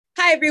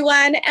Hi,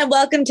 everyone, and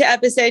welcome to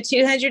episode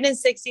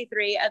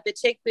 263 of the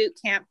Chick Boot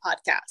Camp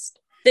podcast.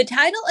 The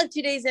title of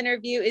today's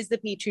interview is The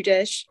Petri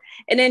Dish,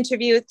 an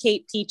interview with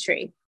Kate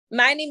Petri.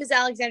 My name is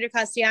Alexandra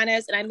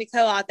Castellanos, and I'm the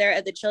co-author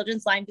of the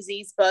children's Lyme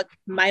disease book,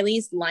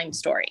 Miley's Lyme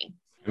Story.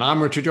 And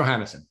I'm Richard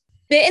Johannesson.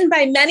 Bitten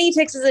by many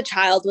ticks as a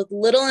child with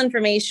little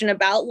information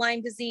about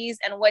Lyme disease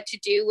and what to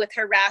do with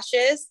her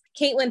rashes,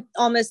 Kate went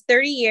almost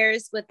 30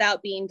 years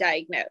without being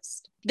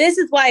diagnosed. This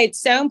is why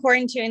it's so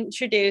important to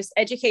introduce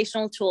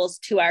educational tools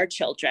to our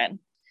children.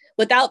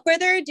 Without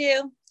further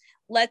ado,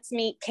 let's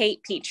meet Kate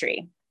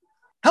Petri.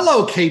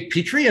 Hello, Kate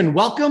Petri, and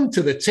welcome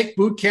to the Tick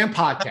Boot Camp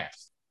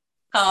podcast.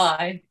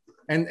 Hi.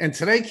 And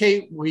today,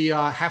 Kate, we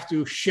have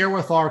to share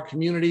with our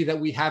community that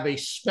we have a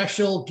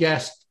special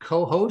guest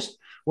co-host,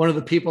 one of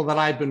the people that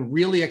I've been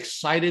really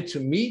excited to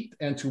meet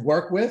and to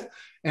work with,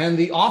 and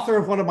the author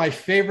of one of my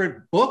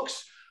favorite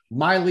books,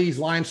 Miley's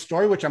Lyme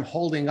Story, which I'm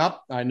holding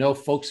up. I know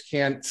folks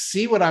can't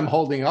see what I'm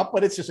holding up,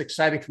 but it's just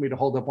exciting for me to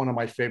hold up one of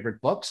my favorite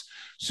books.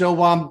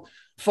 So,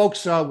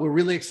 folks, we're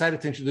really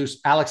excited to introduce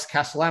Alex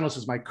Castellanos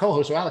as my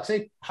co-host. So, Alex,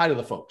 say hi to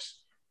the folks.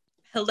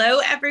 Hello,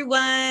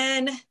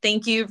 everyone.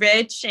 Thank you,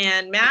 Rich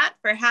and Matt,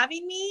 for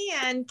having me.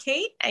 And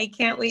Kate, I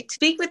can't wait to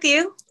speak with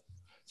you.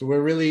 So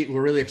we're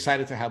really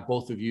excited to have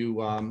both of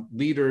you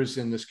leaders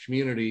in this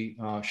community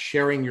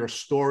sharing your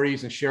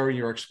stories and sharing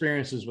your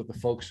experiences with the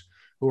folks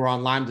who are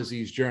on Lyme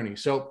disease journey.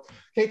 So,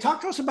 okay,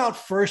 talk to us about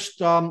first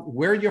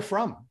where you're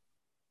from.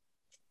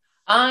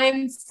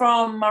 I'm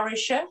from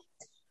Morrisshire,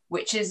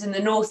 which is in the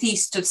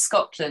northeast of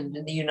Scotland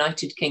in the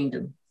United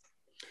Kingdom.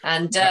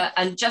 And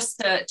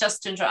Justin,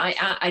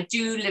 I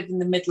do live in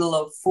the middle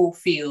of 4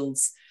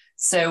 fields.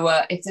 So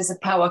if there's a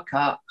power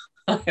cut,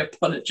 I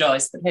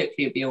apologize, but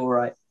hopefully it'll be all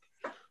right.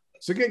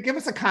 So give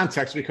us a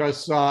context,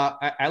 because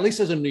at least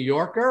as a New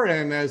Yorker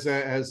and as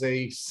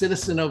a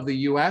citizen of the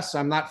U.S.,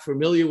 I'm not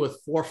familiar with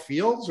 4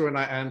 fields, and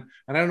I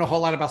don't know a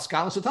whole lot about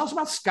Scotland. So tell us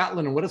about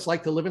Scotland and what it's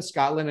like to live in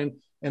Scotland,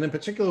 and in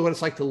particular, what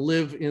it's like to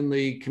live in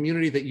the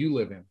community that you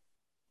live in.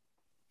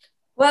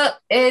 Well,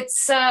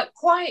 it's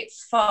quite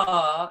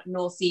far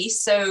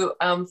northeast. So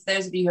for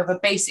those of you who have a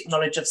basic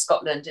knowledge of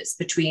Scotland, it's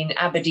between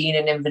Aberdeen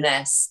and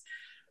Inverness.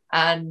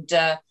 And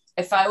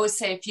if I would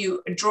say, if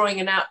you are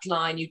drawing an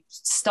outline, you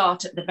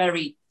start at the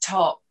very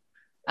top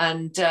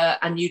and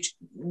you'd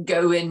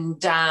go in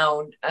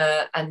down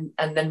and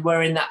then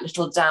we're in that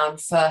little down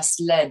first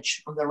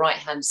ledge on the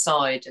right-hand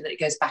side, and then it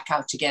goes back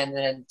out again and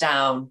then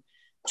down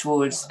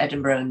towards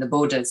Edinburgh and the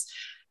borders.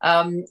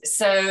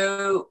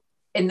 So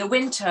in the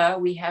winter,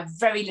 we have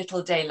very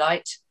little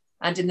daylight,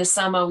 and in the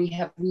summer, we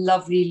have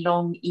lovely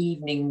long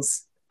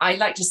evenings. I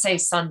like to say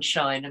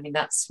sunshine. I mean,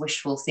 that's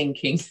wishful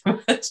thinking.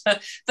 but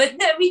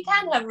no, we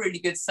can have really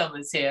good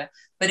summers here.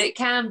 But it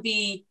can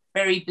be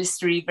very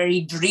blistery,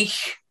 very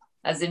dreich,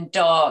 as in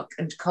dark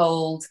and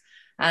cold.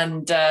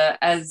 And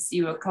as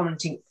you were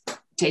commenting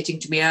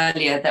to me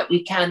earlier, that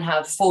we can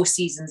have 4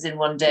 seasons in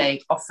one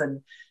day,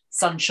 often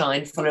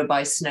sunshine, followed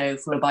by snow,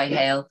 followed by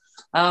hail.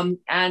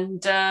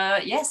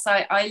 Yes,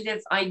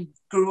 I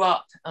grew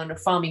up on a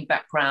farming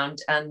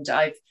background, and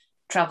I've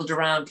traveled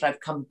around, but I've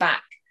come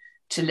back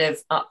to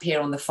live up here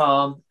on the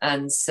farm.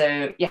 And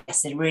so,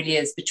 yes, it really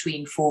is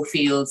between 4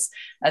 fields.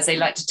 As they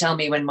like to tell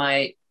me when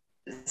my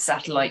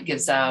satellite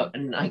gives out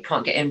and I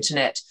can't get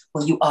internet,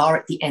 well, you are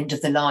at the end of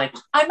the line.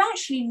 I'm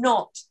actually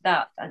not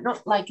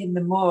like in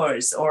the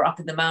moors or up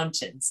in the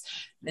mountains.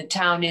 The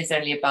town is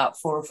only about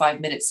 4 or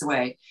 5 minutes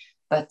away.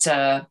 But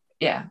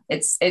yeah,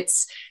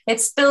 it's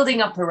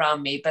building up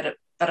around me, but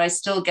I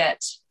still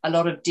get a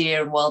lot of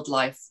deer and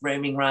wildlife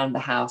roaming around the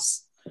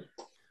house.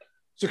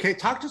 So, Kate,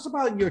 talk to us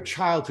about your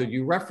childhood.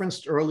 You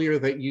referenced earlier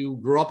that you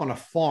grew up on a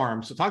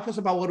farm. So talk to us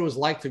about what it was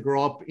like to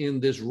grow up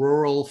in this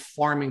rural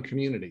farming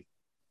community.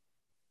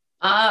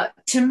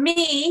 To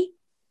me,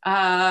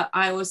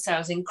 I would say I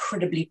was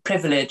incredibly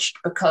privileged,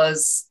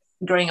 because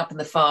growing up on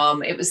the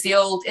farm, it was the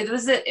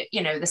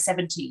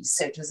 70s.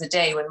 So it was a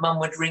day when Mum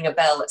would ring a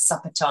bell at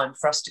supper time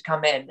for us to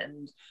come in.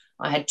 And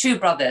I had 2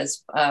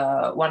 brothers,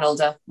 one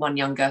older, one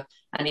younger,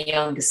 and a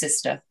younger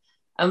sister.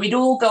 And we'd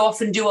all go off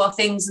and do our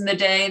things in the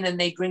day, and then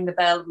they'd ring the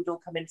bell. We'd all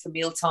come in for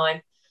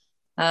mealtime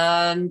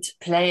and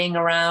playing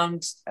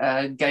around,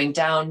 going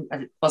down.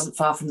 It wasn't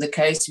far from the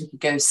coast. We could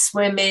go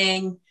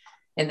swimming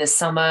in the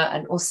summer.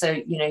 And also,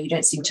 you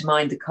don't seem to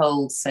mind the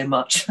cold so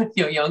much when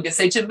you're younger.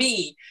 So to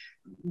me,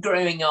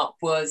 growing up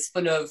was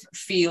full of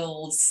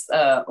fields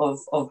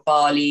of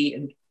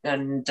barley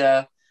and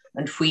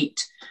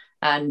wheat.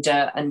 And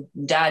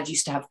Dad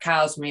used to have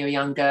cows when we were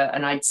younger,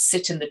 and I'd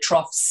sit in the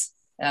troughs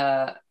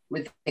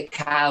with the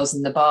cows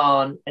in the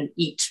barn and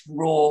eat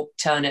raw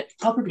turnip,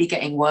 probably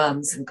getting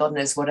worms and God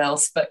knows what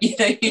else. But, you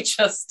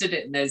just did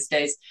it in those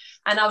days.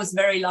 And I was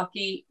very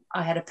lucky.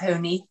 I had a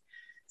pony.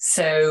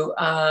 So,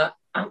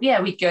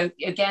 we'd go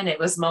again. It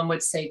was Mum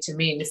would say to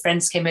me, and the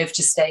friends came over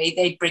to stay,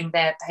 they'd bring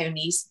their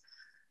ponies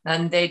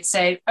and they'd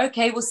say,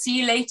 okay, we'll see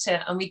you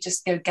later. And we'd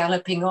just go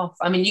galloping off.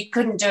 I mean, you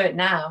couldn't do it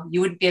now.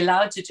 You wouldn't be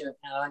allowed to do it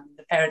now. And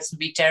the parents would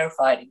be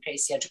terrified in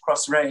case you had to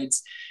cross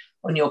roads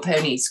on your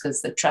ponies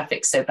because the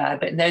traffic's so bad.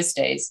 But in those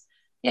days,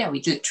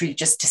 we'd literally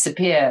just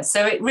disappear.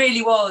 So it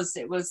really was,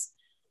 it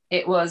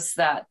was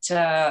that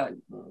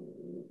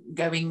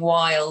going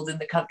wild in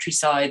the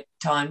countryside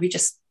time. We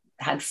just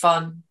had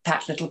fun,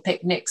 packed little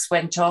picnics,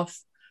 went off,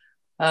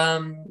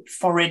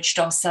 foraged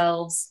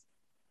ourselves.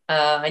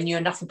 I knew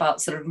enough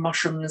about sort of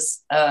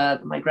mushrooms.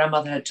 My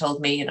grandmother had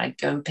told me, and I'd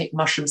go and pick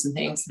mushrooms and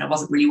things, and I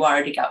wasn't really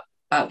worried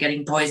about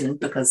getting poisoned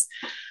because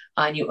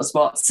I knew it was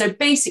what. So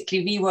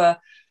basically we were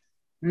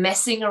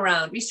messing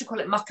around. We used to call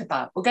it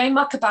muckabout. We're going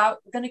muckabout.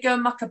 We're going to go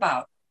and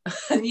muckabout.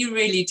 And you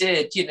really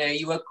did,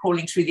 you were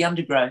crawling through the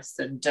undergrowth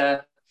and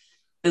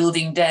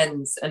building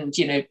dens and,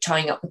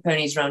 tying up the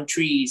ponies around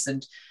trees.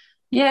 And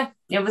to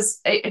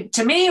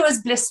me, it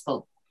was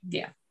blissful.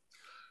 Yeah.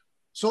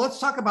 So let's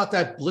talk about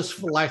that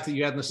blissful life that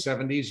you had in the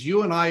 70s.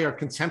 You and I are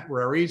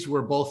contemporaries.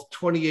 We're both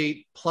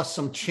 28 plus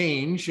some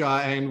change,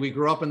 and we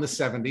grew up in the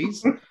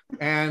 70s.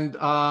 And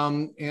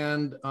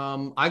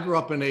I grew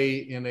up in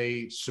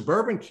a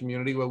suburban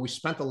community where we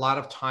spent a lot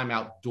of time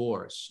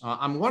outdoors.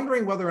 I'm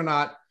wondering whether or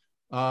not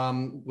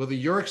whether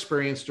your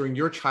experience during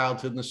your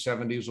childhood in the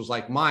 70s was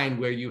like mine,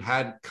 where you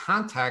had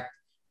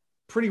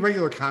pretty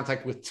regular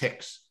contact with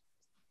ticks.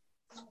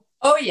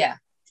 Oh, yeah.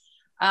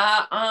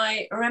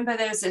 I remember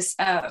there was this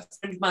friend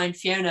of mine,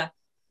 Fiona,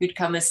 who'd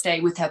come and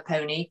stay with her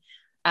pony,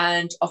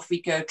 and off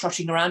we go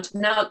trotting around.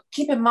 Now,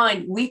 keep in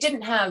mind, we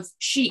didn't have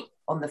sheep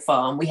on the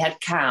farm. We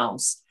had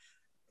cows.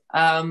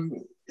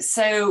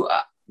 So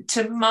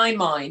to my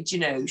mind,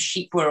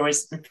 sheep were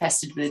always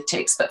infested with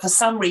ticks, but for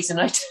some reason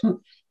I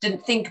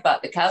didn't think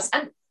about the cows.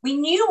 And we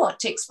knew what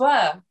ticks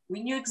were.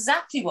 We knew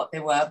exactly what they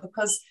were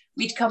because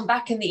we'd come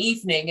back in the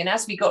evening, and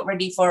as we got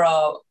ready for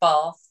our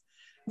bath,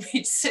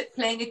 we'd sit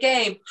playing a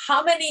game.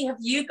 How many have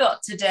you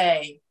got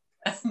today?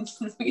 And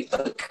we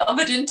were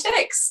covered in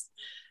ticks.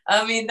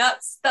 I mean, that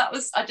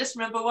was, I just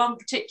remember one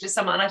particular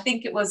summer, and I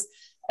think it was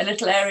a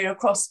little area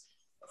across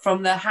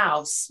from the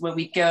house where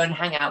we'd go and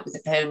hang out with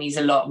the ponies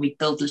a lot, and we'd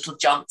build little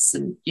junks,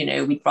 and,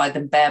 we'd ride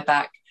them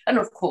bareback. And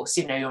of course,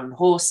 on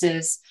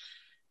horses.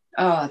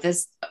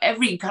 There's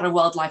every kind of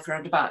wildlife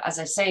around about, as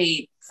I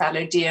say,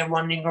 fallow deer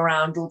running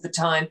around all the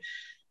time.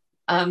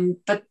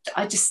 But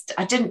I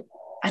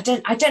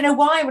don't know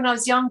why when I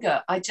was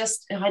younger, I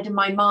had in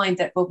my mind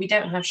that, well, we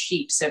don't have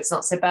sheep, so it's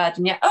not so bad.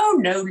 And yet, oh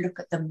no, look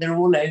at them, they're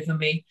all over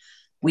me.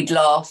 We'd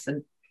laugh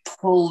and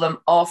pull them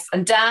off.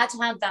 And Dad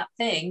had that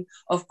thing,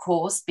 of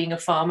course, being a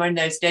farmer in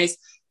those days,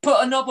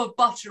 put a knob of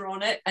butter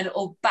on it and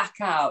it'll back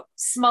out,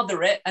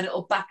 smother it and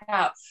it'll back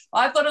out.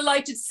 I've got a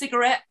lighted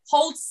cigarette,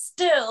 hold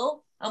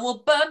still, and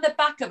we'll burn the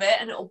back of it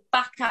and it'll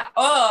back out.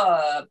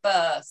 Oh,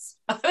 burst.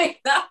 I mean,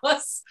 that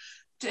was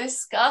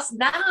disgusting.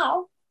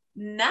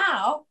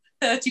 Now,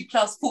 30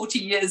 plus 40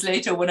 years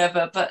later,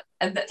 whatever,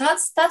 and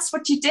that's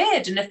what you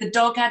did. And if the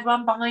dog had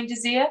one behind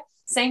his ear,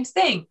 same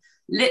thing.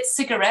 Lit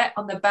cigarette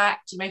on the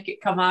back to make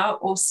it come out,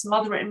 or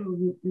smother it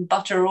in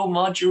butter or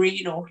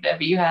margarine or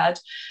whatever you had.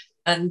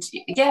 And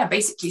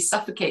basically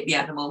suffocate the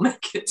animal,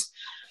 make it,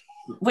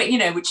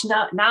 which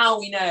now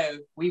we know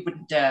we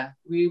wouldn't dare.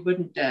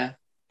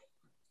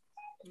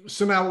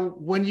 So now,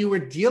 when you were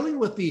dealing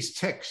with these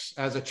ticks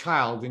as a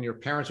child, and your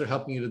parents are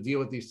helping you to deal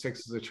with these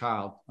ticks as a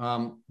child,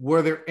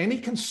 were there any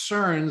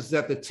concerns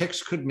that the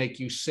ticks could make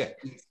you sick?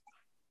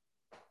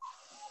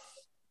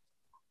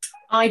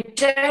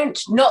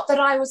 Not that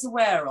I was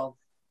aware of.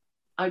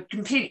 I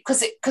completely,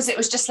 because it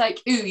was just like,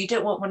 ooh, you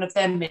don't want one of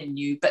them in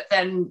you, but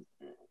then,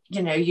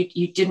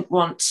 you didn't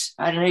want,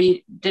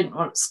 you didn't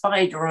want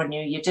spider on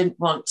you. You didn't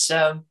want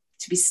to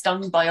be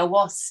stung by a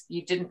wasp.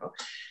 You didn't.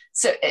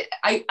 So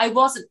I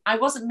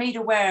wasn't made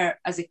aware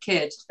as a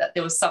kid that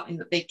there was something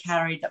that they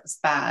carried that was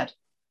bad.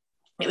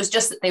 It was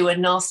just that they were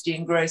nasty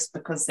and gross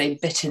because they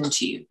bit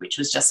into you, which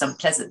was just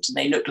unpleasant, and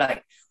they looked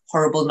like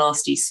horrible,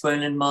 nasty,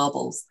 swollen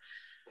marbles.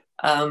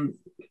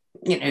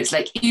 It's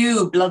like,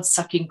 ew,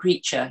 blood-sucking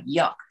creature,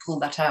 yuck, pull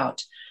that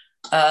out.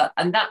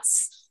 And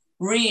that's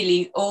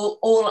really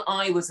all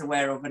I was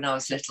aware of when I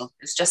was little.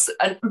 It's just,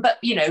 but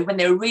when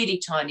they were really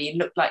tiny and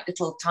looked like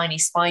little tiny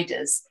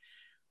spiders,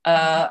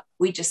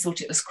 we just thought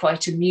it was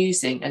quite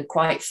amusing and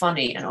quite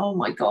funny. And oh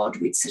my God,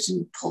 we'd sit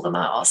and pull them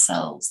out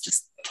ourselves,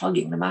 just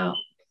tugging them out.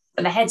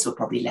 And the heads were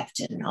probably left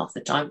in half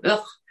the time.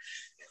 Ugh,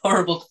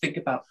 horrible to think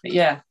about. But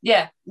yeah.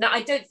 No,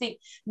 I don't think,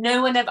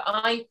 no one ever,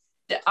 I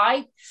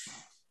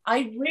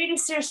really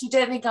seriously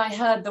don't think I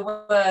heard the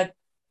word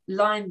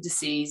Lyme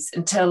disease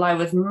until I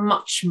was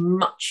much,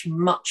 much,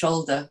 much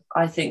older.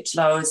 I think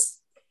till I was,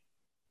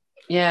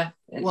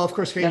 Well, of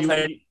course,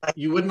 Kate,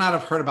 you would not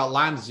have heard about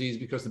Lyme disease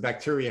because the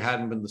bacteria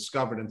hadn't been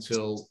discovered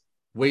until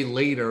way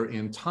later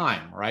in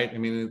time, right? I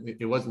mean,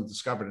 it wasn't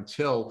discovered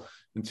until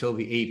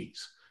the 80s.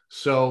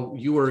 So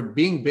you were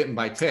being bitten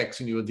by ticks,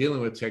 and you were dealing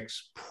with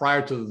ticks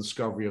prior to the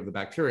discovery of the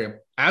bacteria,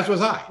 as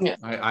was I. Yeah.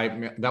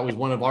 I that was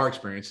one of our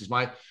experiences.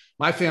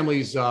 My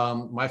family's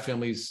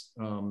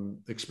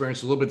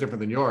experience a little bit different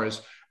than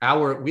yours.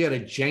 We had a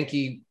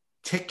janky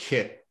tick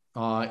kit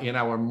in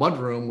our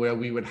mudroom where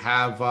we would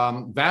have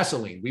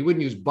Vaseline. We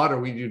wouldn't use butter.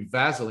 We'd use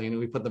Vaseline, and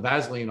we put the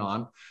Vaseline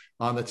on.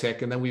 on the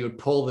tick, and then we would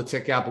pull the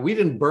tick out, but we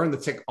didn't burn the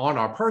tick on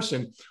our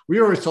person. We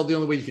were always told the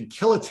only way you could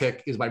kill a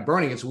tick is by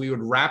burning it. So we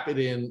would wrap it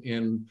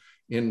in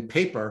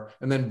paper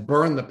and then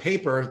burn the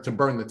paper to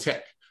burn the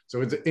tick.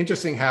 So it's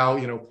interesting how,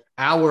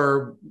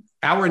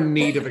 our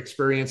native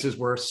experiences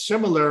were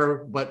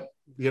similar, but,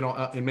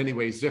 in many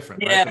ways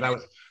different. Yeah. Right?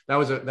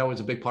 But that was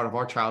a big part of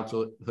our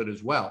childhood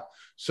as well.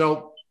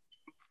 So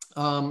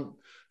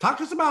talk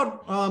to us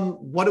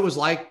about what it was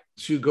like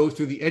to go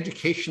through the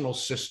educational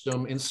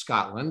system in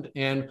Scotland,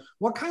 and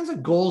what kinds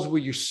of goals were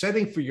you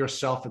setting for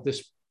yourself at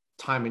this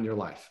time in your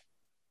life?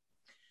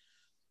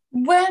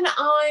 When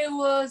I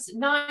was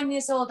 9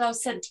 years old, I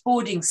was sent to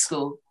boarding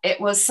school. It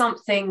was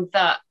something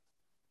that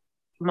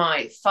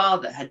my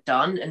father had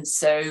done. And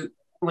so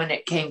when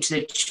it came to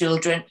the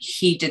children,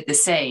 he did the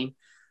same.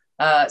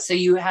 So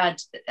you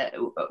had,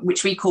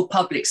 which we call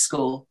public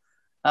school,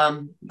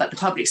 but the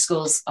public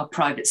schools are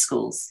private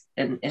schools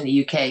in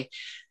the UK.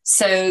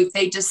 So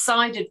they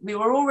decided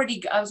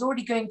I was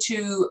already going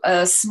to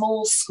a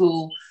small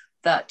school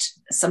that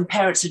some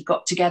parents had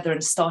got together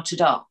and started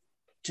up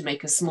to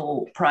make a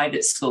small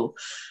private school.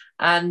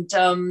 And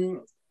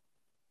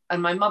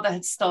my mother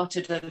had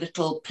started a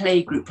little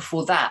play group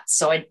before that.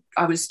 So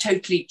I was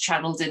totally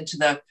channeled into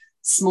the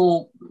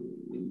small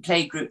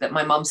play group that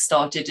my mum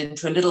started,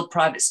 into a little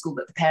private school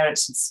that the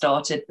parents had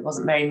started. There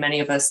wasn't very many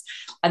of us.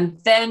 And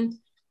then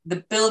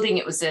the building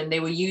it was in, they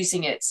were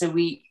using it. So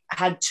we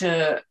had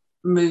to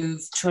move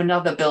to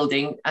another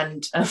building,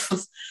 and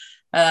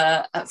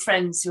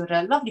friends who had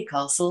a lovely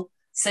castle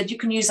said, you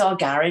can use our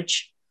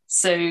garage.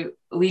 So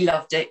we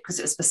loved it because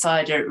it was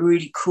beside a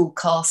really cool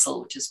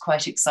castle, which is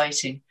quite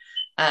exciting.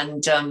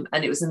 And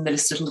it was in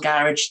this little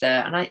garage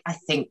there. And I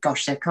think,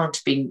 gosh, there can't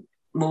have been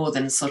more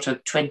than sort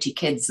of 20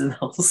 kids in the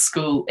whole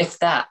school, if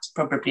that,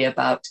 probably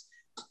about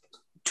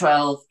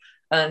 12.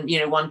 And,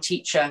 one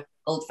teacher,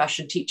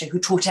 old-fashioned teacher, who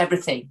taught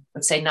everything,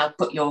 would say, now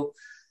put your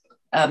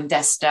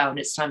desk down,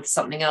 it's time for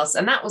something else.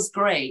 And that was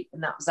great.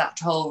 And that was that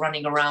whole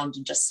running around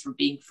and just sort of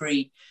being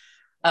free.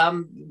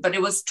 But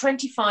it was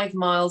 25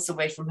 miles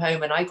away from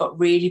home, and I got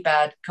really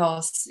bad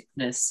car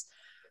sickness.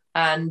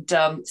 And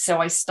so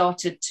I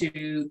started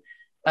to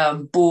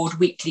board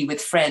weekly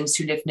with friends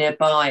who lived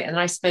nearby. And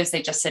I suppose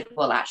they just said,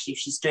 well, actually, if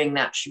she's doing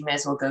that, she may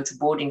as well go to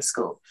boarding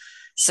school.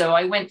 So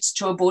I went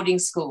to a boarding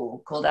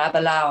school called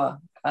Aberlour,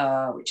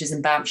 which is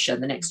in Banffshire,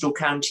 the next door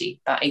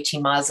county, about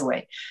 18 miles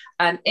away.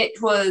 And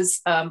it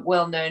was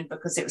well known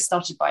because it was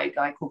started by a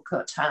guy called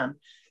Kurt Hahn,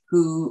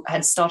 who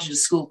had started a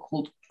school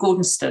called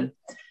Gordonston,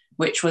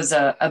 which was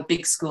a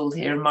big school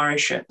here in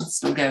Morayshire,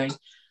 still going.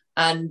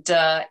 And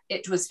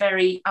it was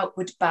very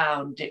outward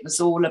bound. It was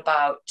all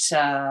about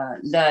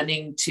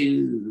learning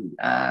to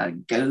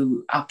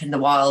go up in the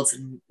wilds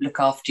and look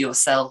after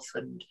yourself.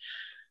 And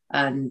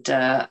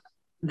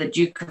the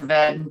Duke of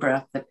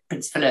Edinburgh, the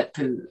Prince Philip,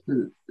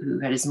 who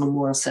had his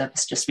memorial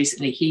service just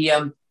recently, he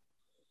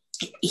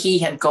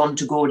had gone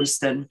to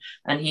Gordonston,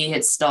 and he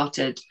had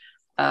started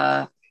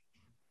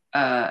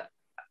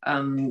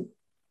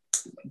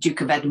Duke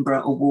of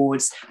Edinburgh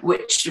Awards,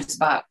 which was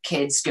about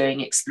kids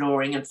going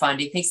exploring and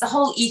finding things. The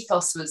whole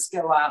ethos was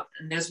go out,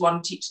 and there's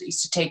one teacher that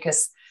used to take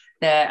us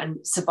there,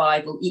 and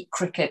survival, eat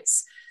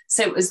crickets.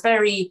 So it was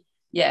very,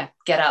 get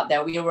out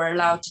there. We were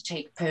allowed to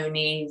take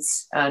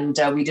ponies, and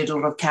we did a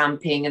lot of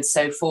camping and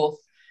so forth.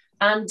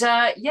 And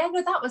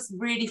that was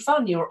really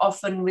fun. You were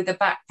often with a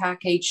backpack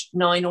aged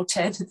 9 or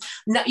 10.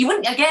 No, you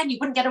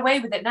wouldn't get away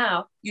with it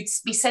now. You'd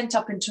be sent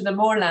up into the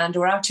moorland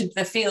or out into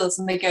the fields,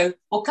 and they go,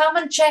 well, come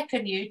and check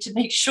on you to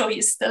make sure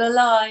you're still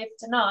alive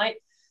tonight.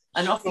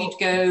 And off you'd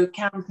go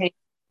camping.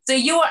 So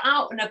you were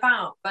out and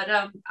about. But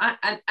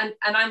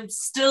I'm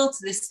still to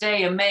this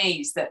day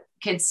amazed that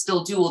kids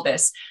still do all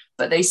this,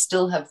 but they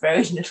still have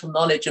very little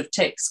knowledge of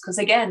ticks. Because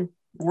again,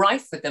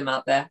 rife with them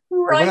out there.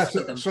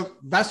 So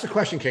that's the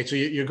question, Kate. So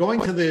you're going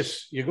to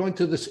this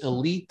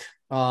elite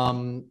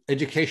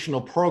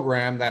educational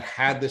program that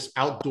had this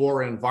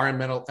outdoor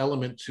environmental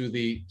element to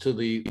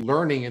the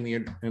learning and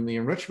the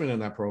enrichment in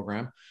that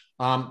program.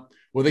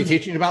 Were they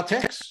teaching you about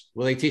ticks?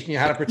 Were they teaching you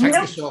how to protect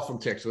yourself from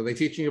ticks? Were they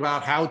teaching you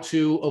about how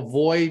to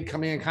avoid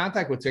coming in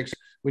contact with ticks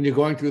when you're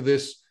going through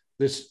this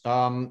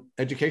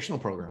educational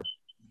program?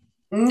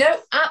 No,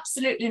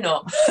 absolutely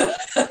not.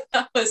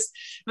 That was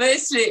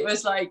mostly, it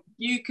was like,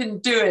 you can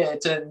do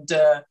it, and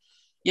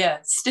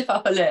stiff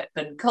upper lip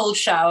and cold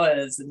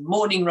showers and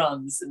morning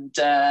runs, and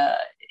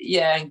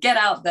and get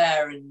out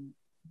there and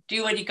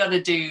do what you got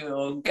to do,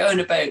 or go on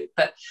a boat,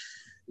 but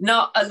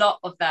not a lot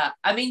of that.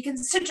 I mean,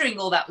 considering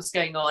all that was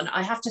going on,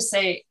 I have to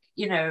say,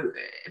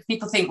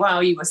 people think,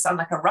 wow, you sound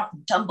like a rough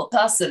and tumble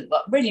person,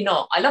 but really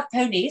not. I love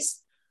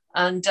ponies,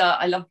 and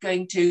I love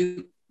going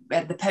to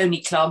the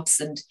pony clubs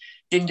and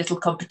doing little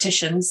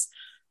competitions.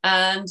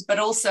 But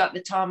also at the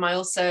time, I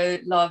also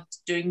loved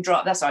doing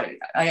drama. That's why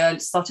I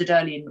started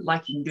early in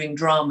liking doing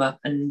drama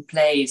and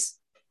plays.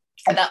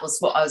 And that was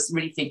what I was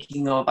really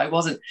thinking of. I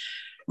wasn't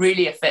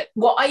really a fit.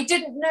 What I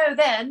didn't know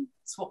then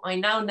is what I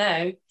now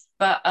know.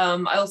 But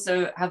I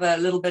also have a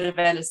little bit of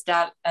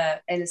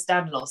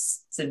Ehlers-Danlos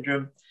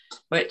syndrome,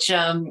 which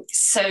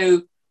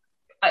so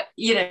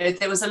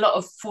there was a lot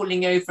of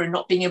falling over and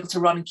not being able to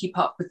run and keep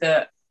up with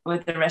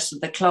the rest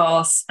of the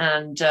class.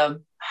 And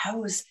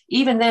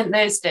even then,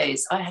 those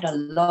days, I had a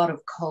lot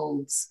of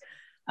colds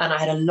and I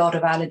had a lot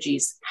of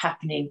allergies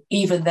happening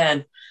even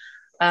then.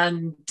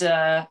 And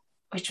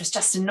which was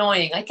just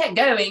annoying. I kept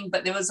going,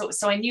 but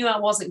so I knew I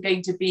wasn't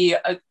going to be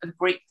a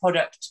great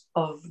product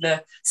of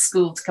the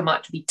school to come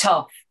out to be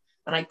tough.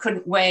 And I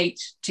couldn't wait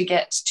to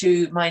get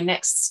to my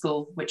next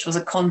school, which was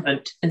a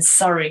convent in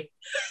Surrey.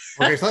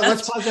 Okay, so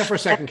let's pause there for a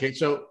second, Kate.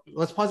 So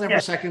let's pause there for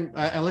a second,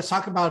 and let's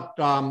talk about.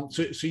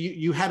 So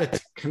you had a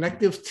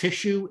connective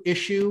tissue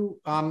issue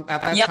at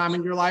that time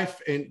in your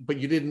life, but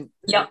you didn't.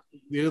 You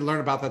didn't learn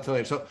about that till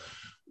later. So,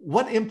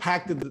 what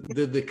impact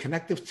did the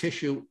connective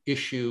tissue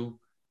issue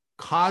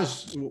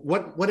cause?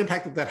 What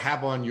impact did that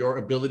have on your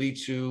ability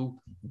to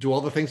do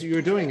all the things that you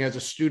were doing as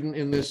a student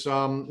in this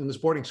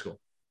boarding school?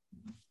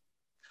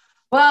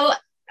 Well,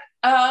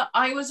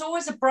 I was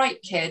always a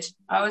bright kid.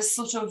 I was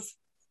sort of,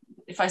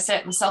 if I say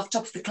it myself,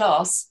 top of the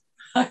class.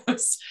 I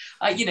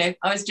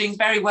was doing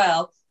very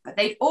well, but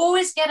they'd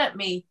always get at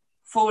me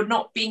for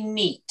not being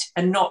neat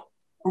and not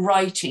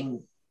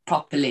writing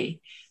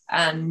properly.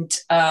 And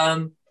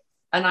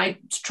I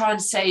try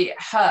and say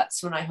it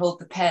hurts when I hold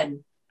the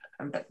pen,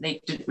 but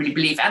they didn't really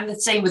believe. And the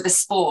same with the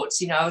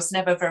sports. I was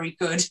never very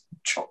good.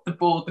 Drop the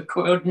ball, the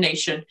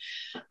coordination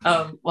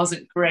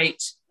wasn't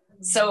great.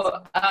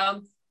 So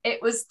it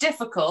was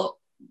difficult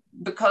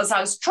because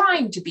I was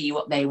trying to be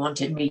what they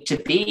wanted me to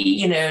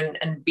be,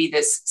 and be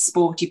this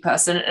sporty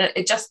person. And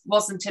it just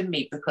wasn't in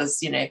me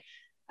because,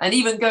 and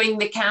even going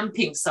the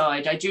camping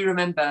side, I do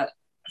remember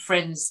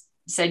friends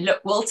said, look,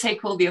 we'll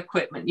take all the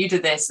equipment, you do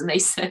this. And they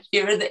said,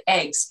 here are the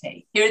eggs,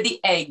 Kate. Here are the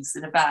eggs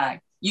in a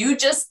bag. You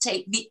just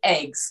take the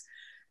eggs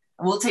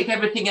and we'll take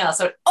everything else.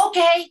 So,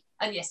 okay.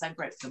 And yes, I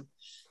broke them.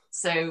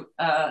 So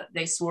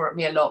they swore at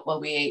me a lot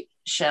while we ate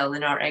shell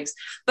in our eggs.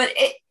 But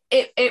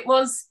it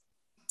was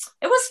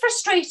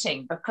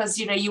frustrating because,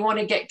 you want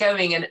to get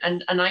going.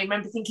 And I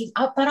remember thinking,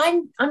 but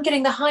I'm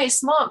getting the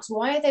highest marks.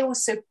 Why are they all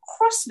so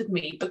cross with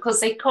me? Because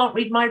they can't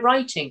read my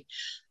writing.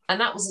 And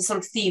that was a sort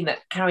of theme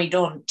that carried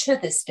on to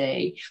this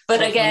day.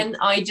 But again,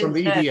 I didn't from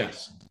the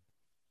EDS.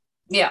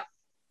 Yeah.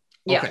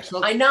 Okay,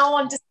 so I now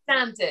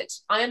understand it.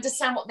 I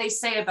understand what they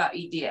say about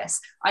EDS.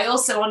 I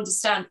also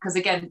understand because,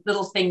 again,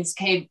 little things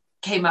came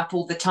up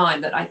all the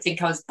time that I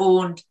think I was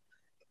born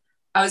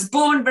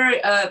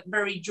very,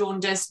 very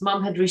jaundiced.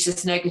 Mum had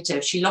rhesus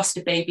negative. She lost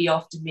a baby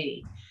after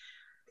me.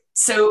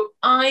 So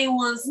I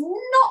was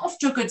not off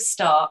to a good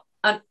start.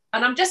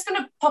 And I'm just going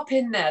to pop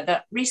in there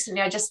that recently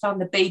I just found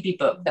the baby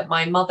book that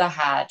my mother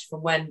had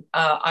from when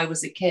I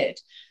was a kid.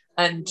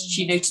 And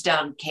she noted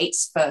down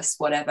Kate's first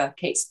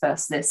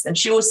this. And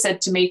she always said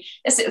to me,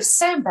 yes, it was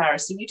so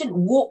embarrassing. You didn't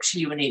walk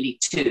till you were nearly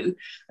 2.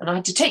 And I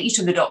had to take you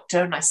to the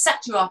doctor. And I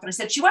sat you up and I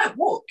said, she won't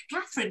walk.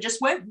 Catherine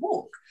just won't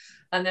walk.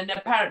 And then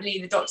apparently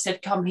the doctor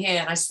said, come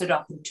here. And I stood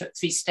up and took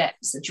 3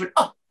 steps. And she went,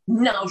 oh,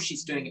 now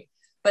she's doing it.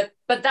 But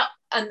that,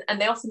 and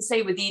they often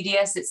say with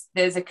EDS,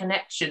 there's a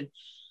connection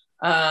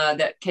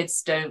that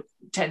kids don't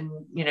tend,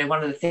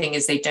 one of the things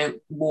is they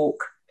don't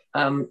walk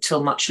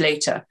till much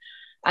later.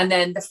 And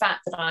then the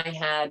fact that I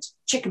had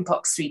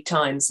chickenpox 3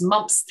 times,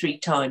 mumps 3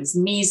 times,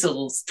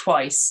 measles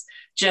twice,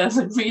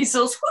 German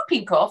measles,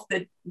 whooping cough.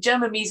 The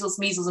German measles,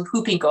 and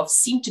whooping cough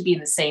seem to be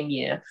in the same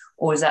year,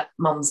 or is that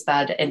mum's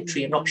bad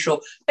entry? I'm not sure.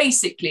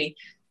 Basically,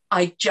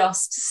 I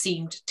just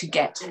seemed to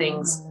get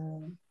things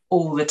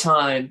all the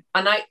time.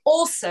 And I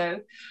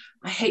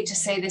hate to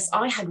say this,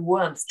 I had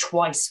worms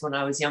twice when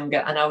I was younger,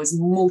 and I was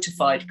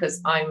mortified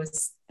because I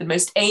was the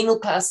most anal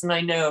person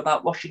I know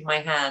about washing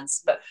my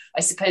hands. But I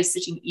suppose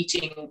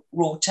eating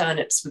raw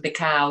turnips with the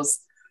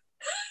cows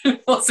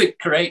wasn't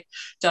great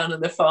down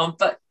on the farm.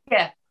 But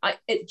yeah,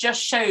 it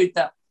just showed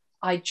that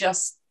I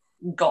just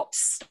got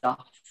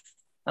stuff.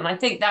 And I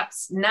think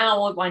that's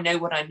now I know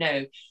what I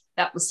know.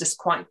 That was just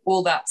quite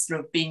all that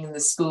sort of being in the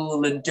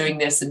school and doing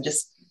this and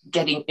just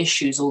getting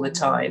issues all the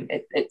time.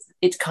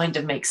 It kind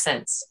of makes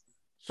sense.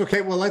 So,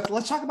 okay, well,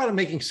 let's talk about it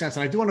making sense.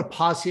 And I do want to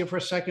pause here for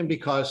a second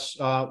because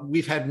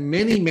we've had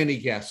many, many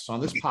guests on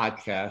this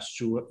podcast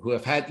who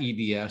have had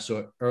EDS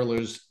or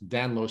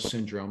Ehlers-Danlos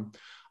syndrome.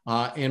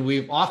 And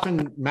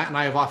Matt and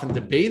I have often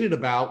debated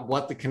about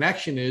what the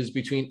connection is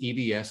between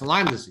EDS and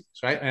Lyme disease,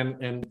 right?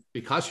 And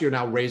because you're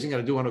now raising it,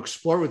 I do want to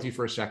explore with you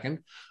for a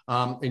second.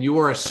 And you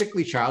were a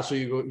sickly child, so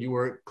you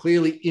were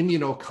clearly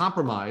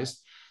immunocompromised.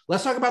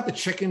 Let's talk about the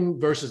chicken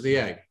versus the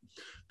egg.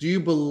 Do you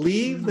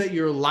believe that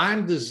your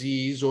Lyme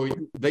disease or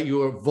that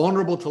you are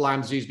vulnerable to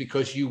Lyme disease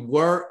because you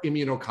were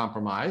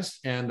immunocompromised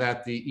and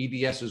that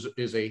the EDS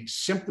is a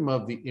symptom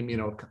of the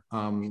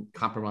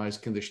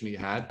immunocompromised condition you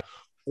had?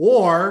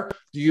 Or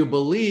do you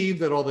believe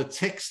that all the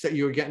ticks that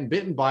you were getting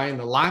bitten by and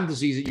the Lyme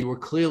disease that you were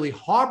clearly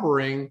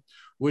harboring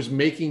was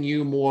making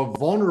you more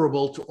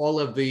vulnerable to all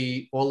of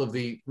the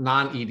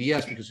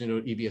non-EDS, because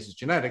EDS is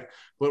genetic,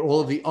 but all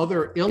of the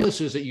other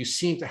illnesses that you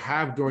seem to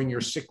have during your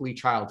sickly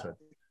childhood?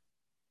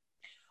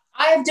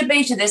 I have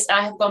debated this.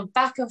 I have gone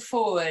back and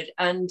forward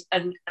and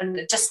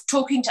just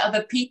talking to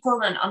other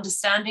people and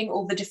understanding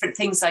all the different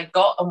things I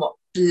got and what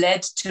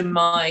led to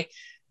my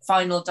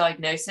final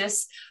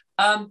diagnosis.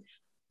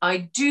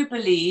 I do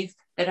believe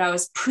that I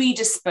was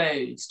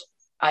predisposed.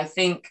 I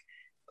think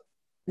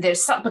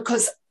there's some,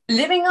 because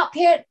living up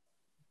here,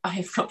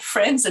 I've got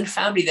friends and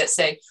family that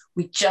say,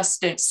 we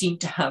just don't seem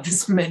to have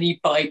as many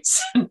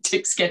bites and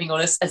ticks getting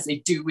on us as they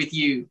do with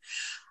you.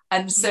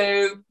 And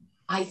so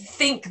I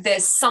think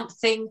there's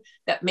something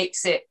that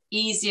makes it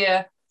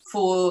easier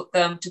for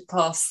them to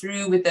pass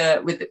through with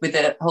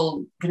the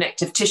whole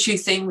connective tissue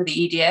thing with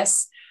the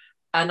EDS.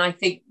 And I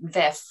think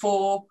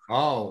therefore...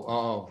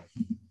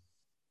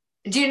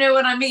 Do you know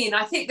what I mean?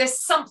 I think there's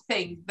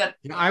something that...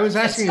 I was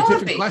asking a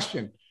different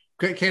question.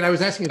 Kate, I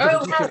was asking a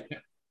different question.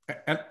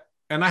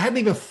 And I hadn't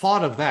even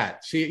thought of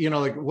that. See,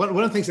 like one of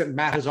the things that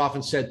Matt has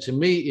often said to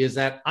me is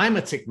that I'm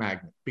a tick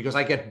magnet because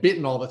I get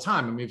bitten all the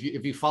time. I mean,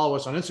 if you follow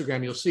us on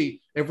Instagram, you'll see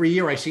every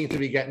year I seem to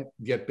be get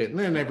bitten,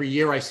 and every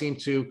year I seem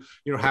to,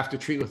 have to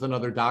treat with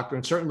another doctor.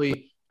 And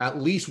certainly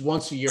at least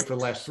once a year for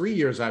the last 3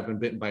 years, I've been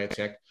bitten by a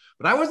tick.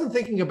 But I wasn't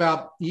thinking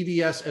about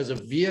EDS as a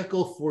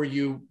vehicle for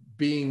you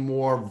being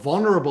more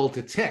vulnerable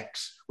to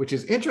ticks, which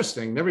is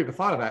interesting. Never even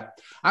thought of that.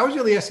 I was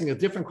really asking a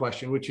different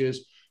question, which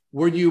is,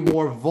 were you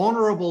more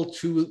vulnerable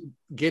to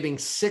getting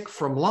sick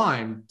from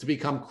Lyme, to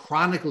become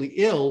chronically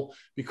ill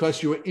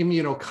because you were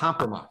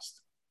immunocompromised?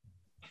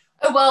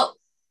 Oh, well,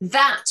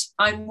 that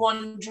I'm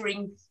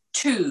wondering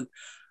too.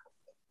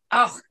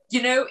 Oh,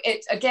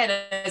 it again,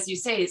 as you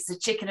say, it's a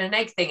chicken and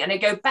egg thing, and I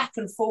go back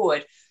and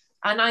forward.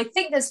 And I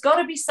think there's got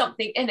to be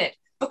something in it,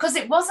 because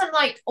it wasn't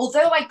like,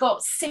 although I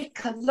got sick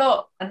a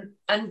lot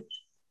and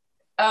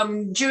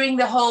during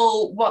the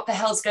whole what the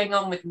hell's going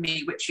on with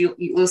me, which you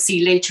will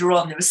see later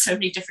on, there were so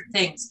many different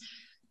things.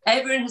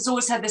 Everyone has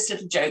always had this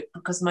little joke,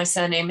 because my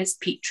surname is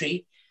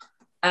Petrie,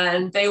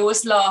 and they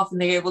always laugh and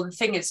they go, well, the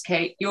thing is,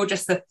 Kate, you're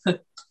just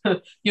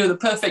you're the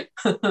perfect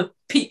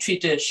Petri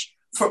dish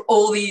for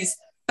all these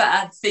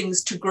bad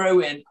things to grow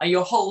in. And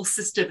your whole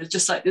system is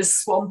just like this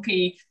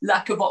swampy,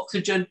 lack of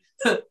oxygen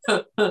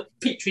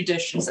Petri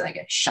dish. And so I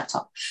go, shut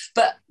up.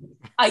 But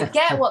I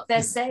get what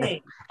they're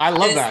saying. I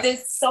love that.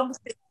 There's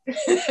something.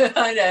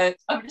 I know.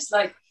 I'm just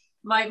like,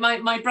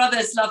 my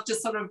brothers love to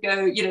sort of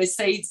go,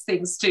 say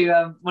things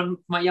to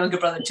my younger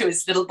brother, to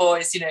his little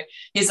boys,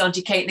 his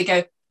Auntie Kate. They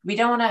go, we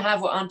don't want to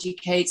have what Auntie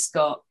Kate's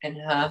got in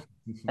her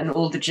and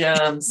all the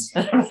germs.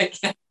 And I'm like,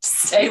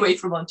 stay away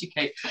from Auntie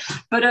Kate.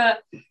 But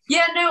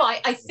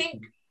I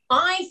think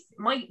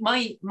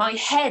my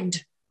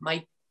head,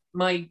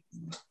 my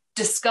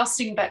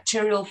disgusting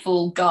bacterial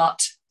full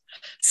gut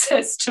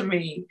says to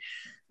me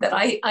that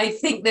I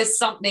think there's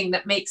something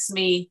that makes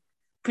me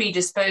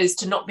predisposed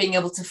to not being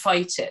able to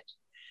fight it.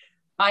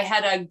 I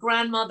had a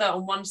grandmother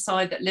on one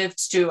side that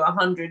lived to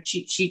 100.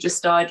 She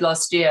just died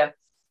last year.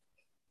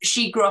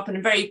 She grew up in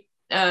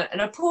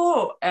a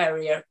poor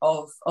area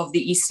of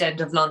the East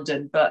End of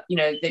London, but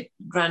the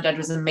granddad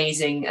was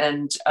amazing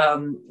and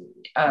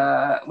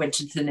went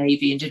into the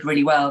Navy and did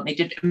really well. And they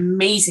did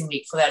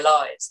amazingly for their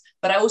lives.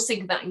 But I always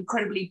think of that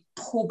incredibly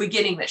poor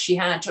beginning that she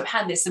had, to have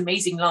had this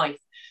amazing life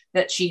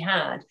that she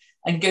had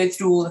and go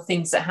through all the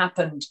things that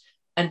happened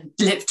and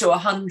live to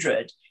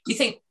 100. You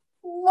think,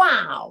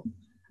 wow.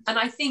 And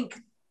I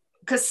think,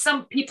 because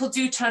some people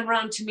do turn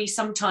around to me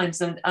sometimes,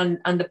 and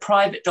the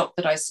private doc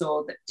that I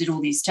saw that did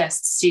all these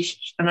tests,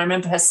 and I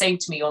remember her saying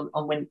to me on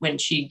when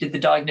she did the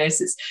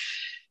diagnosis,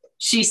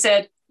 she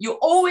said, you're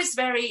always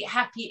very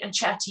happy and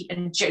chatty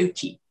and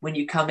jokey when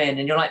you come in,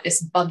 and you're like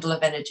this bundle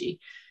of energy.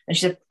 And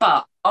she said,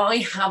 but I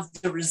have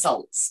the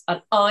results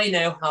and I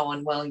know how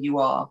unwell you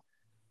are.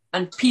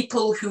 And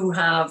people who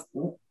have,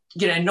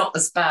 not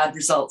as bad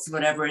results or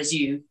whatever as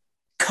you,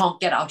 can't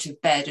get out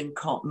of bed and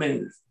can't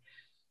move.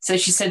 So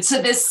she said,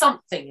 so there's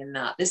something in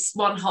that, this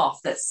one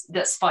half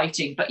that's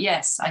fighting. But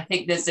yes, I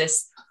think there's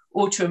this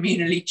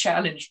autoimmunely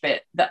challenged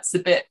bit. That's the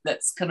bit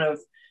that's kind of,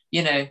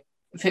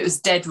 if it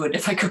was Deadwood,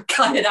 if I could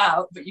cut it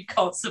out, but you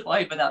can't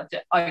survive without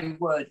it, I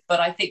would. But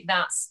I think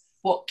that's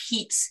what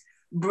keeps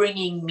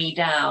bringing me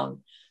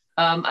down.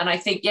 And I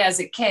think, as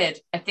a kid,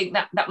 I think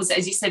that was,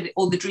 as you said,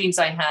 all the dreams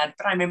I had.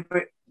 But I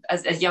remember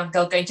as a young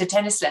girl going to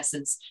tennis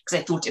lessons because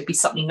I thought it'd be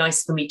something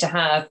nice for me to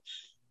have.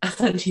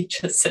 And he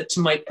just said to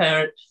my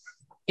parent,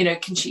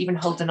 can she even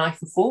hold a knife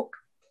and fork?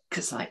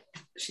 Because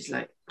she's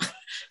like,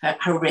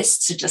 her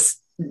wrists are just,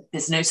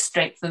 there's no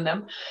strength in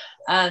them.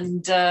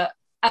 And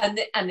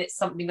it's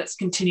something that's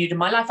continued in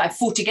my life. I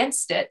fought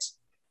against it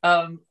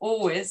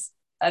always.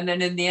 And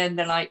then in the end,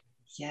 they're like,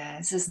 yeah,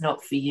 this is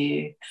not for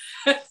you.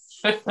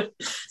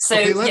 So,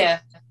 okay,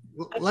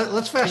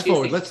 let's fast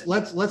forward.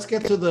 Let's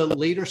get to the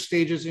later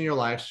stages in your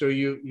life. So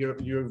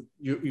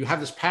you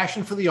have this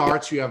passion for the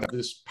arts. You have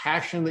this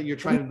passion that you're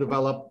trying to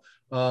develop.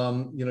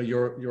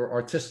 Your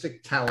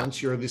artistic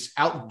talents. You're this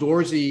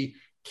outdoorsy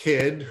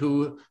kid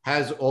who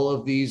has all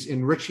of these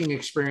enriching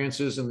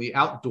experiences in the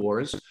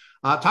outdoors.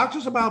 Talk to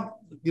us about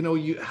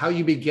how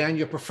you began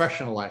your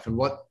professional life and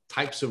what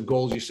types of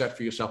goals you set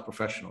for yourself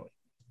professionally.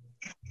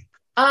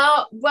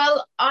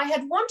 Well, I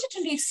had wanted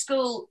to leave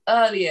school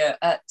earlier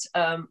at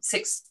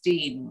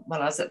 16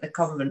 when I was at the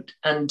convent.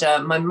 And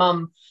my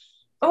mum,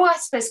 I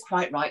suppose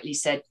quite rightly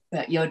said,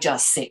 but you're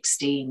just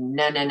 16.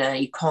 No,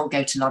 you can't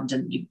go to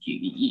London.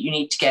 You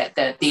need to get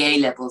the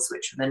A-levels,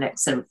 which are the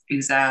next set of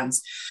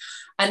exams.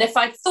 And if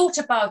I'd thought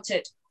about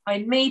it,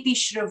 I maybe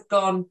should have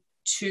gone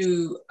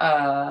to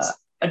a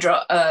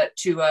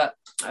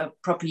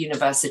proper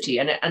university.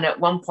 And at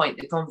one point,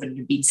 the convent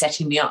had been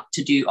setting me up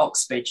to do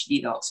Oxbridge,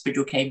 either Oxbridge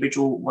or Cambridge,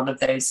 or one of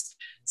those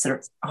sort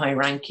of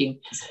high-ranking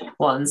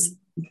ones.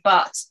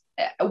 But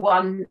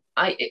the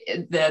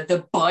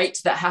bite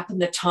that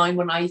happened, the time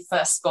when I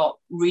first got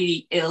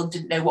really ill,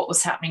 didn't know what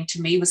was happening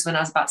to me, was when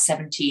I was about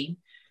 17.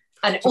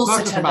 And it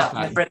also turned up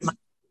in the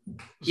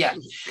yeah.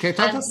 Okay,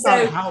 talk to us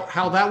about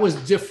how that was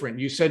different.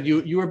 You said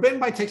you were bitten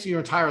by ticks your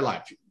entire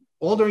life.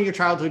 All during your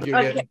childhood,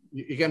 you're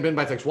getting bitten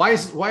by ticks. Why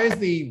is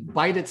the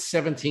bite at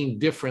 17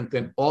 different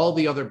than all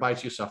the other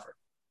bites you suffered?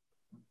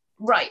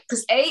 Right,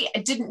 because I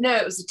didn't know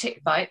it was a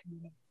tick bite,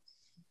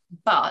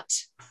 but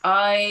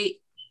I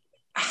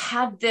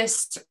had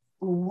this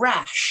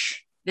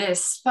rash,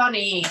 this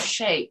funny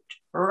shaped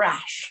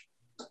rash,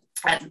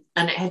 and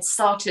it had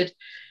started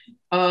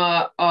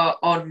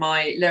on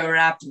my lower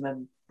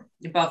abdomen,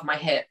 above my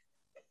hip,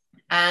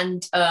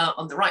 and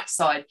on the right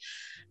side.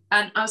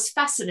 And I was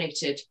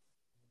fascinated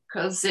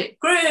because it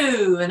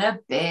grew in a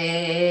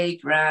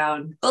big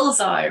round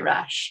bullseye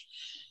rash.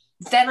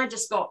 Then I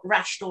just got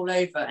rashed all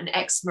over, and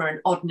eczema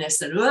and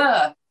oddness, and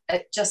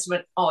it just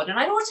went odd. And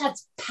I always had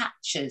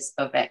patches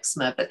of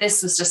eczema, but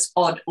this was just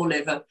odd all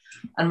over.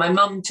 And my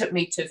mum took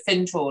me to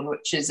Findhorn,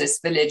 which is this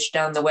village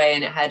down the way,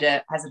 and it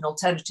has an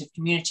alternative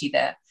community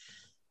there.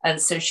 And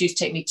so she used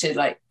to take me to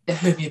like the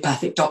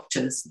homeopathic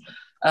doctors.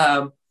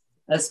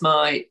 As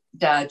my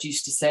dad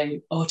used to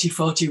say, arty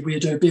farty,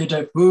 weirdo,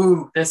 beardo,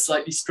 ooh, they're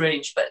slightly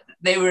strange, but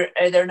they're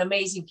an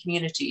amazing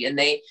community, and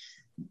they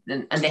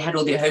had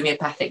all the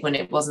homeopathic when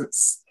it wasn't,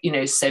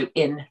 so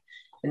in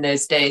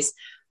those days.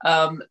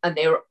 And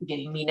they were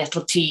giving me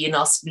nettle tea and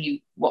asked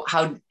me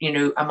how,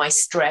 am I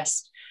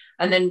stressed?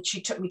 And then she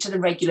took me to the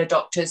regular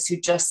doctors, who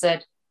just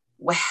said,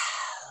 well,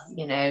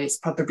 it's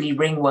probably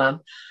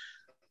ringworm.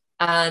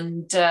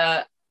 And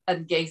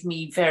gave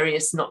me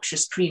various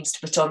noxious creams to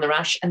put on the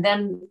rash. And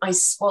then I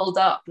swelled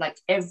up, like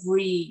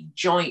every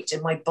joint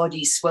in my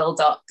body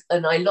swelled up,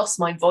 and I lost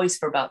my voice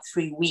for about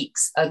 3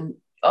 weeks. And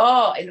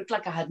it looked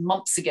like I had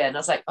mumps again. I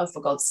was like, oh,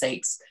 for God's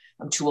sakes,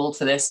 I'm too old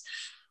for this.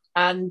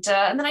 And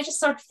then I just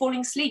started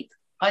falling asleep.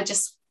 I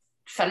just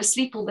fell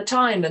asleep all the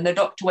time. And the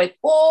doctor went,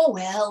 oh,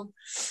 well,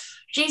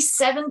 she's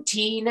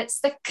 17.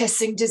 It's the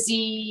kissing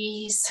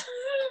disease.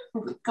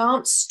 We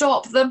can't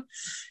stop them,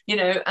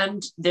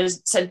 and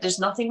there's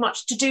nothing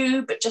much to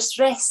do but just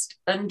rest.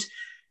 And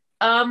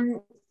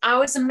I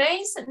was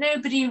amazed that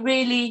nobody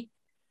really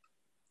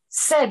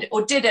said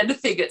or did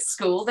anything at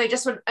school. They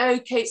just went, oh,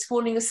 Kate's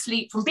falling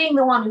asleep, from being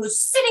the one who was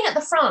sitting at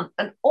the front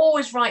and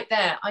always right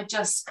there. I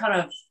just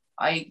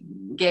I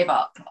gave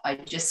up. I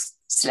just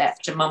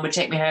slept, and Mum would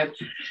take me home.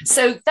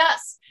 So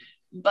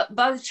but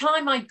by the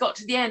time I got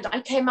to the end,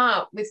 I came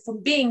out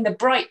from being the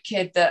bright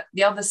kid that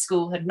the other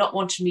school had not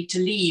wanted me to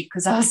leave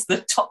because I was the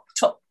top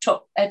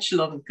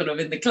echelon kind of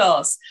in the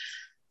class.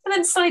 And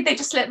then suddenly they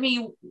just let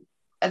me,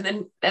 and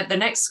then at the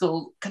next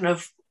school, kind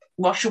of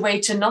wash away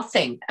to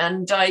nothing.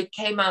 And I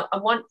came out,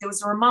 there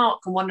was a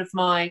remark on one of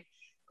my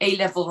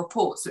A-level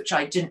reports, which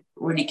I didn't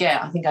really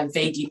get. I think I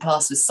vaguely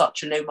passed with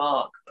such a low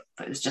mark,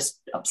 but it was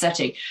just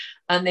upsetting.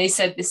 And they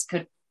said this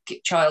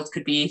child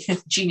could be a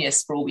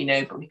genius for all we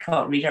know, but we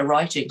can't read her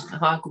writing.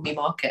 How can we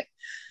mark it?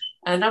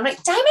 And I'm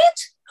like, damn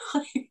it.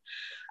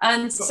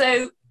 And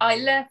so I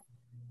left,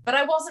 but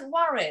I wasn't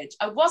worried.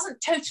 I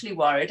wasn't totally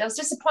worried. I was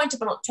disappointed,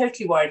 but not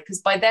totally worried, because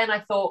by then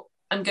I thought,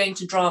 I'm going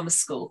to drama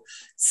school.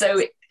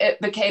 So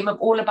it became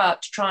all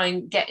about to try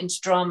and get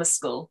into drama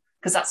school,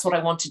 because that's what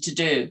I wanted to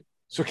do.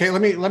 So, Kate,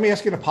 let me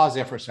ask you to pause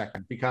there for a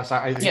second, because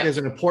I think there's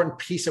an important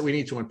piece that we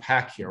need to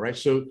unpack here, right?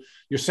 So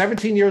you're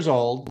 17 years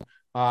old.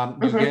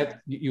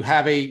 You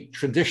have a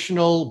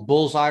traditional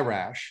bullseye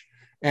rash,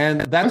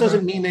 and that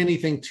doesn't mean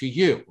anything to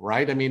you,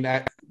 right? I mean,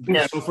 no.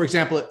 So for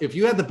example, if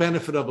you had the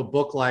benefit of a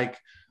book like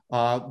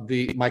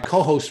my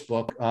co-host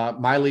book,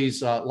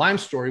 Miley's Lyme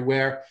Story,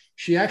 where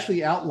she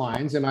actually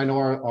outlines, and I know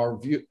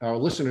our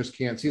listeners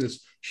can't see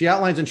this, she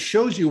outlines and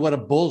shows you what a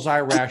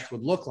bullseye rash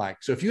would look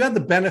like. So if you had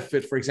the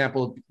benefit, for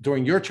example,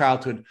 during your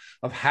childhood,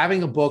 of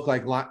having a book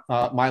like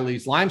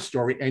Miley's Lyme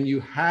Story, and you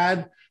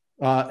had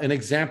an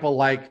example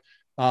like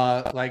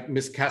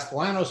Ms.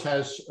 Castellanos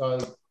has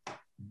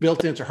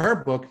built into her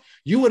book,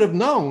 you would have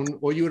known,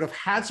 or you would have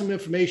had some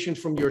information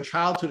from your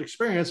childhood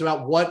experience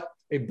about what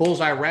a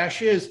bullseye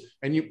rash is,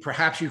 and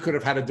perhaps you could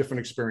have had a different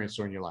experience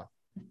during your life.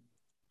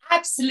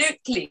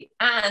 Absolutely.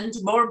 And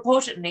more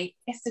importantly,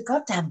 if the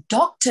goddamn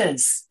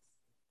doctors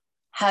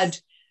had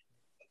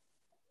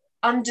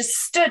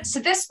understood. So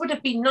this would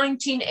have been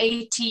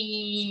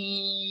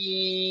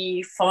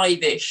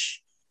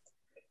 1985-ish.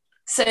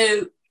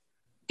 So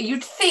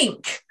you'd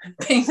think,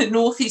 being the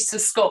northeast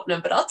of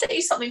Scotland, but I'll tell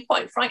you something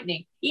quite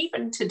frightening.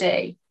 Even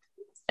today,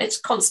 It's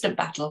a constant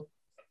battle.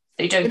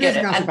 They don't It get is a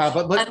it. constant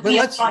battle,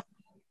 And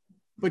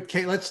but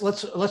Kate,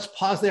 let's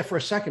pause there for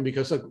a second,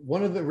 because look,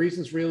 one of the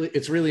reasons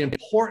it's really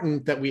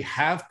important that we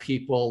have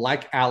people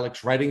like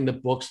Alex writing the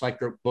books like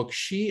the book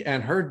she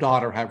and her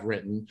daughter have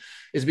written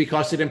is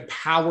because it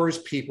empowers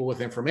people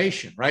with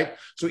information, right?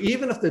 So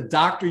even if the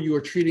doctor you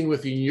are treating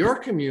with in your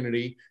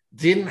community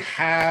didn't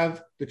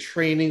have the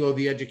training or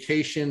the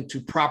education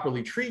to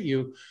properly treat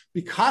you,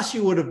 because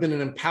you would have been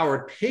an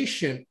empowered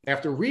patient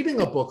after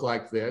reading a book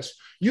like this,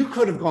 you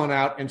could have gone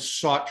out and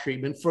sought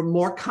treatment from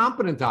more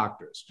competent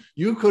doctors.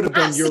 You could have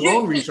done your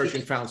own research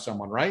and found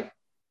someone, right?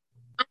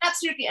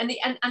 Absolutely. And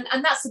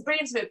that's the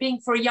brilliance of it being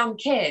for a young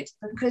kid,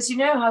 because you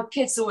know how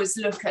kids always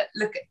look at,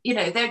 you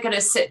know, they're going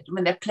to sit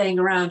when they're playing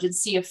around and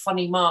see a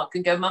funny mark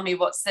and go, Mummy,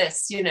 what's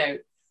this? You know,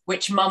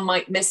 which mum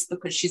might miss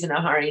because she's in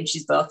a hurry and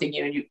she's bathing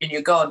you and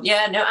you're gone.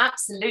 Yeah, no,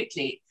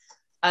 absolutely.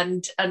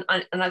 And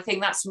I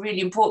think that's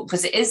really important,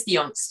 because it is the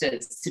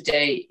youngsters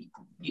today,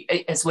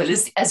 as well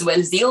as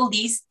the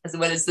oldies, as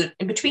well as the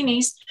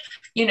in-betweenies.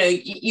 You know,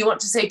 you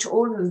want to say to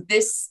all of them,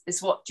 this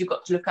is what you've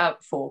got to look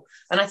out for.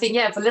 And I think,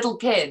 yeah, for little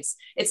kids,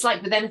 it's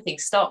like with anything,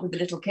 start with the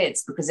little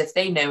kids, because if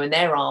they know and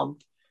they're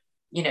armed,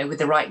 you know, with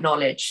the right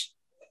knowledge,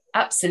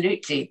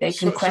 absolutely, they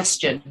can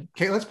question.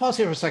 Okay, let's pause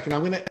here for a second.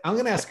 I'm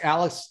gonna ask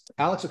Alex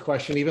a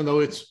question, even though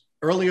it's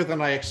earlier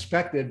than I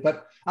expected.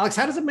 But Alex,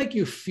 how does it make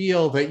you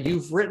feel that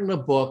you've written a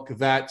book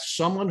that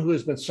someone who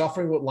has been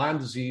suffering with Lyme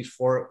disease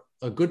for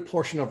a good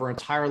portion of her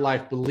entire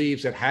life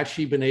believes that had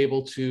she been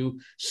able to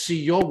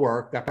see your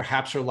work, that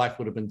perhaps her life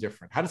would have been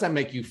different? How does that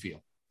make you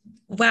feel?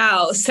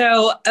 Wow.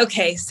 So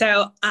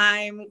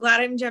I'm glad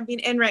I'm jumping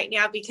in right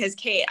now, because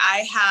Kate,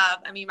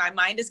 my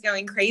mind is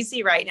going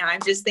crazy right now.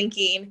 I'm just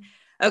thinking,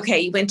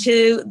 okay, you went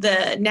to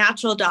the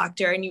natural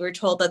doctor and you were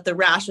told that the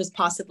rash was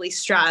possibly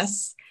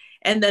stress.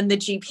 And then the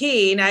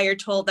GP, now you're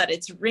told that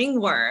it's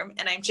ringworm.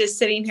 And I'm just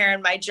sitting here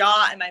in my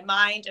jaw and my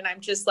mind, and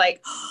I'm just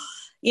like,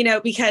 you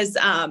know, because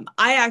I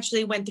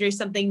actually went through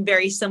something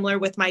very similar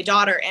with my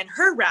daughter and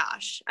her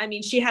rash. I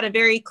mean, she had a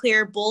very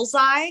clear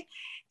bullseye,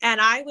 and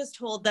I was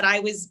told that I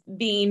was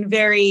being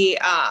very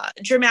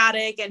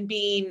dramatic and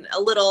being a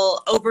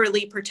little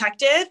overly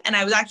protective. And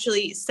I was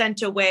actually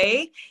sent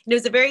away. And it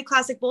was a very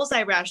classic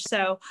bullseye rash.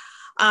 So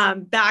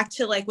back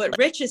to like what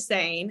Rich is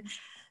saying,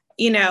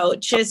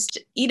 just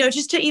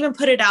to even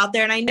put it out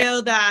there. And I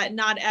know that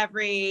not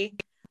every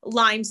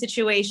Lyme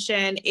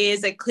situation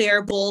is a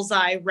clear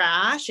bullseye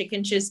rash. It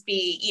can just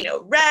be,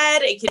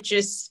 red. It could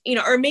just,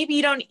 or maybe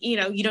you don't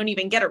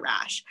even get a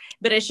rash,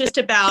 but it's just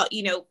about,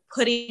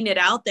 putting it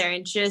out there.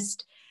 And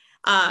just,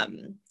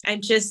 I'm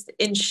just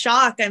in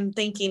shock. I'm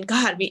thinking,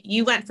 God,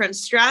 you went from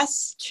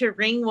stress to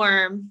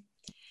ringworm,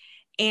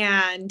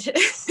 and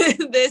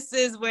this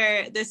is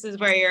where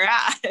you're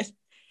at.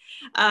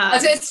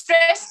 So it's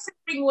stress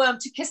ringworm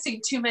to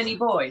kissing too many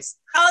boys.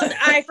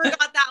 I forgot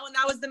that one.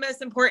 That was the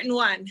most important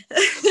one.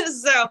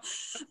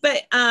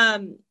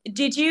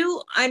 Did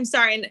you, I'm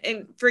sorry,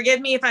 and forgive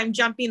me if I'm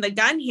jumping the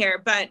gun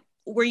here, but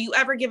were you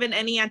ever given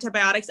any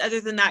antibiotics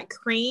other than that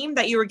cream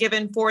that you were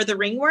given for the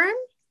ringworm?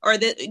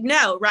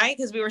 No, right?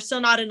 Because we were still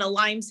not in a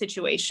Lyme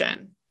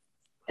situation.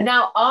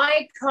 Now,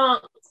 I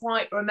can't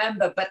quite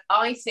remember, but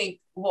I think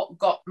what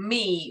got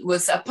me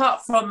was,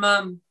 apart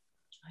from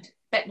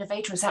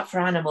Betnovator, is that for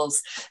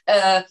animals?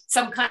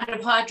 Some kind of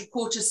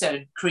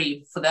hydrocortisone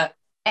cream for the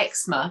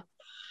eczema.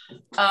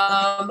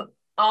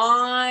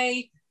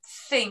 I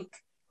think,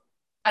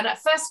 and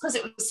at first, because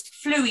it was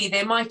fluey,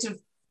 they might have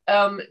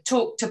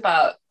talked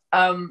about,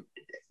 can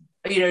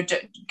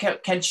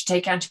she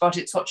take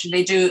antibiotics? What should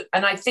they do?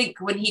 And I think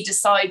when he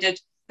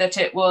decided that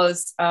it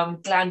was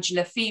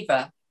glandular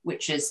fever,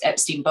 which is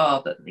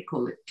Epstein-Barr, but they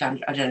call it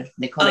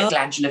it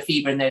glandular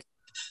fever in those.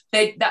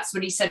 That's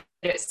when he said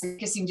it's a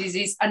kissing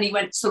disease, and he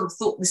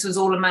thought this was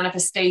all a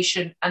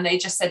manifestation, and they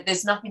just said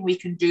there's nothing we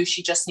can do,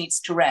 she just needs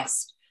to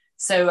rest.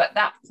 So at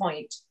that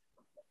point,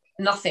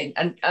 nothing.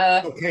 And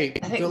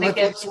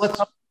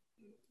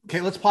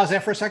let's pause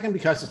there for a second,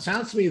 because it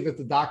sounds to me that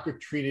the doctor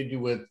treated you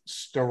with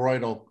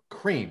steroidal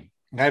cream.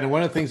 Right? And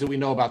one of the things that we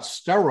know about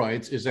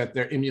steroids is that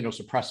they're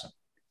immunosuppressant.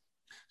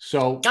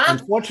 So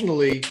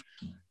unfortunately,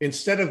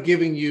 instead of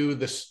giving you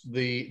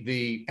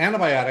the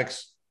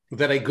antibiotics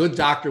that a good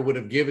doctor would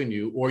have given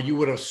you, or you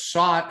would have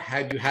sought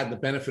had you had the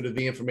benefit of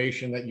the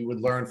information that you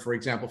would learn, for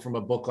example, from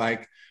a book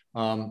like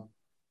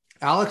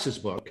Alex's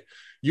book,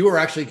 you were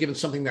actually given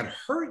something that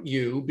hurt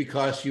you,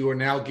 because you are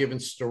now given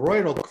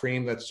steroidal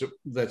cream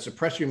that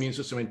suppressed your immune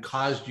system and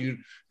caused you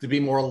to be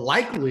more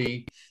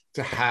likely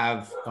to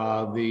have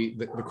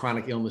the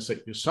chronic illness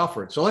that you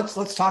suffered. So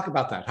let's talk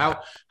about that.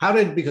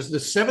 Because the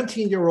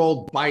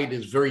 17-year-old bite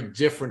is very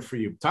different for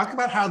you. Talk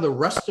about how the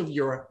rest of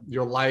your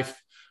life,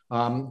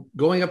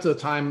 going up to the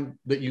time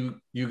that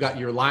you got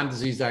your Lyme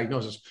disease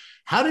diagnosis,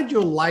 how did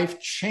your life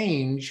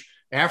change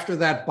after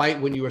that bite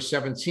when you were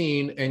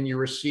 17 and you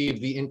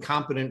received the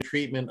incompetent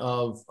treatment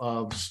of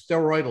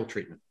steroidal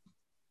treatment?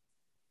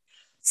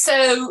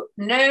 So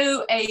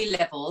no A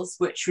levels,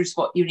 which was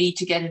what you need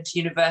to get into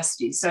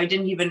university. So I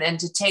didn't even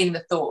entertain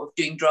the thought of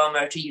doing drama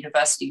at a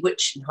university,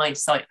 which in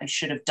hindsight I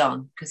should have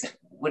done, because it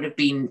would have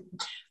been,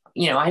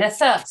 I had a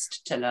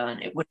thirst to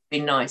learn. It would have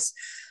been nice.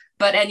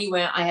 But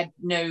anyway, I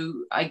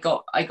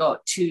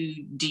got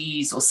 2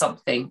 Ds or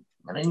something.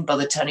 And I didn't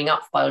bother turning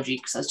up for biology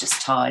because I was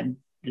just tired.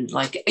 Didn't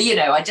like it.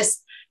 I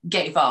just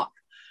gave up.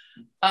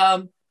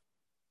 But,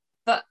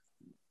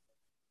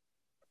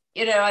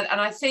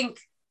 and I think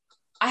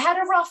I had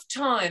a rough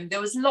time. There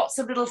was lots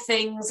of little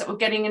things that were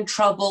getting in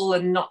trouble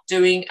and not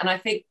doing. And I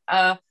think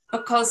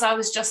because I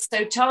was just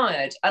so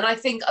tired. And I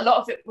think a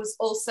lot of it was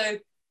also,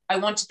 I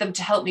wanted them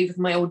to help me with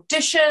my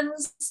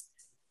auditions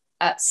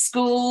at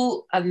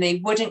school, and they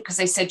wouldn't, because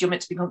they said you're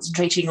meant to be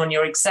concentrating on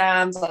your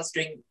exams. I was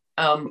doing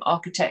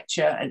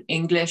architecture and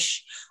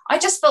English. I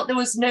just felt there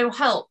was no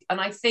help. And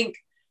I think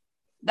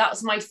that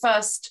was my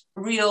first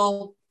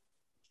real,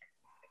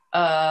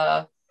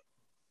 it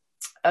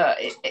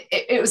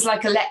was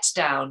like a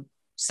letdown.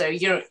 So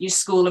your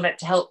school are meant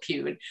to help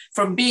you. And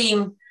from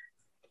being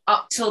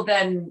up till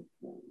then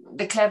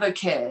the clever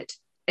kid,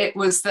 it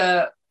was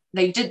and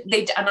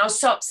I was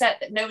so upset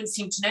that no one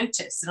seemed to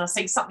notice. And I was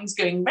saying, something's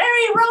going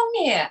very wrong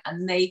here.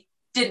 And they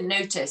didn't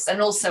notice. And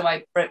also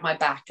I broke my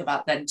back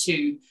about then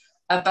too.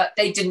 But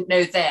they didn't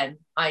know then.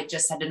 I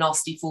just had a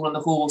nasty fall on the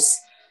horse.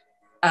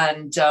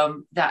 And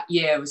that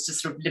year I was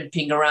just sort of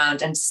limping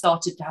around and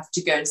started to have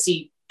to go and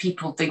see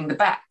people doing the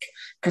back,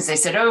 because they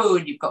said, oh,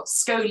 you've got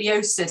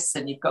scoliosis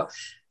and you've got...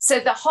 So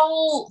the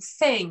whole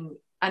thing,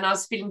 and I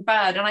was feeling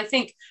bad. And I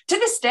think to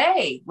this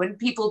day, when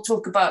people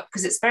talk about,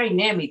 because it's very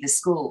near me, the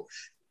school,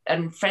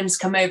 and friends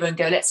come over and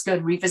go, let's go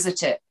and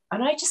revisit it.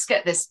 And I just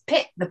get this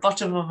pit in the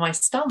bottom of my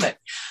stomach.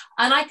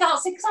 And I can't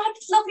say, because I had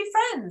lovely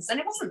friends and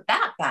it wasn't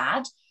that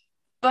bad.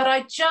 But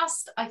I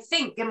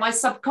think in my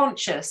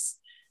subconscious,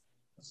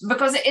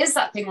 because it is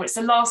that thing where it's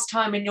the last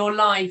time in your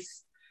life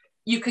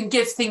you can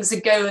give things a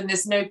go and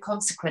there's no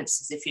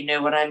consequences, if you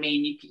know what I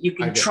mean. You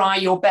can try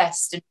your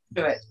best and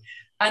do it.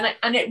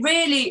 And it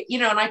really,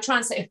 and I try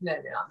and say, no,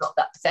 I'm not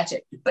that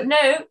pathetic. But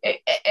no,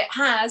 it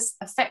has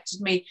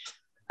affected me.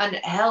 And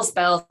hell's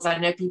bells, I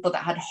know people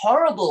that had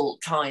horrible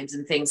times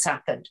and things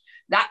happened.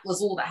 That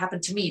was all that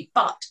happened to me.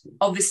 But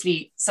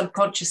obviously,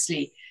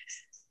 subconsciously,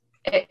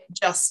 it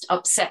just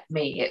upset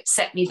me. It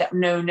set me that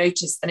no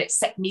notice. And it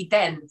set me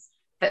then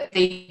that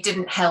they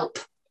didn't help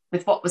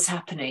with what was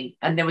happening.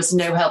 And there was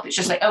no help. It's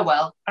just like, oh,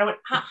 well. I went,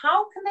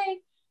 how can they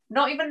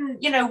not even,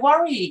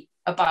 worry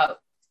about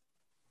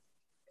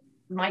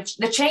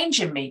the change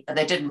in me? But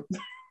they didn't.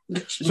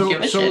 Let's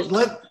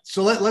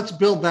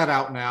build that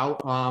out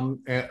now,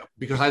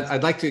 because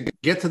I'd like to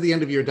get to the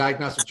end of your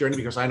diagnostic journey,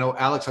 because I know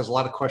Alex has a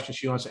lot of questions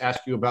she wants to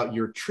ask you about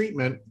your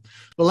treatment.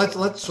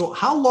 But so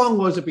how long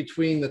was it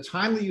between the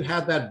time that you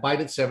had that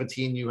bite at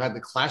 17, you had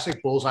the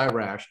classic bullseye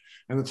rash,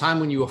 and the time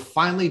when you were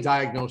finally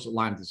diagnosed with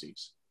Lyme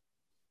disease?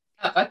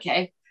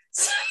 Okay.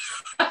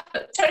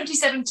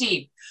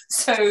 2017.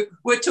 So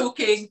we're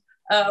talking,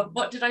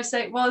 what did I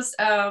say it was?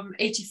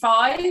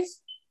 85.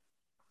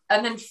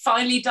 And then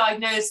finally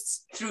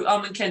diagnosed through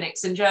Almond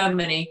Clinics in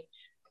Germany,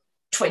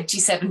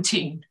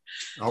 2017.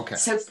 Okay.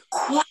 So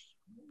quite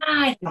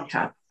a long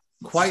time.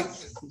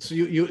 So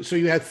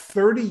you had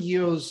 30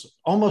 years,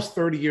 almost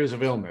 30 years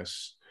of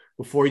illness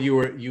before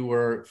you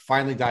were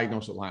finally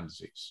diagnosed with Lyme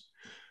disease.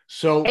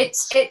 So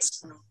it's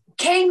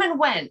came and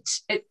went.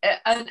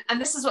 And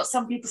this is what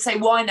some people say,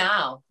 why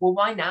now? Well,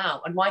 why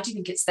now? And why do you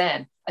think it's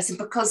then? I said,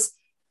 because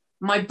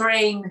my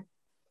brain,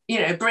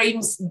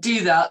 brains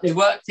do that. They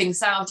work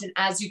things out. And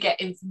as you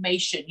get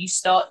information, you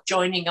start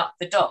joining up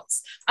the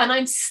dots. And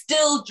I'm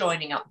still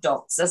joining up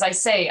dots. As I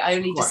say, I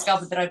only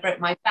discovered that I broke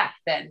my back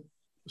then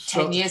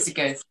 10 years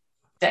ago.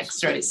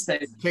 Dextrose. So.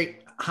 Okay.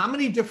 How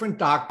many different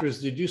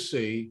doctors did you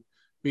see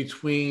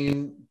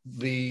between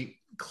the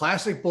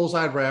classic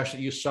bullseye rash that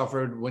you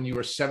suffered when you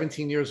were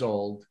 17 years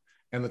old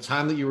and the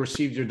time that you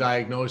received your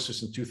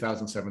diagnosis in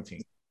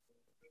 2017?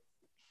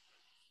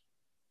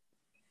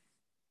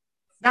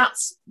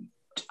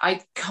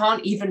 I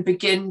can't even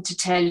begin to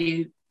tell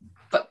you,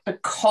 but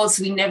because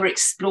we never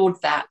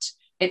explored that,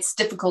 it's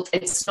difficult.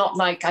 It's not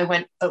like I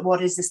went, but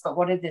what is this? But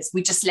what is this?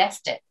 We just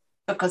left it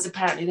because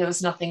apparently there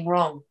was nothing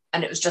wrong.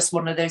 And it was just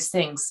one of those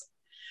things.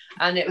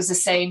 And it was the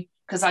same,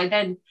 because I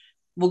then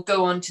will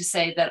go on to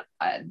say that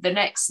the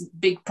next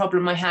big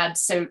problem I had,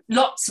 so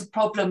lots of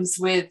problems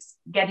with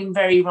getting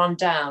very run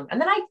down. And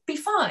then I'd be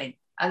fine.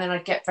 And then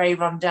I'd get very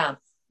run down.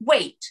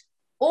 Weight.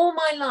 All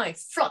my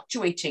life,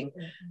 fluctuating,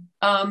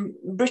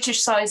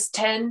 British size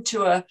 10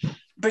 to a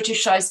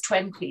British size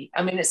 20.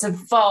 I mean, it's a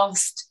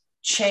vast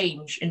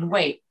change in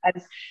weight.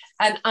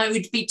 And I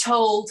would be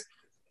told,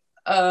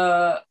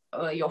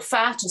 you're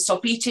fat, or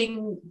stop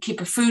eating,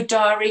 keep a food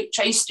diary. Which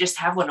I used to just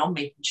have one on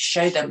me and just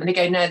show them. And they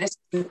go, no, this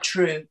isn't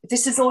true. If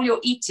this is all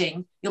you're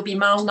eating, you'll be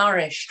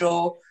malnourished.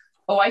 Or,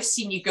 oh, I've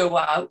seen you go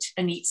out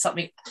and eat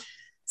something.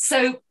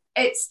 So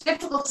it's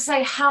difficult to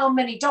say how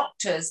many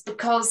doctors,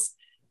 because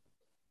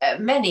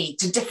many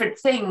to different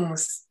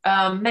things,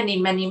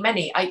 many.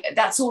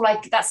 That's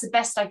the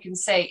best I can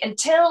say.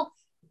 Until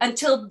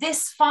until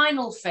this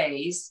final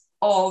phase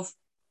of,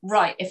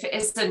 right, if it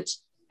isn't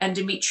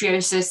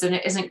endometriosis and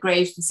it isn't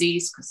Graves'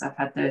 disease, because I've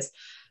had those,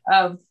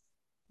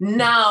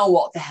 now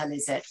what the hell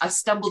is it? I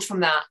stumbled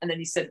from that, and then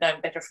he said, no,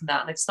 I'm better from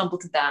that, and I've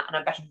stumbled to that, and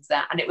I'm better from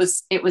that. And it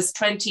was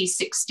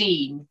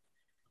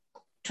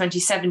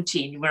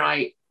 2017 when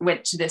I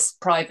went to this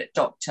private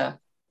doctor,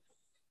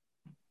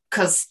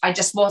 because I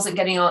just wasn't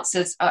getting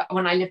answers.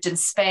 When I lived in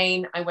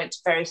Spain, I went to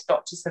various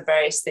doctors for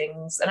various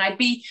things, and I'd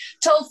be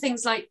told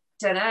things like,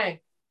 don't know,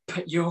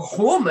 but your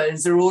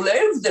hormones are all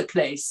over the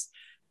place.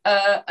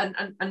 And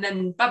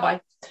then bye-bye.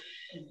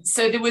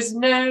 So there was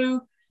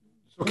no...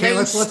 Okay,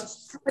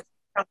 let's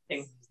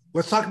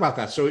talk about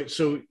that.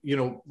 So, you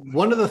know,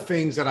 one of the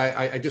things that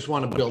I just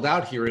want to build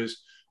out here is,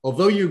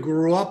 although you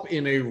grew up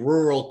in a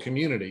rural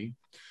community,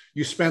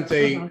 you spent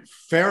a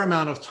fair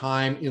amount of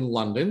time in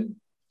London.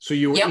 So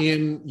you were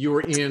in,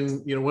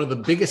 you know, one of the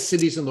biggest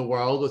cities in the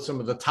world with some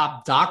of the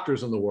top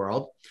doctors in the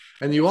world.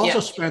 And you also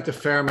spent a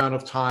fair amount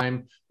of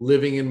time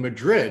living in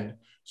Madrid.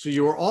 So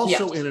you were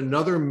also in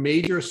another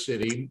major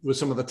city with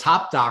some of the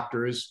top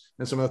doctors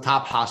and some of the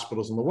top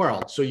hospitals in the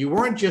world. So you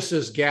weren't just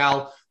this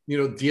gal, you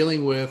know,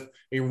 dealing with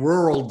a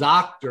rural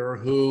doctor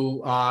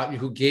who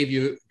gave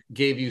you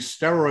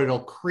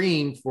steroidal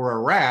cream for a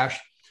rash.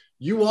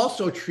 You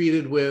also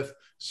treated with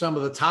some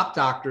of the top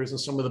doctors in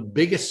some of the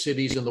biggest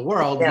cities in the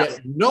world, yet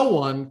no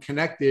one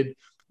connected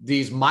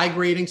these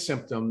migrating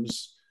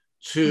symptoms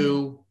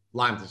to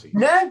Lyme disease.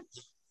 No.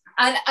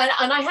 And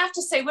I have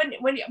to say, when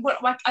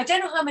I don't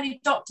know how many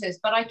doctors,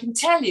 but I can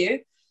tell you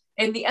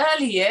in the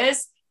early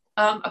years,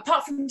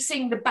 apart from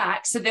seeing the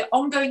back, so the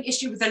ongoing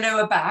issue with the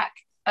lower back,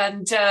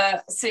 and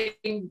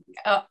seeing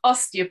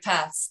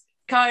osteopaths,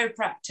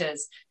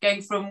 chiropractors,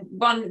 going from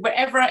one,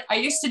 wherever I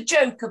used to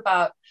joke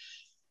about,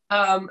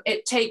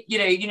 it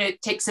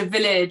takes a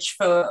village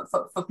for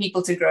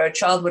people to grow a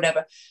child,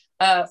 whatever.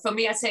 For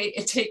me, I say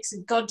it takes a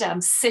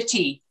goddamn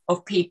city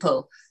of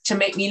people to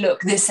make me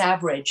look this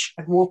average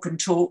and walk and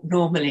talk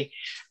normally.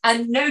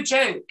 And no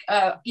joke,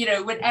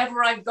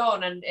 whenever I've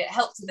gone, and it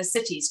helps in the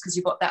cities because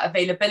you've got that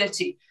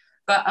availability.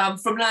 But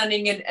from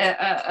learning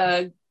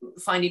and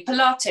finding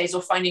Pilates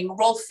or finding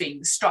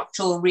Rolfing,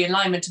 structural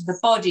realignment of the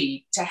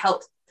body to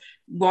help.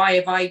 Why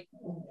have I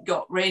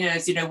got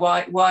Raynaud's? You know,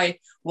 why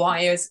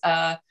is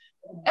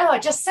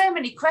just so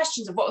many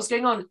questions of what was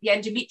going on. The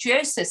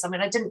endometriosis. I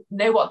mean, I didn't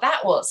know what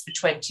that was for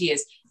 20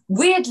 years.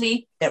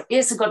 Weirdly, there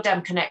is a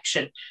goddamn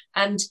connection.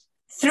 And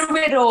through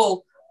it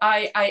all,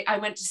 I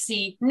went to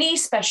see knee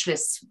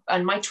specialists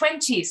in my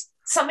 20s.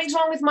 Something's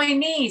wrong with my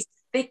knees.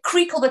 They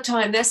creak all the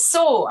time. They're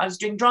sore. I was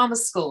doing drama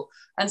school.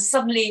 And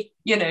suddenly,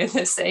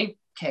 they're saying,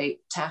 okay,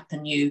 tap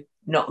and you,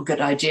 not a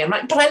good idea. I'm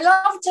like, but I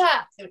love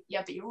tap.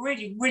 Yeah, but you're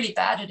really, really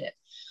bad at it.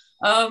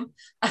 And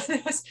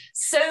there was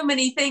so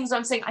many things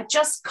I'm saying, I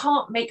just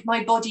can't make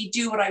my body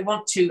do what I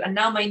want to. And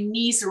now my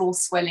knees are all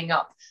swelling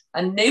up.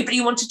 And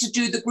nobody wanted to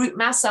do the group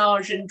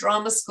massage in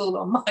drama school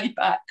on my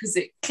back because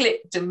it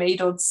clicked and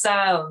made odd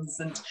sounds.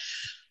 And,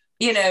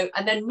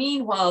 and then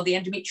meanwhile, the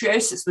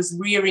endometriosis was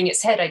rearing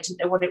its head. I didn't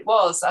know what it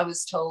was. I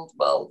was told,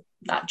 well,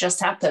 that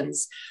just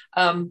happens.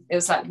 It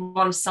was like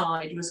one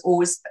side was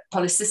always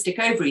polycystic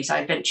ovaries. I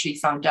eventually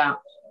found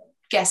out.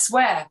 Guess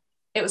where?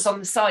 It was on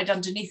the side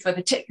underneath where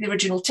the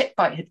original tick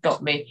bite had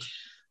got me.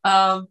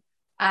 And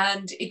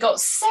it got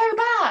so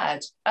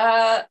bad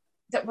that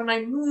when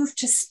I moved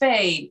to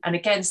Spain and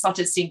again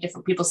started seeing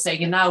different people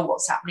saying, and now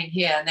what's happening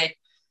here? And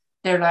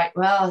they're like,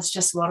 well, it's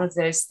just one of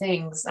those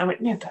things. I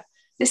went, no, but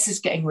this is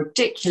getting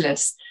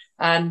ridiculous.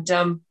 And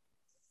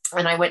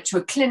I went to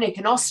a clinic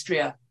in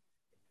Austria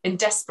in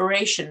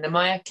desperation, the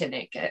Maya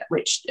Clinic,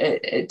 which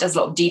it does a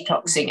lot of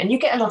detoxing. And you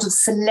get a lot of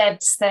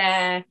celebs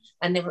there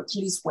and they want to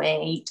lose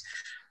weight.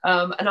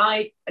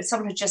 And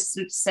someone had just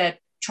said,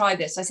 try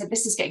this. I said,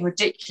 this is getting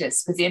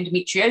ridiculous because the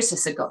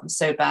endometriosis had gotten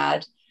so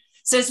bad.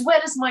 So as well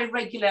as my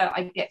regular,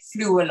 I get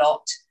flu a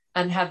lot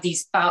and have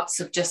these bouts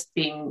of just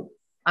being,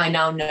 I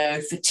now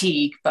know,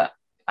 fatigue, but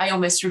I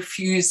almost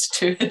refused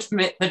to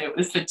admit that it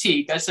was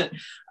fatigue. I said,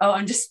 oh,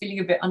 I'm just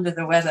feeling a bit under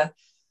the weather.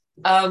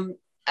 And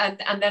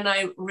then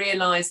I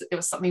realized that there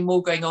was something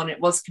more going on. It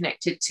was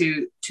connected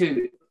to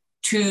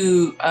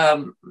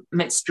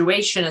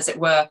menstruation, as it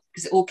were,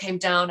 because it all came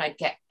down. I'd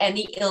get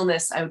any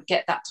illness, I would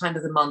get that time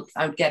of the month,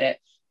 I would get it.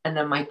 And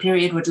then my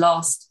period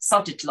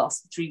started to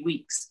last for 3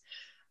 weeks.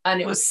 And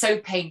it was so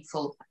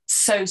painful,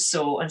 so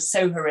sore and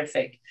so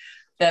horrific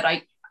that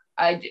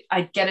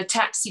I'd get a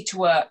taxi to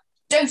work,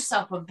 dose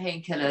up on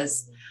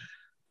painkillers,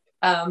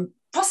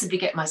 possibly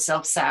get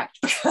myself sacked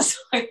because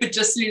I would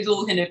just lose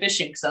all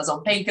inhibition because I was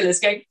on painkillers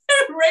going,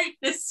 rate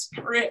this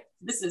script,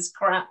 this is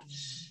crap.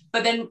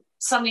 But then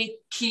suddenly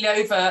keel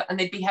over and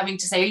they'd be having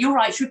to say, are you all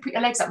right? Should we put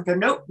your legs up? And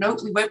go, no,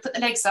 we won't put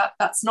the legs up.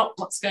 That's not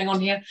what's going on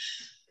here.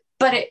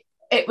 But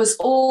it was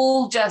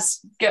all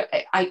just,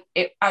 I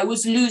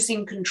was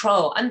losing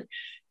control and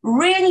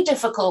really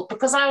difficult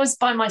because I was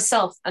by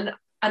myself. And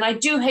I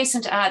do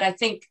hasten to add, I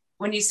think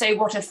when you say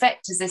what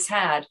effect has this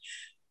had,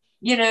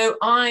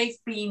 I've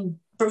been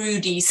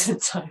broody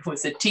since I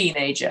was a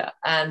teenager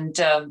and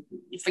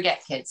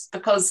forget kids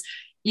because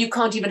you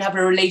can't even have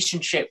a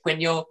relationship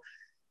when you're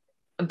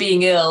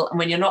being ill, and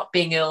when you're not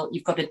being ill,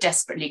 you've got to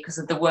desperately, because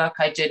of the work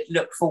I did,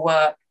 look for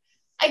work.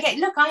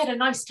 Look, I had a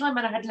nice time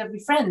and I had lovely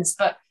friends,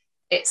 but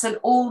it's an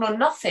all or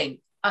nothing.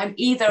 I'm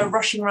either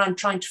rushing around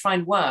trying to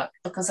find work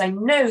because I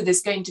know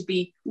there's going to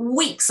be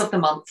weeks of the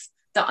month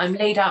that I'm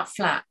laid out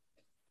flat.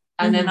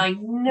 And then I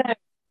know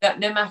that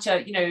no matter,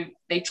 you know,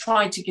 every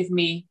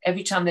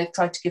time they've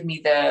tried to give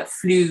me the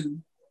flu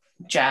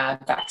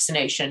jab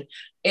vaccination,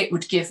 it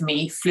would give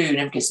me flu, and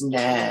it goes, no.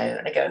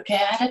 And I go, okay,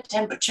 I had a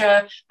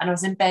temperature and I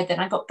was in bed, then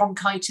I got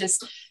bronchitis.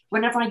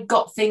 Whenever I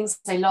got things,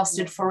 they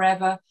lasted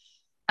forever.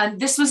 And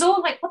this was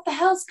all like, what the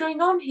hell's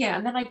going on here?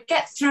 And then I'd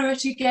get through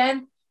it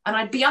again, and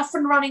I'd be up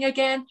and running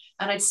again,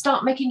 and I'd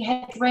start making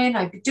headway, and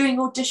I'd be doing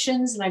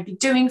auditions, and I'd be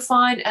doing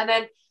fine. And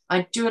then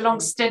I'd do a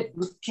long stint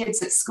with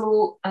kids at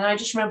school. And I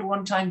just remember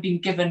one time being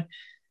given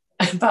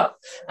about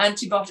 5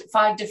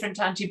 different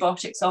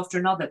antibiotics after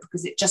another,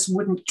 because it just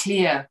wouldn't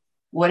clear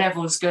whatever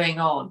was going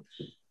on.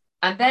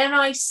 And then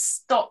I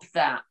stopped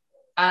that,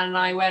 and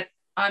I went,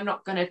 I'm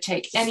not going to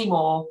take any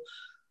more.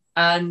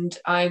 And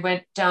I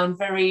went down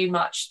very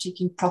much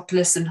taking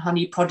propolis and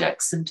honey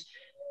products and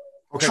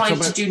trying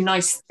to do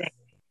nice things.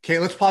 Okay,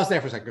 let's pause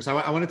there for a second, because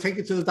I want to take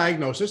you to the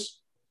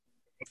diagnosis.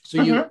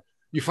 So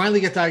you finally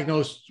get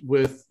diagnosed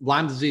with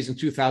Lyme disease in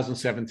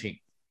 2017.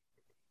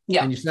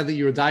 Yeah. And you said that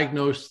you were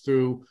diagnosed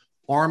through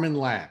Armin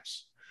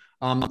Labs.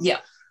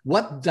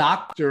 What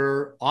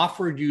doctor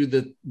offered you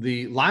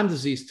the Lyme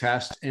disease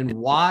test, and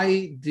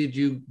why did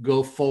you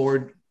go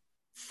forward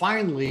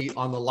finally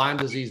on the Lyme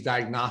disease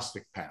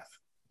diagnostic path?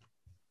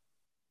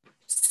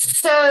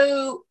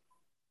 So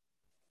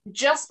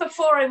just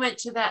before I went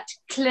to that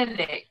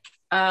clinic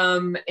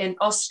in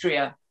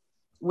Austria,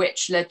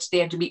 which led to the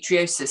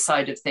endometriosis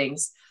side of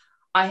things,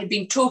 I had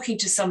been talking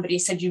to somebody,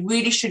 said, you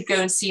really should go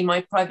and see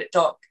my private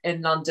doc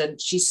in London.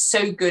 She's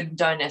so good in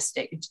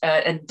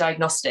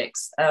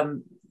diagnostics,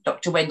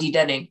 Dr. Wendy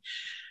Denning,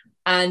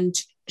 and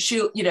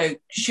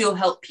she'll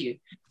help you.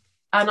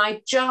 And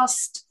I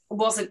just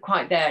wasn't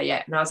quite there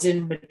yet. And I was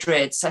in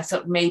Madrid. So I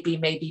thought maybe,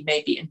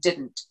 and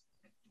didn't.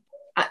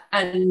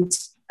 And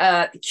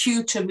the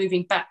cue to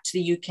moving back to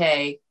the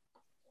UK,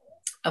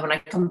 when I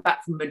come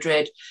back from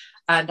Madrid,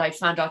 and I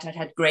found out I'd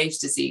had Graves'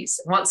 disease.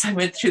 Once I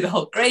went through the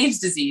whole Graves'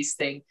 disease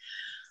thing,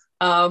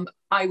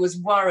 I was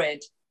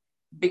worried,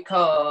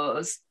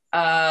 because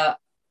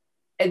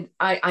and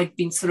I'd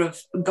been sort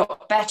of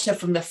got better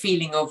from the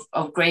feeling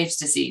of Graves'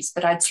 disease,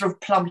 but I'd sort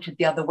of plummeted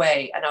the other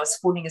way, and I was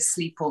falling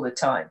asleep all the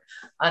time.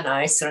 And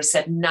I sort of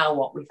said, now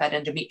what? We've had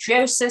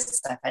endometriosis,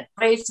 I've had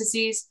Graves'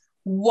 disease,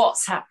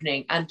 what's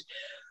happening? And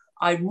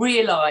I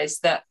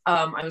realized that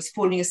I was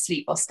falling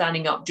asleep while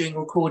standing up doing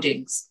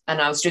recordings,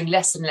 and I was doing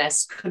less and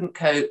less, couldn't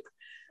cope.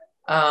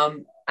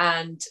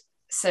 And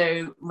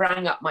so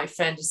rang up my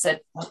friend and said,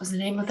 what was the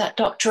name of that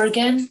doctor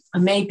again?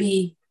 And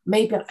maybe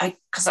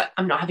because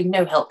I'm not having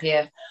no help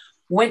here.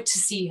 Went to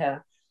see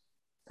her,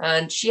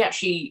 and she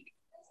actually,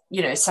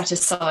 set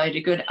aside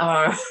a good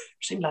hour,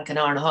 seemed like an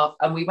hour and a half,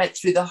 and we went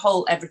through the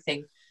whole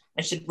everything.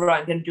 And she said, right,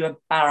 I'm going to do a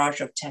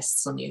barrage of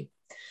tests on you.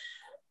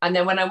 And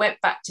then when I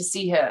went back to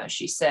see her,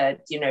 she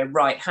said,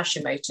 right,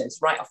 Hashimoto's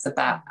right off the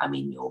bat. I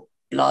mean, your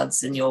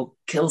bloods and your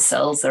kill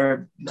cells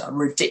are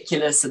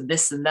ridiculous, and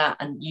this and that,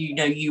 and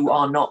you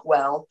are not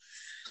well.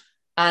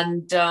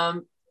 And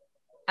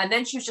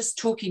then she was just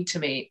talking to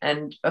me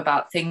and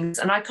about things,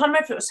 and I can't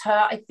remember if it was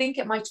her. I think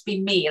it might have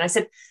been me. And I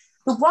said,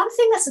 the one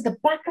thing that's at the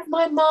back of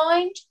my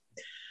mind,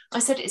 I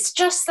said, it's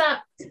just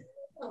that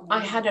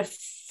I had a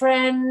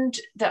friend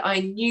that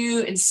I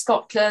knew in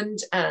Scotland,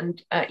 and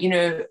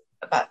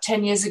about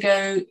 10 years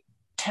ago,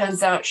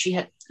 turns out she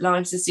had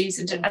Lyme disease,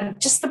 and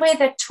just the way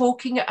they're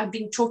talking, I've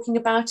been talking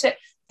about it,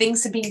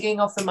 things have been going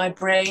off in my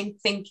brain,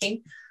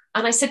 thinking.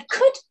 And I said,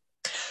 could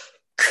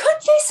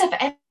this have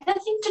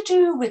anything to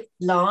do with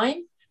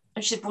Lyme?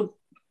 And she said, well,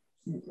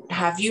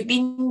 have you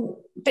been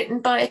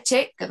bitten by a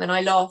tick? And then I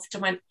laughed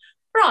and went,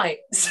 right.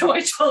 So I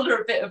told her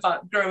a bit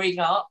about growing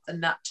up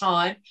and that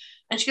time.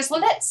 And she goes,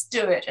 well, let's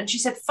do it. And she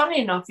said,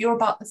 funny enough, you're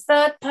about the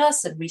third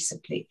person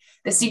recently.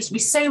 There seems to be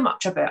so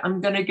much of it.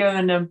 I'm going to go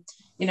and,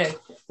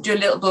 do a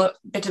little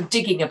bit of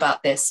digging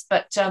about this.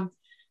 But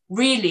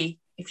really,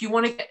 if you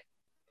want to get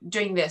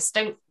doing this,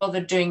 don't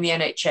bother doing the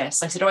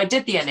NHS. I said, I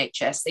did the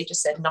NHS. They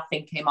just said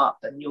nothing came up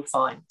and you're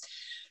fine.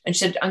 And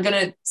she said, I'm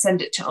going to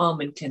send it to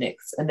Armin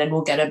clinics, and then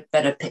we'll get a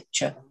better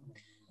picture.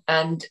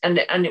 And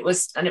it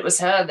was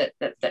her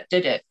that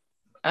did it.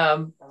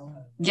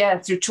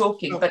 Through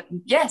talking, but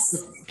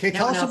yes. Okay,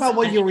 tell us about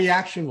what your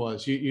reaction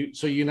was.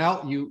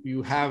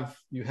 You have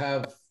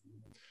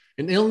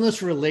an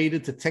illness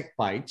related to tick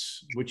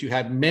bites, which you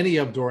had many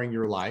of during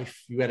your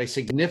life. You had a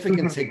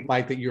significant tick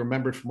bite that you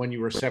remembered from when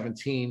you were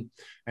 17,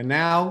 and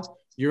now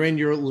you're in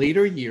your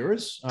later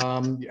years.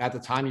 At the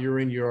time, you're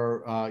in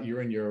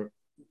your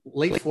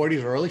late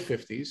 40s or early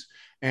 50s,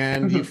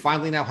 and you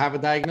finally now have a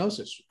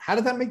diagnosis. How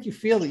did that make you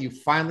feel that you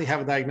finally have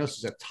a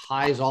diagnosis that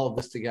ties all of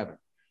this together?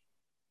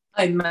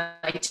 I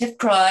might have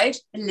cried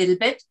a little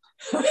bit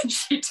when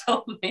she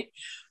told me.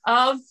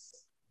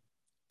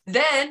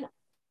 Then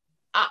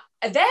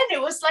then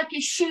it was like a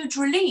huge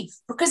relief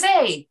because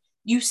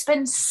you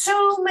spend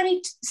so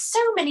many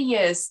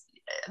years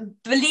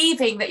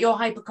believing that you're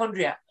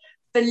hypochondriac,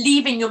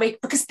 believing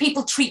because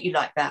people treat you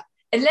like that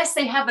unless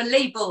they have a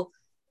label.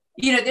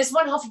 There's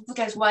one half of people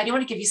goes, why do you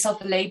want to give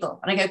yourself a label?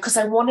 And I go, because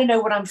I want to know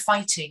what I'm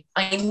fighting.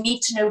 I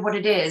need to know what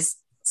it is.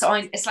 So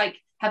it's like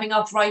having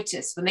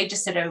arthritis when they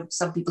just said, oh,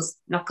 some people's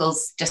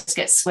knuckles just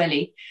get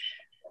swelly.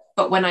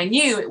 But when I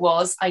knew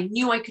I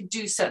knew I could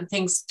do certain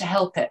things to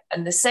help it.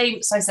 And the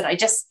same, so I said, I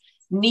just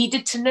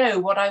needed to know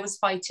what I was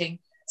fighting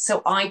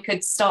so I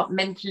could start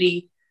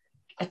mentally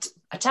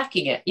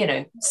attacking it,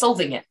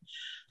 solving it.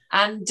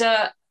 And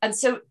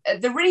so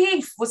the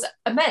relief was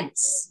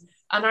immense.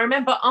 And I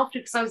remember after,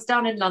 because I was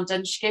down in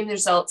London, she gave me the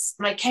results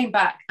and I came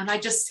back and I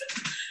just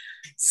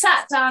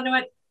sat down and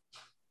went,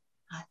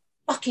 I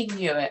fucking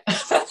knew it.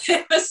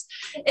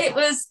 it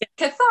was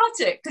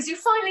cathartic because you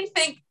finally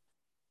think,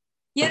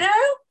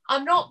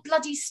 I'm not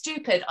bloody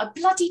stupid. I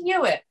bloody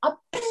knew it.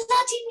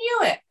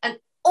 And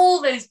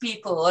all those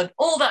people and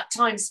all that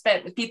time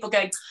spent with people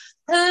going,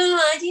 oh,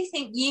 why do you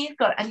think you've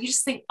got it? And you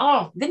just think,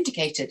 oh,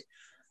 vindicated.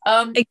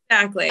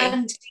 Exactly.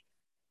 And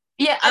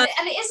yeah,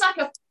 and it is like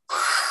a,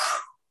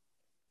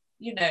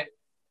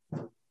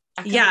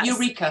 yes.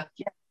 Eureka.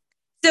 Yeah.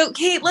 So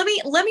Kate, let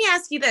me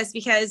ask you this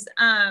because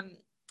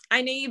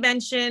I know you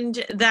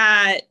mentioned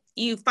that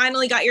you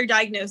finally got your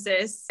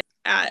diagnosis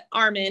at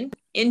Armin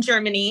in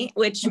Germany,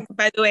 which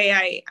by the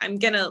way, I'm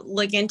going to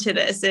look into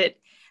this.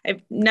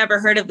 I've never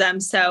heard of them.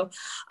 So,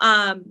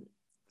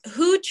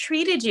 who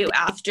treated you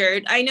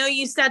after? I know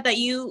you said that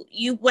you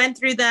went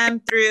through them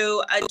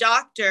through a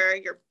doctor,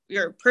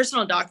 your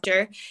personal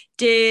doctor.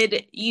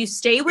 Did you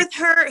stay with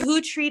her?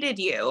 Who treated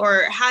you,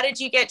 or how did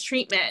you get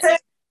treatment?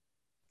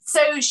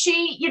 So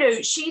she,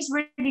 she's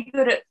really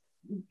good at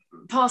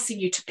passing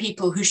you to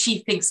people who she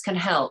thinks can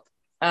help.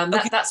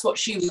 That's what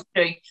she was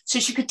doing. So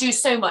she could do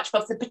so much,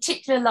 but for the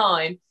particular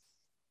Lyme,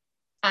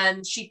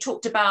 and she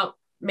talked about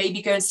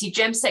maybe go and see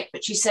Gemsec,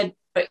 but she said,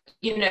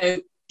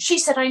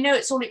 I know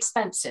it's all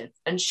expensive,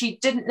 and she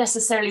didn't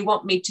necessarily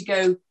want me to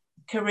go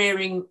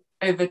careering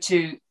over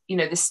to,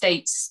 the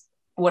States,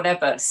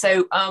 whatever.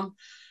 So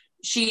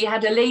she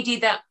had a lady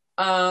that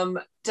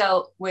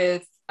dealt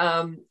with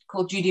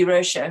called Judy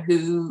Rocha,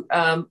 who,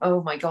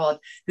 oh my God,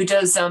 who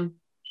does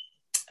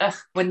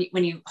when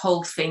you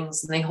hold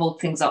things and they hold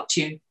things up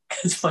to you,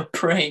 because my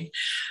brain,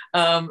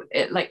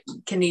 it like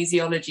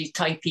kinesiology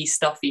typey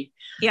stuffy.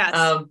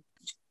 Yes.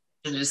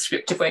 In a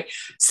descriptive way.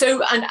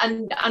 So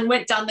and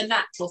went down the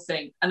natural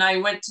thing, and I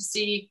went to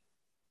see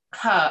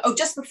her. Oh,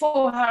 just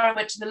before her, I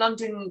went to the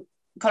London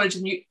College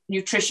of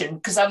Nutrition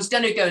because I was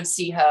going to go and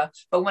see her,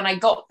 but when I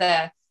got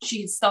there, she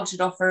had started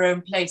off her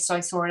own place, so I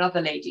saw another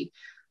lady.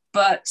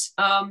 But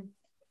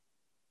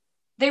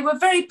they were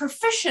very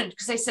proficient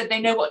because they said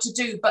they know what to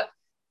do, but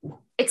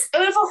it's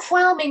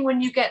overwhelming when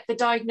you get the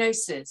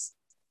diagnosis.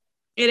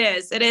 It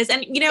is, and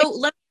let me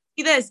ask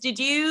you this: Did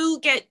you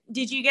get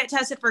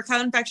tested for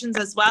co-infections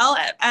as well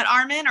at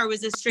Armin, or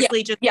was this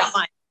strictly just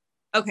Lyme?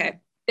 Okay,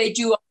 they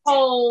do a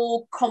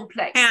whole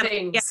complex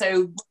thing. Yeah.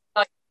 So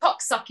like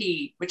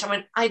cocksucky, which I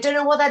went, I don't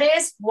know what that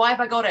is. Why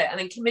have I got it? And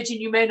then chlamydia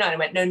pneumoniae. And I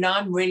went, no,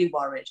 I'm really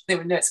worried. They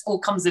went, no, it all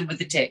comes in with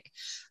the tick,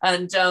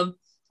 and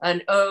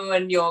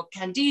your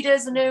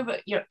candidas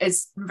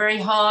is very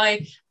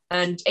high.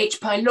 And H.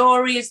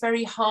 pylori is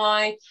very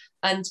high.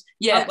 And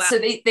So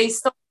they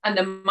stop, and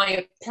the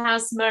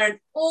myoplasma and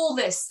all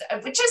this,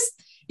 which is,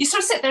 you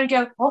sort of sit there and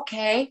go,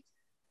 okay,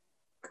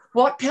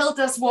 what pill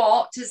does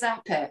what to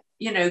zap it?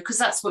 Because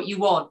that's what you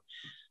want.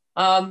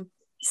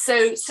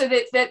 So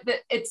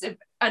that it's,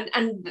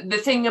 and the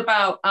thing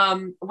about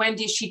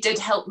Wendy, she did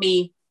help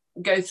me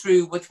go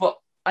through with what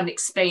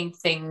unexplained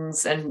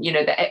things, and,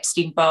 the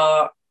Epstein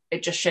Barr,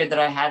 it just showed that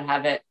I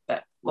have it,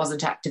 but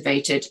wasn't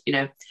activated,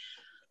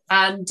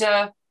 And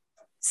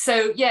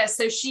so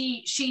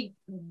she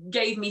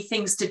gave me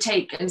things to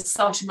take and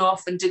started me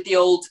off and did the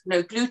old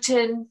no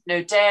gluten,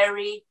 no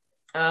dairy,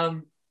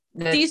 no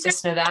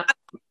this, no that.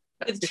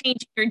 With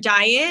changing your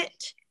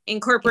diet,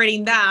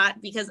 incorporating that,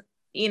 because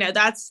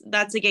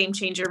that's a game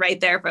changer right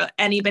there for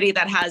anybody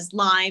that has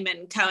Lyme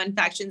and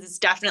co-infections. It's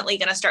definitely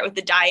going to start with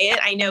the diet.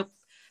 I know,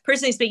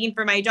 personally speaking,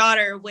 for my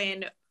daughter,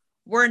 when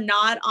we're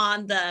not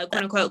on the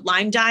quote unquote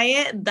Lyme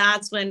diet,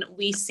 that's when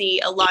we see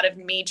a lot of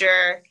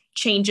major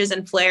changes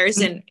and flares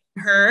in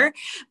her.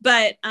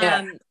 But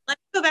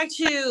let's go back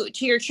to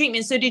your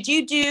treatment. So did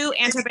you do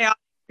antibiotics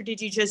or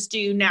did you just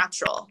do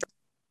natural?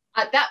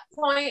 At that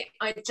point,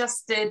 I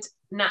just did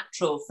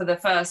natural for the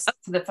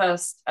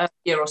first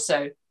year or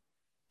so.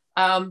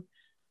 Are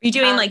you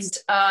doing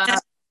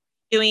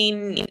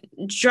doing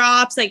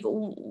drops? Like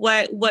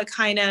what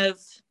kind of?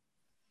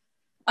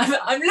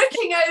 I'm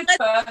looking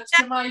over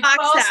to my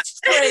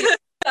fast train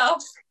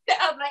stuff.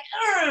 I'm like,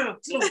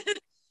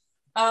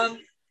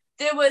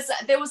 There was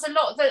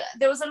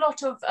a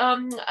lot of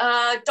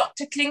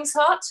Dr.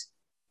 Klingshardt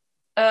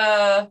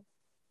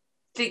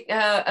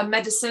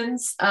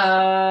medicines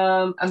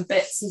and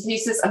bits and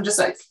pieces. I'm just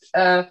like,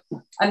 and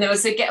there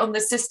was a Get on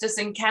the Sisters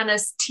and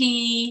Canis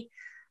tea,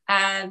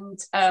 and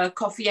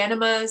coffee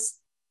enemas,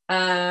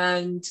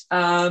 and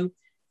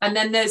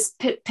then there's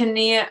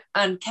pineal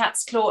and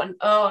cat's claw and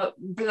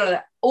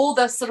all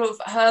the sort of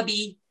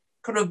herby,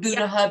 kind of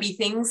Buddha herby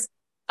things.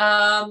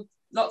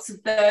 Lots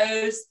of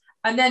those.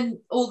 And then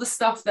all the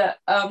stuff that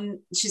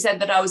she said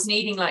that I was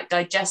needing, like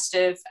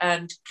digestive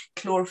and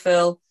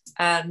chlorophyll,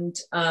 and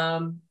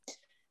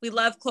we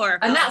love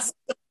chlorophyll. And that's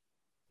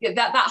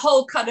that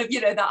whole kind of,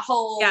 that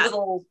whole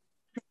little,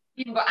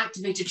 even got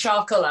activated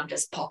charcoal, I'm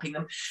just popping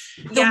them.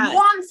 The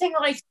one thing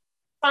I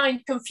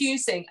find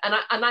confusing, and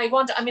I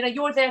wonder, I mean,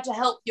 you're there to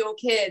help your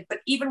kid, but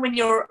even when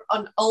you're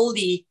an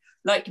oldie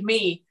like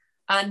me,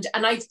 and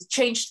I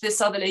changed to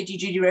this other lady,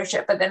 Judy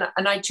Rocha, but then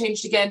I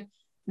changed again.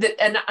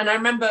 And I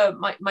remember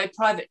my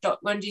private doc,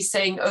 Wendy,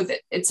 saying, "Oh, that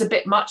it's a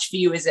bit much for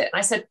you, is it?" And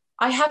I said,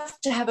 "I have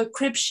to have a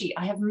crib sheet.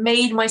 I have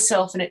made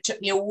myself, and it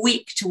took me a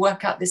week to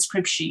work out this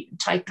crib sheet and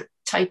type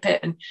it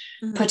and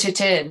put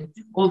it in,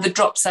 all the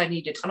drops I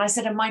needed." And I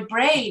said, "In my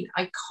brain,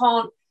 I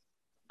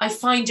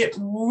find it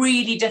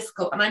really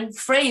difficult, and I'm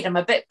afraid I'm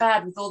a bit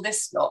bad with all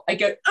this lot. I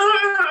go,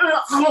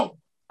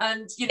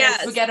 and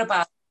forget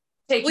about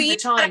taking the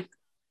time."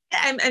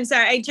 I'm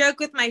sorry. I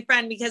joke with my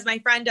friend because my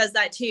friend does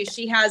that too.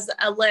 She has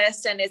a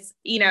list, and it's,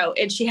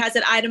 and she has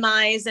it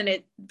itemized, and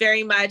it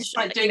very much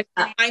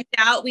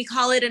out. We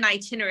call it an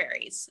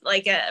itinerary,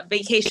 like a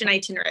vacation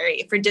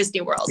itinerary for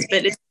Disney World,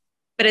 but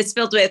it's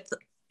filled with,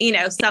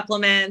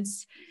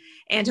 supplements,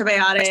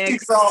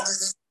 antibiotics. 2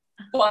 drops,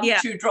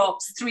 2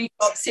 drops, 3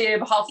 drops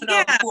here, half an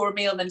hour before a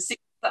meal, then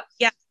 6.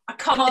 Yeah. I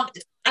can't.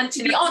 And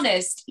to be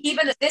honest,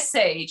 even at this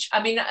age,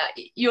 I mean,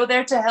 you're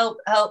there to help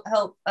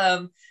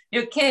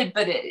your kid,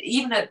 but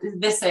even at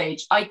this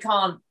age, I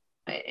can't.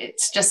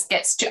 It just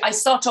gets to. I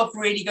start off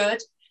really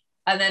good,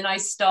 and then I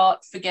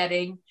start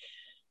forgetting.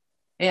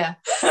 Yeah,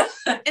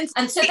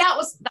 and so that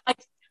was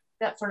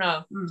that for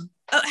now.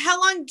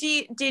 How long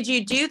did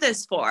you do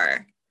this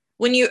for?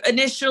 When you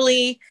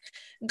initially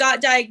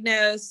got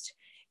diagnosed,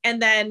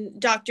 and then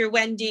Dr.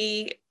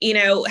 Wendy,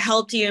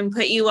 helped you and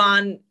put you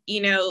on,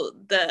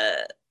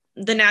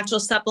 the natural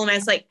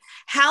supplements. Like,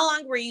 how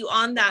long were you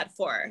on that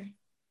for?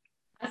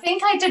 I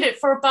think I did it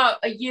for about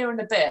a year and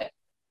a bit.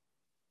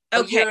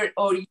 Okay. A year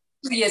or 2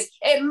 years.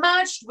 It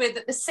merged with,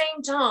 at the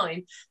same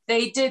time,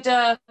 they did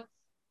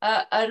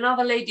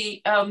another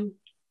lady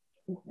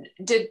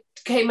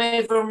came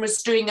over and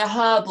was doing a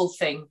herbal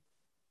thing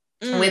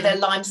with a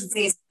Lyme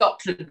disease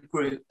Scotland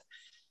group.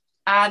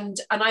 And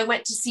I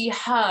went to see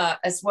her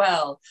as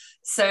well.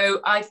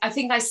 So I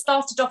think I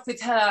started off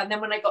with her, and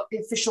then when I got the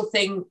official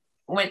thing,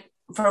 went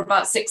for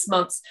about 6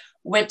 months,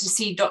 went to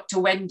see Dr.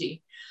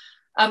 Wendy.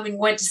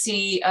 Went to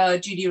see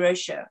Judy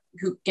Rocha,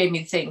 who gave me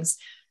the things.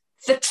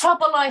 The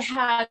trouble I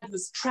had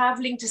was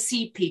traveling to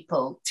see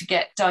people to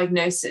get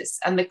diagnosis,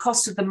 and the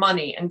cost of the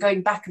money and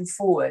going back and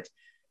forward.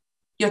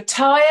 You're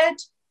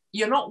tired,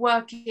 you're not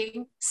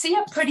working, see,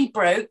 you're pretty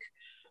broke.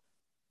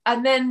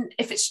 And then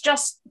if it's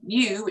just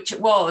you, which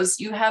it was,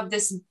 you have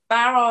this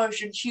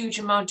barrage and huge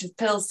amount of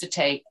pills to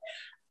take.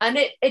 And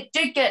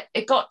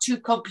it got too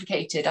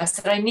complicated. I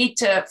said, I need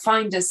to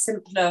find a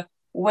simpler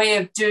way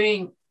of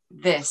doing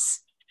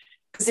this.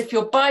 Because if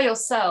you're by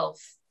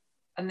yourself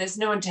and there's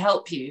no one to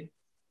help you,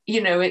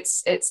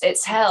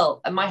 it's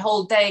hell. And my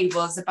whole day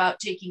was about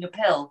taking a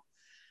pill.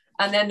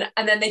 And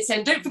then they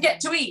said, don't forget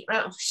to eat.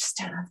 I just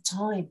don't have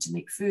time to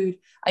make food.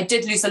 I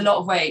did lose a lot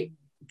of weight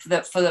for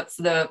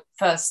the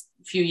first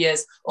few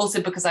years,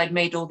 also because I'd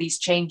made all these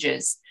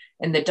changes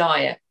in the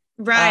diet.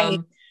 Right.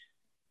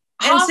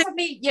 Half of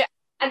me,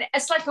 and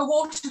it's like a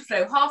water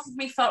flow. Half of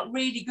me felt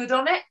really good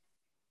on it.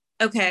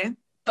 Okay.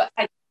 But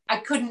I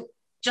couldn't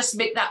just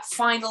make that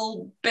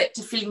final bit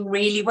to feeling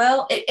really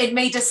well. It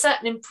made a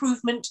certain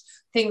improvement,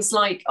 things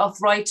like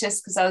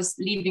arthritis, because I was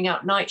leaving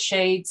out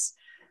nightshades,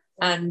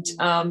 and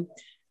I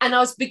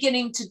was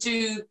beginning to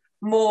do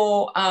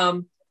more.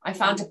 I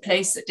found a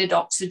place that did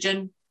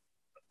oxygen,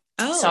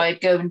 so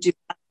I'd go and do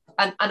that.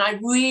 And I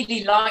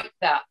really liked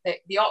that.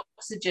 The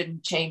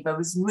oxygen chamber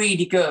was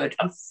really good.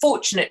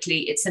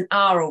 Unfortunately, it's an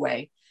hour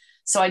away.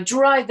 So I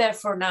drive there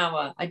for an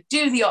hour. I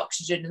do the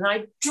oxygen,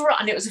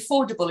 and it was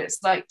affordable.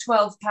 It's like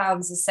 £12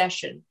 a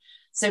session.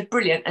 So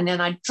brilliant. And then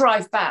I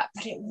drive back,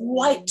 but it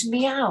wiped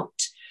me out.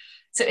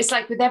 So it's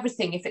like with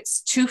everything, if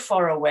it's too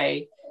far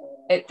away,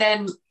 it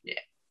kind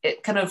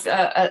of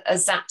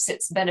zaps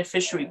its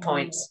beneficiary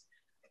points.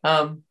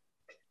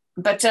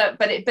 But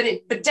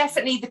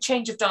definitely the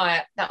change of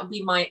diet, that would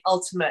be my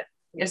ultimate.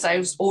 As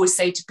I always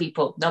say to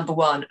people, number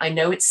one, I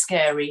know it's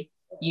scary.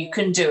 You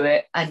can do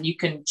it, and you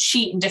can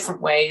cheat in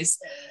different ways,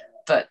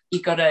 but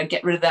you got to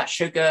get rid of that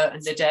sugar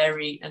and the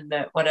dairy and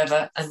the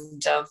whatever.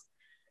 And,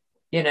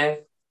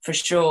 for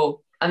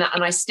sure. And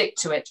I stick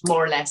to it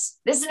more or less.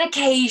 There's an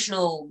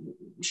occasional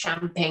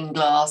champagne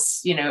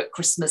glass, at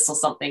Christmas or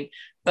something.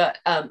 But,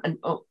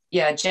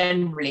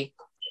 generally,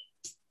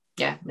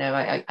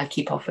 I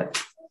keep off it.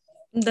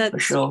 That's for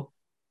sure.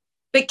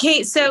 But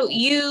Kate, so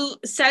you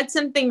said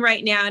something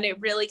right now, and it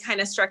really kind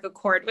of struck a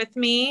chord with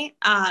me.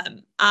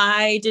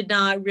 I did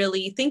not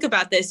really think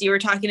about this. You were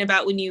talking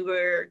about when you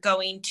were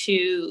going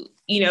to,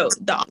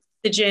 the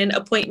oxygen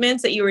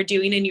appointments that you were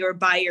doing and you were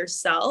by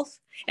yourself,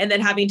 and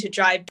then having to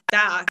drive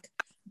back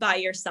by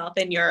yourself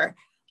and you're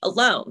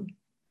alone.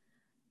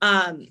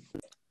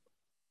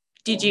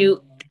 Did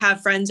you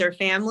have friends or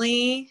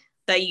family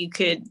that you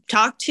could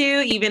talk to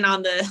even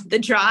on the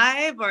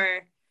drive?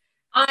 Or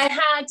I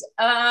had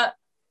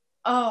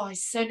I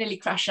so nearly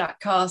crashed that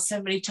car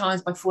so many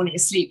times by falling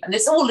asleep, and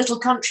it's all little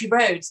country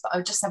roads, but I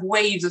would just have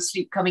waves of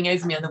sleep coming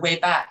over me on the way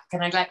back,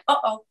 and I'd like,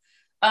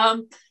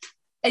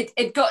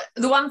 it got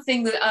the one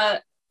thing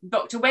that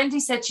Dr. Wendy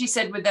said. She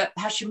said with the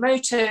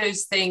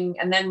Hashimoto's thing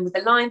and then with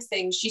the Lyme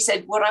thing, she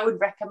said what I would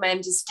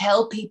recommend is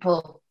tell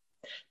people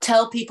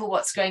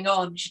what's going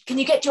on. Can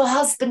you get your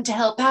husband to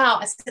help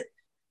out? I said,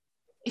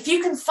 if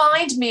you can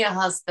find me a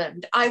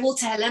husband, I will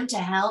tell him to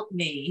help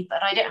me,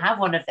 but I don't have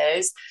one of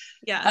those.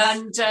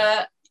 Yeah.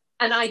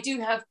 And I do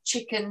have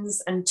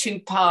chickens and 2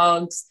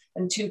 pugs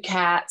and 2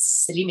 cats,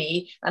 silly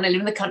me, and I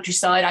live in the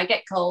countryside. I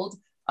get cold.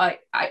 I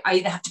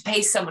either have to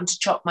pay someone to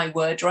chop my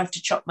wood or I have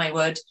to chop my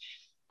wood.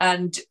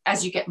 And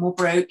as you get more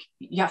broke,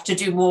 you have to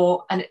do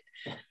more. And it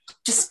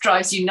just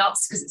drives you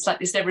nuts because it's like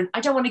this never, I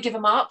don't want to give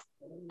them up.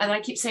 And I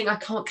keep saying, I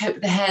can't cope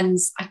with the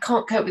hens. I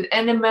can't cope with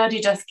any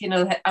murdy I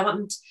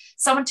want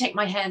someone take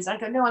my hens. I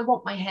go, no, I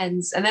want my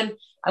hens. And then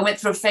I went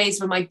through a phase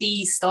where my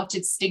bees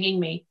started stinging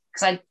me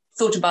because I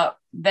thought about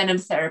venom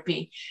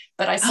therapy,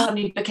 but I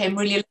suddenly became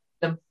really allergic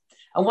to them.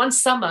 And one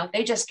summer,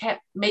 they just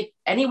kept made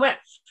a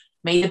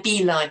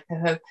beeline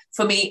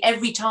for me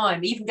every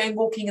time, even going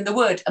walking in the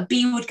wood, a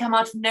bee would come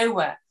out of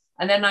nowhere.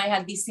 And then I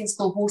had these things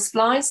called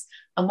horseflies.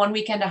 And one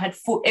weekend I had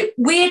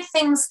weird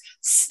things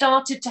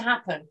started to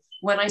happen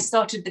when I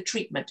started the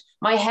treatment.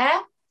 My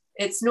hair,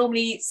 it's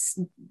normally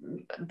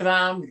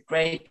brown with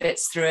grey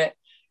bits through it,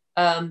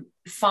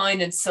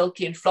 fine and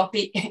silky and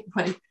floppy. It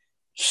went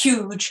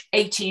huge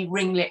 80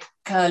 ringlet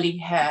curly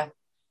hair.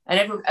 And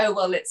everyone, oh,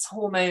 well, it's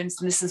hormones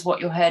and this is what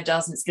your hair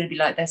does and it's going to be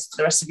like this for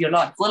the rest of your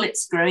life. Well,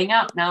 it's growing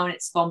out now and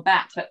it's gone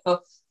back. But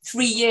for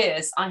 3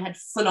 years, I had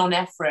full-on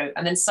Afro.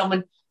 And then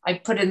I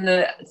put in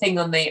the thing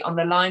on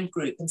the Lyme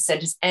group and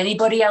said, has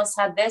anybody else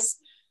had this?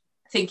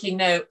 Thinking,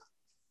 no.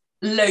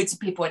 Loads of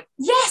people went,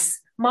 yes,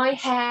 my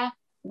hair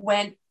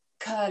went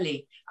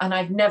curly. And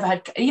I've never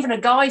had, even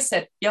a guy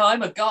said, yeah,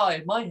 I'm a guy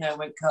and my hair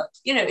went cut.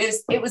 You know,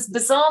 it was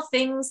bizarre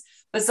things,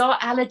 bizarre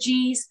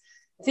allergies,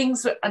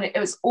 things, and it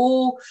was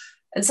all,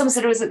 and someone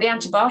said it was at the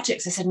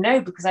antibiotics. I said,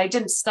 no, because I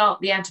didn't start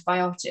the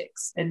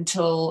antibiotics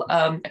until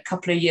a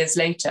couple of years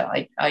later.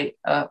 A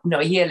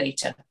year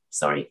later,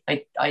 sorry.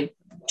 I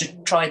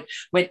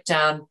went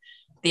down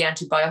the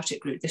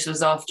antibiotic route. This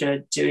was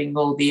after doing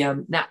all the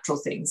natural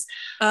things.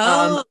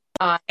 Yeah.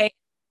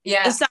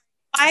 So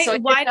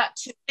why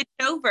did you switch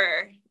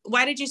over?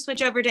 Why did you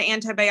switch over to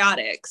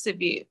antibiotics?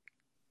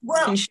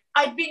 Well,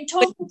 I'd been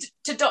talking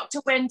to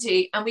Dr.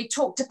 Wendy, and we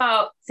talked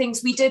about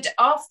things we did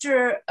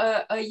after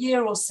a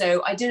year or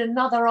so. I did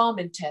another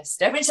almond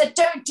test. Everyone said,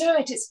 don't do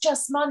it. It's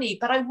just money.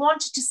 But I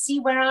wanted to see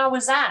where I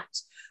was at.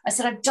 I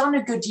said, I've done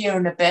a good year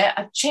and a bit.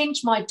 I've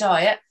changed my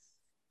diet.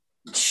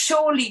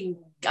 Surely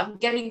I'm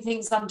getting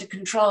things under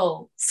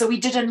control. So we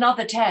did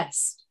another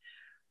test.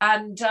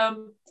 And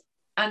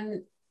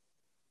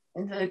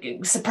the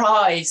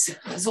surprise,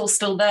 it was all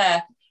still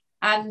there.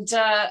 And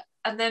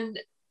then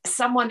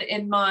someone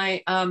in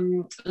my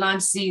Lyme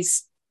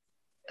Disease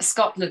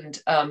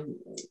Scotland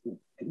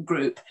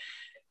group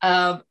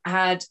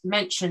had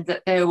mentioned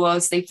that they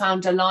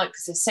found a Lyme,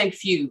 because there's so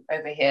few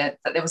over here,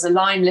 that there was a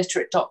Lyme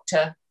literate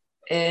doctor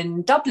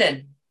in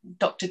Dublin,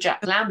 Dr.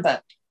 Jack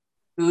Lambert,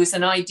 who was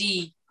an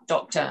ID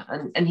doctor,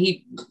 and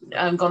he'd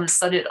gone and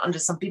studied under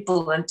some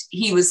people, and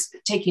he was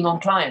taking on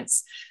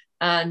clients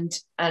and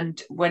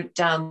went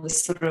down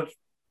this sort of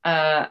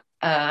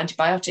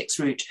antibiotics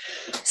route.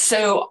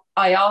 So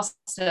I asked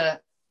her,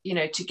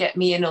 to get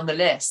me in on the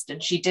list,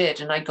 and she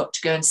did, and I got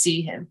to go and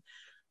see him.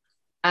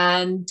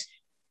 And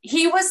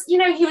he was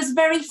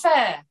very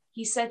fair.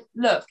 He said,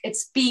 look,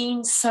 it's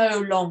been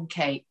so long,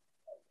 Kate.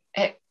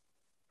 It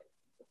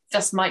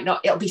just might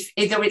not, it'll be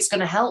either it's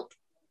going to help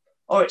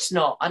or it's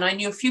not. And I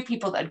knew a few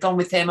people that had gone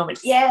with him. I went,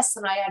 yes,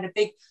 and I had a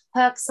big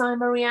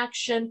Herxheimer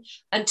reaction.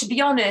 And to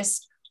be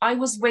honest, I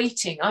was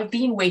waiting. I've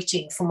been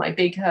waiting for my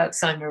big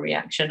Herxheimer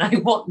reaction. I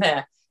want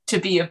there to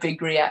be a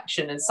big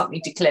reaction and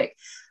something to click.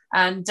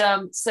 And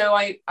so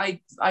I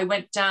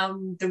went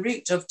down the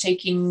route of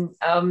taking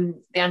the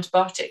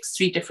antibiotics,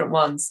 3 different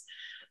ones.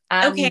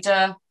 And,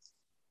 okay.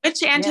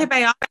 Which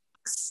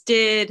antibiotics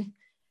did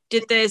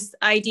this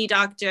ID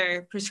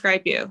doctor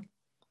prescribe you?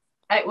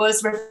 It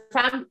was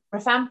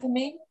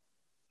rifampicin,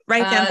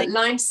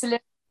 Limecillin,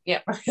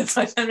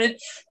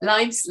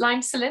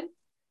 Limecillin,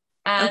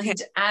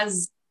 and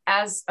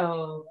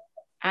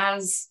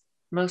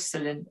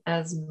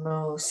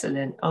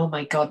asmoxicillin. Oh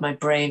my God, my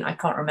brain! I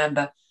can't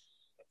remember.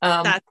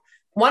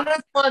 One of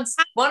the ones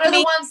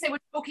they were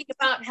talking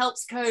about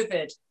helps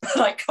COVID, but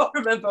I can't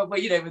remember. Well,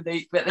 when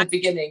they at the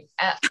beginning,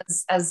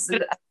 as I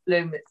can't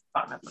remember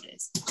what it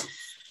is.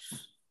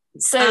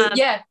 So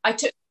I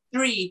took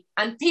 3,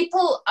 and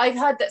I've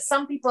heard that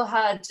some people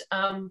had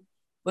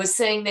was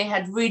saying they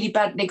had really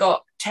bad, they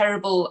got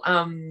terrible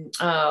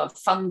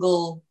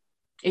fungal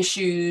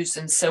issues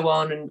and so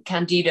on, and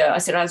candida. I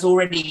said I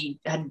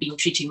hadn't been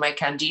treating my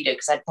candida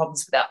because I had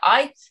problems with that.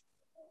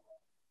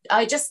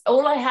 I just,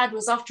 all I had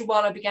was, after a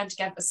while, I began to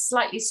get a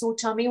slightly sore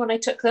tummy when I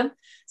took them.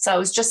 So I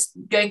was just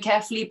going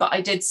carefully, but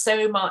I did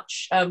so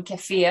much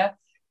kefir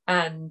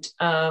and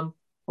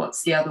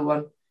what's the other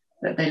one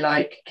that they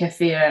like?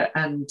 Kefir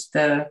and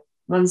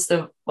one's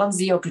the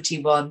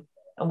yogurty one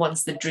and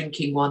one's the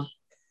drinking one.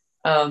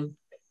 How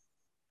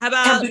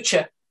about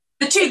kombucha?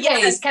 The two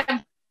K's,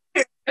 kefir.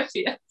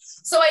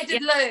 So I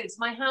did loads.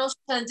 My house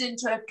turned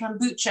into a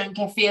kombucha and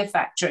kefir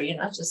factory,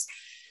 and I was just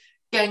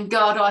going,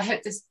 God, I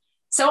hope this.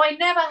 So I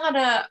never had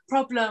a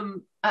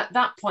problem at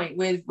that point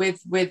with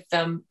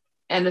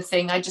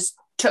anything. I just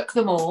took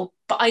them all,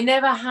 but I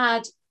never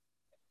had.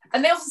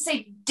 And they often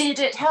say, "Did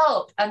it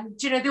help?" And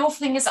the awful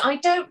thing is, I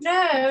don't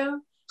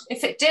know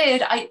if it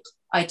did. I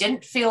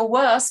didn't feel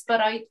worse, but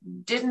I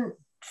didn't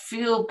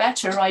feel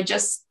better. I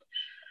just,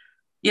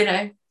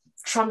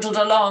 trundled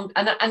along,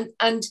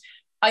 and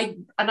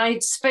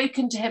I'd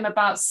spoken to him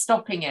about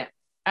stopping it.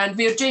 And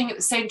we were doing it at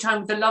the same time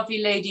with the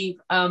lovely lady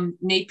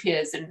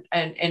Napier's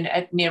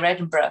near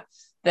Edinburgh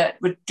that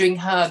were doing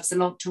herbs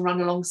to run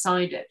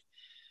alongside it.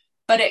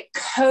 But it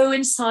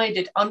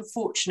coincided,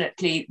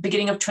 unfortunately,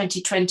 beginning of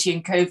 2020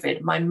 in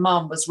COVID. My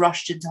mum was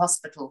rushed into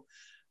hospital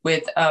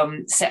with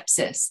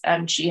sepsis,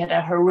 and she had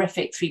a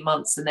horrific 3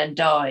 months and then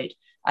died.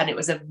 And it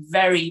was a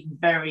very,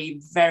 very,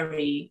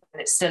 very,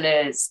 and it still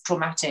is,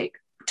 traumatic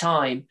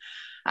time.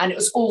 And it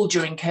was all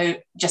during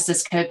just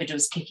as COVID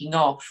was kicking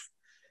off.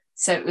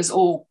 So it was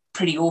all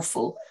pretty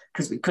awful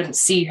because we couldn't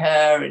see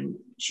her and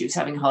she was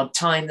having a hard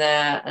time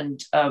there.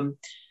 And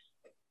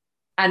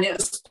it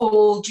was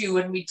all due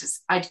when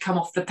I'd come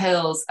off the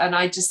pills, and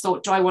I just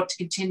thought, do I want to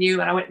continue?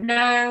 And I went,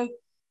 no.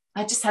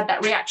 I just had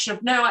that reaction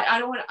of, no, I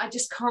don't want, I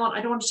just can't,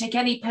 I don't want to take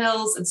any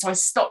pills. And so I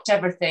stopped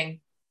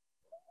everything.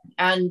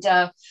 And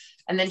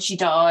then she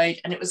died,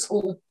 and it was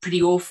all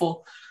pretty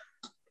awful.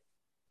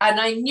 And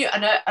I knew,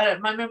 and I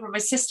remember my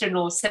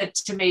sister-in-law said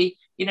to me,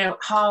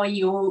 how are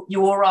you?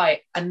 You all right?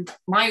 And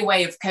my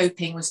way of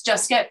coping was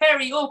just get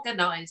very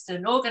organized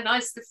and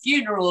organize the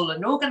funeral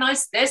and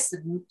organize this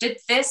and did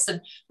this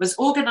and was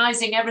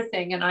organizing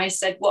everything. And I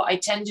said, what I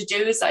tend to do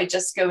is I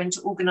just go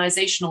into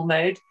organizational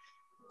mode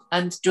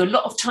and do a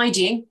lot of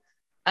tidying.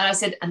 And I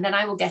said, and then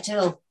I will get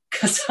ill,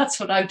 because that's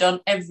what I've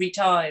done every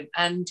time.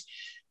 And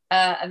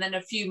then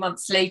a few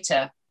months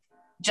later,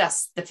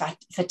 just the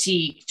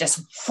fatigue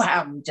just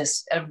wham,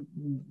 just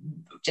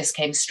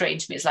came straight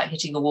into me. It's like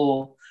hitting a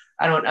wall.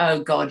 I went,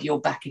 oh God, you're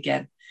back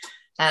again.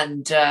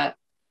 And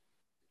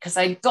because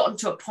I'd gotten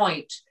to a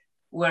point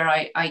where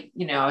I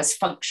was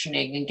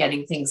functioning and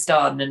getting things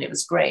done, and it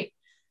was great.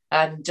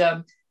 And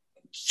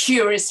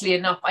curiously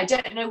enough, I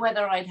don't know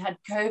whether I'd had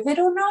COVID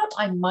or not.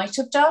 I might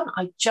have done.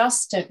 I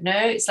just don't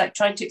know. It's like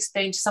trying to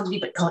explain to somebody,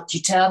 but can't you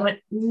tell? I went,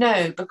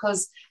 no,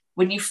 because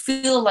when you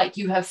feel like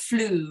you have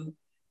flu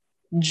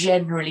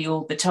generally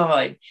all the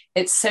time,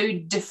 it's so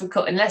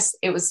difficult, unless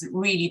it was a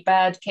really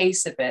bad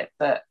case of it.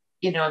 But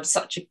I'm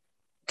such a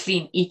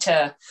clean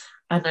eater,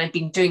 and I've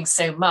been doing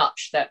so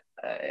much that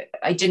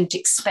I didn't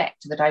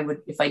expect that I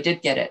would, if I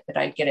did get it, that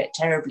I'd get it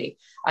terribly.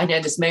 I know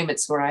there's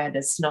moments where I had a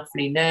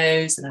snuffly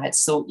nose and I had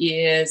sore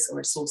ears or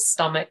a sore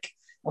stomach.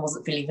 I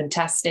wasn't feeling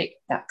fantastic.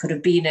 That could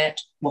have been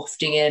it,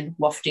 wafting in,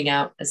 wafting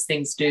out, as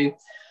things do.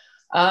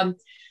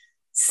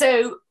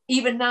 So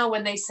even now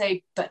when they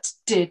say, but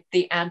did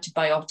the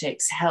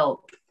antibiotics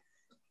help?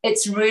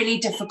 It's really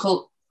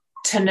difficult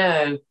to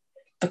know,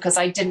 because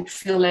I didn't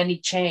feel any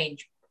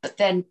change. But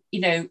then,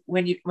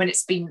 when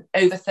it's been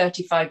over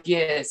 35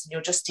 years and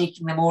you're just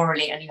taking them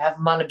orally and you have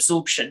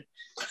malabsorption,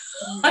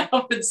 I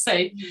often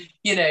say,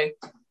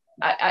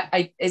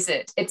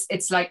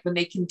 it's like when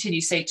they continue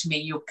to say to me,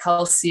 your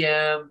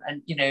calcium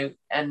and,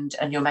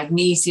 and your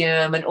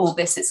magnesium and all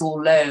this, it's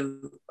all low.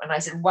 And I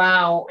said,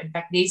 wow, in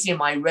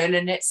magnesium, I roll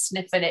in it,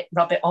 sniff in it,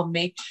 rub it on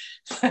me.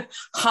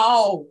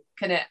 How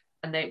can it?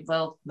 And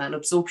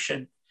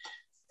malabsorption.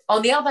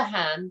 On the other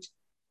hand,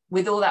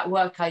 with all that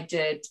work I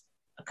did,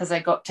 because I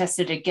got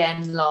tested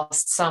again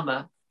last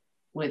summer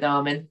with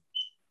Armin,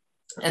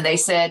 and they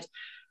said,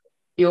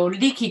 your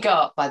leaky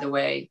gut, by the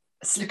way,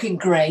 it's looking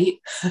great.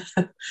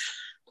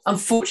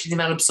 Unfortunately,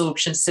 the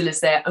malabsorption still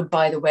is there. And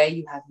by the way,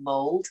 you have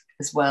mold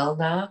as well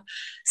now.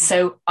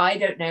 So I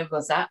don't know,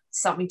 was that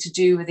something to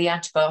do with the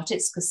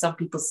antibiotics? Because some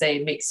people say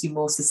it makes you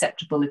more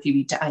susceptible if you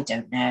eat it. I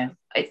don't know.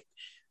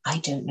 I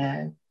don't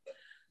know.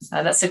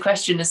 That's a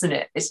question, isn't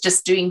it? It's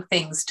just doing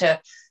things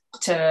to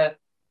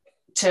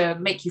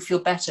make you feel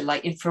better,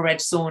 like infrared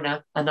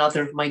sauna and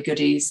other of my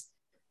goodies.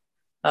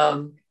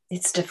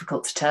 It's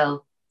difficult to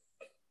tell.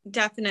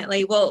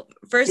 Definitely. Well,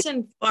 first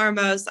and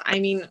foremost,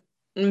 I'm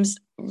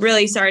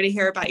really sorry to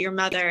hear about your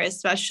mother,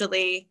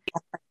 especially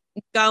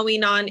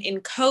going on in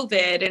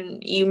COVID.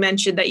 And you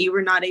mentioned that you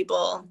were not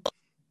able,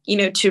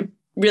 to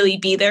really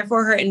be there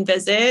for her and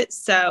visit.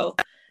 So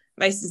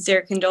my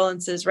sincere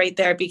condolences right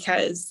there,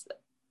 because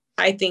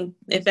I think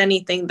if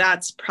anything,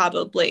 that's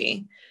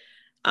probably,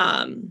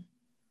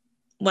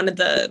 one of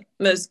the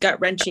most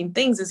gut-wrenching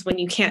things is when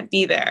you can't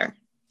be there,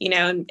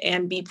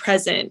 and be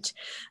present.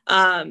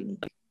 And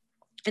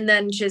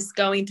then just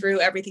going through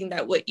everything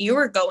that what you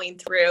were going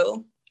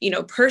through,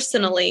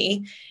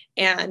 personally,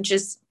 and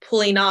just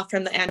pulling off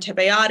from the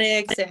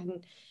antibiotics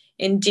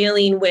and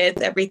dealing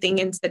with everything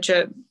in such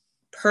a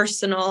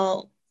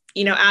personal,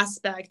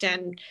 aspect.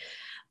 And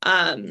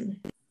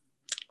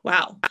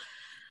wow,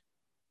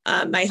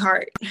 my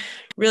heart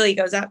really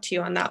goes out to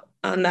you on that.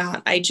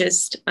 I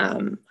just,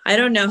 I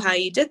don't know how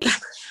you did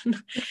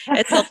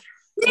that.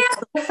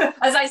 Yeah,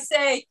 as I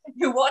say,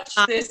 you watch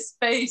this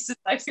space, and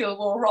I feel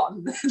more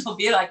rotten. It'll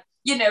be like,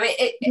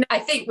 I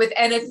think with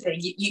anything,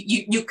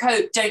 you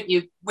cope, don't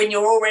you? When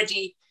you're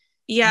already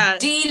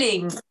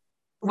dealing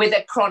with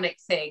a chronic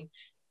thing,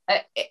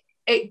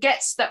 it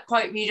gets to that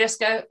point where you just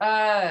go,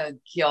 oh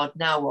God,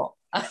 now what?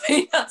 I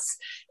mean,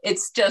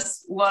 it's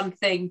just one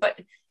thing, but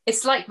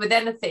it's like with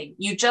anything,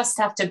 you just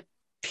have to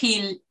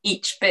peel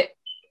each bit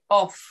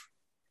off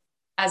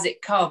as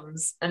it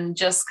comes and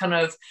just kind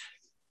of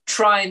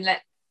try and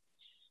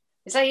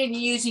it's like you're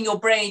using your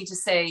brain to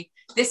say,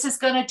 this is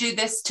going to do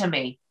this to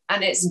me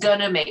and it's going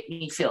to make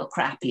me feel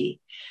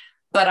crappy,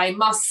 but I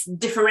must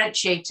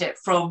differentiate it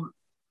from,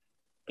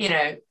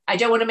 I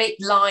don't want to make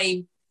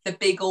Lyme the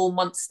big old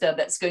monster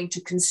that's going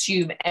to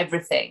consume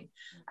everything.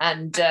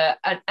 And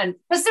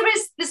because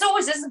there's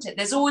always, isn't it?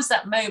 There's always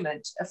that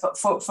moment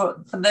for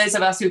those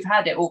of us who've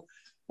had it, or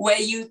where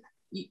you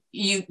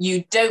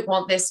don't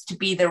want this to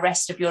be the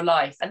rest of your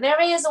life. And there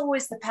is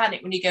always the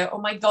panic when you go, oh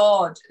my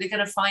God, they're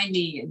going to find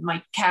me and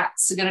my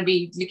cats are going to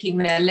be licking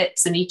their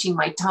lips and eating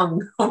my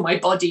tongue on my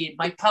body, and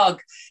my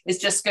pug is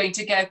just going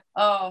to go,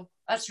 oh,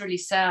 that's really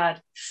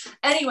sad.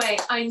 Anyway,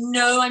 I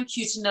know I'm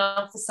cute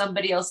enough for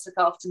somebody else to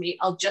look after me.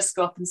 I'll just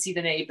go up and see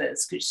the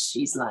neighbors because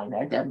she's lying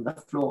there dead on the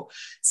floor.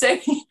 So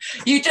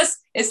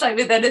it's like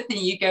with anything,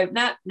 you go,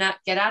 nah,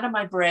 get out of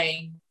my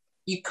brain.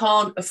 You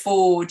can't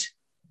afford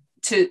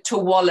to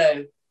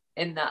wallow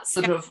in that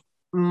sort of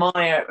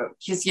mire,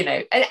 because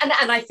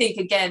and I think,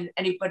 again,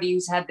 anybody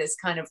who's had this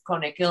kind of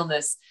chronic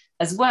illness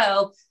as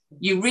well,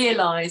 you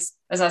realize,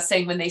 as I was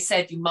saying, when they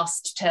said you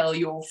must tell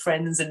your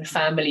friends and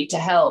family to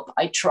help,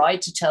 I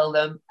tried to tell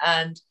them,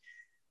 and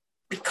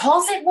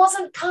because it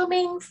wasn't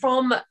coming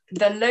from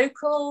the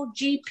local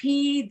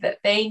GP that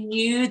they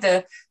knew,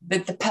 the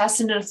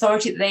person in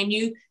authority that they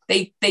knew,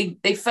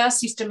 they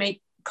first used to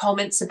make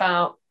comments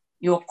about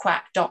your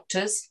quack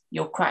doctors.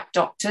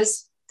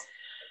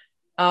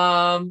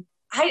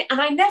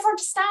 I never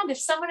understand, if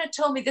someone had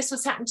told me this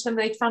was happening to them,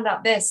 they'd found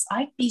out this,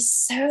 I'd be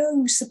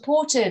so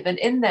supportive and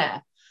in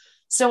there.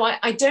 So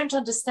I don't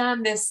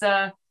understand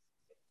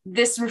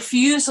this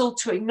refusal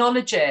to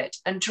acknowledge it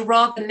and to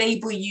rather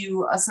label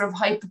you a sort of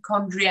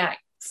hypochondriac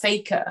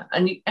faker.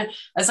 And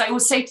as I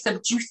always say to them,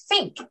 do you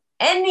think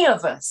any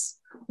of us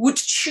would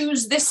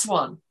choose this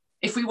one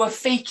if we were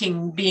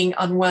faking being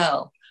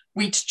unwell?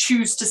 We'd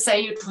choose to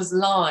say it was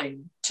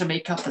Lyme to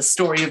make up a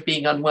story of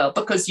being unwell,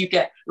 because you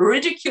get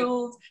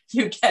ridiculed,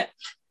 you get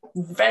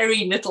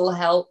very little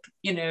help,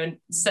 and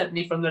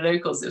certainly from the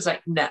locals, it was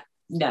like, nah.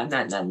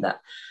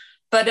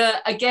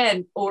 But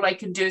again, all I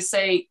can do is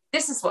say,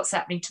 this is what's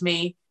happening to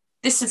me.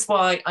 This is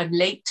why I'm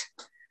late.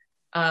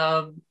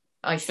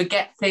 I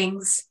forget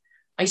things.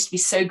 I used to be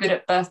so good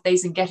at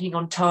birthdays and getting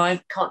on time.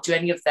 Can't do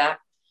any of that.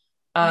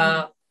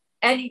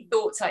 Any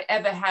thoughts I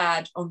ever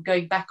had on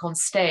going back on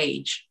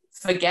stage,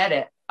 forget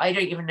it. I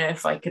don't even know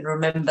if I can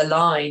remember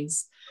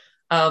lines.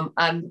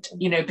 And,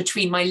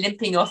 between my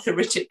limping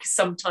arthritic,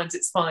 sometimes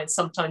it's fine,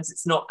 sometimes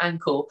it's not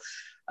ankle,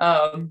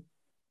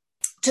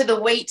 to the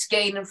weight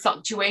gain and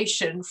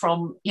fluctuation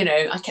from,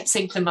 I kept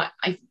saying to them,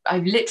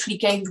 I've literally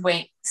gained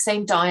weight,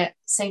 same diet,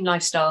 same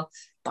lifestyle,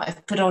 but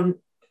I've put on,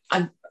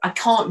 I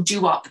can't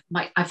do up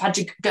I've had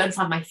to go and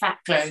find my fat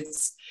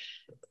clothes,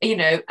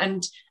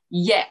 and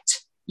yet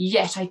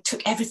I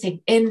took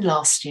everything in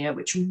last year,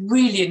 which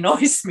really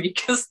annoys me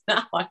because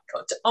now I've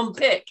got to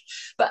unpick.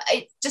 But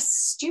it's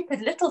just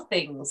stupid little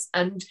things.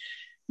 And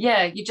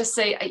you just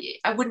say,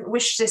 I wouldn't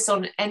wish this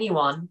on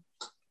anyone.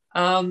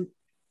 And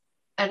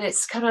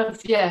it's kind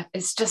of,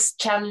 it's just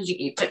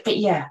challenging. But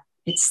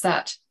it's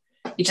that.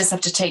 You just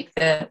have to take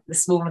the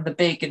small and the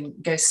big and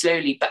go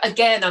slowly. But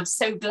again, I'm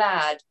so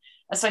glad.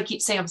 As I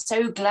keep saying, I'm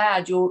so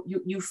glad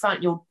you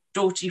found your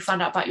daughter, you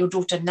found out about your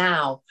daughter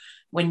now,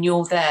 when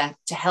you're there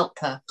to help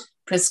her,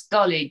 because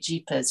golly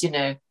jeepers,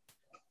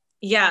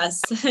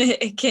 Yes,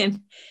 it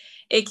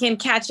can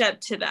catch up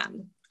to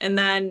them. And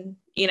then,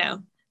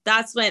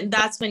 that's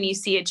when you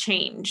see a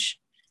change,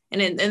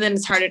 and then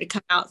it's harder to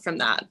come out from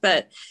that.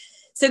 But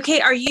so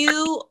Kate, are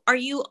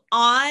you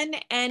on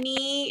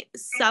any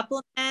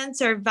supplements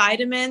or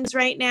vitamins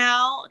right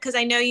now? Because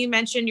I know you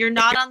mentioned you're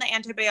not on the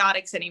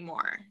antibiotics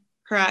anymore,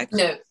 correct?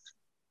 No.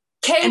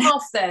 Came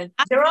off then.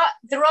 There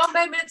are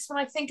moments when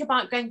I think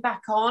about going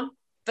back on,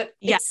 but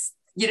it's,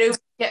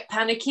 get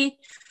panicky.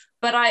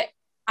 But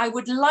I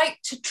would like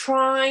to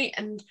try,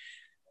 and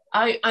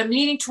I'm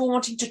leaning toward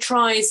wanting to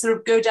try sort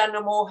of go down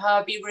a more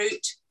herby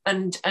route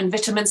and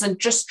vitamins, and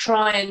just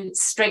try and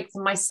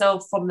strengthen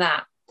myself from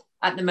that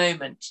at the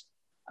moment.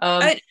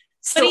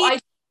 So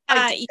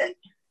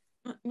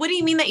what do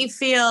you mean that you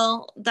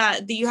feel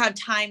that you have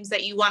times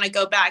that you want to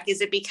go back?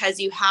 Is it because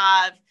you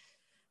have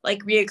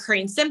like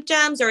reoccurring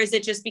symptoms, or is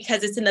it just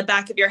because it's in the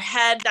back of your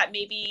head that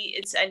maybe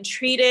it's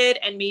untreated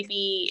and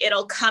maybe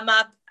it'll come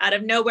up out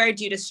of nowhere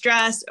due to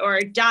stress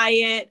or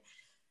diet?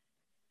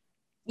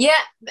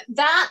 Yeah,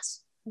 that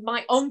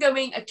my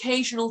ongoing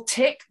occasional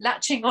tick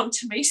latching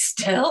onto me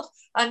still.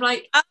 I'm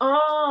like, that's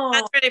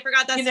right. I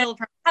forgot that's still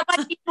have I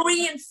been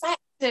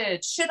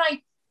reinfected? Should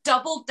I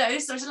double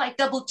dose, or is it like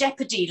double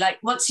jeopardy? Like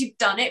once you've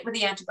done it with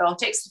the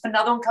antibiotics, if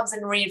another one comes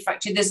in and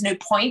reinfects, there's no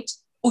point.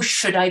 Or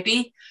should I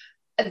be?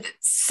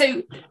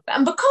 So,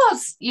 and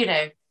because,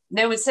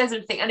 no one says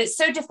anything, and it's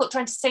so difficult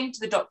trying to say to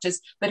the doctors,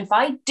 but if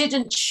I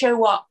didn't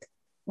show up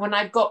when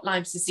I've got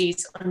Lyme's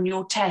disease on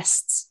your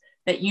tests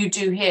that you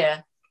do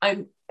here,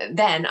 I'm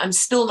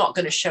still not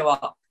going to show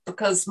up,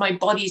 because my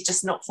body's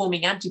just not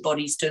forming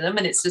antibodies to them,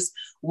 and it's just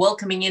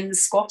welcoming in the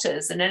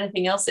squatters and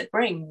anything else it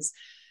brings.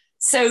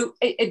 So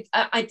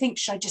I think,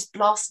 should I just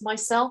blast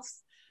myself?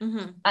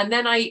 Mm-hmm. And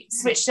then I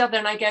switch the other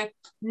and I go,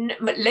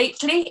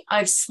 lately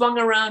I've swung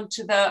around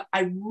to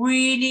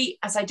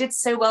as I did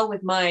so well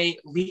with my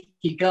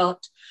leaky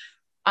gut,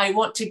 I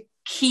want to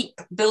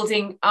keep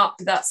building up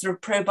that sort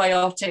of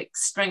probiotic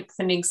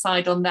strengthening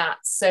side on that.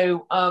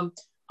 So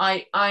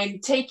I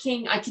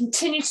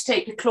continue to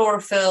take the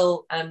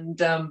chlorophyll and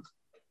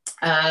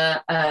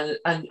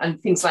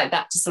things like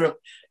that to sort of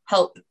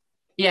help.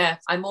 Yeah,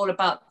 I'm all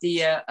about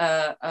the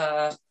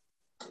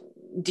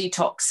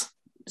detox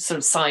sort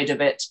of side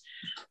of it.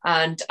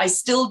 And I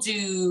still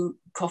do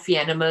coffee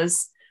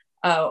enemas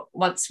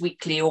once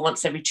weekly or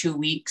once every 2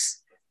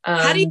 weeks.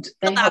 How do you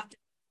feel after?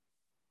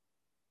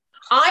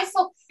 I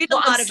feel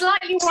I'm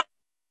slightly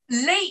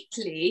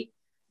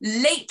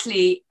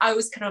lately I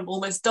was kind of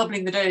almost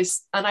doubling the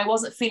dose and I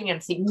wasn't feeling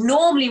anything.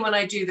 Normally when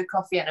I do the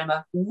coffee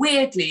enema,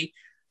 weirdly,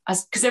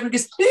 because everyone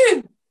goes,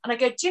 ooh, and I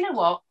go, do you know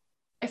what?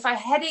 If I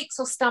headaches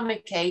or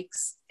stomach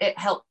aches, it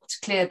helped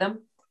clear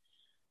them.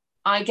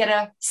 I get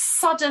a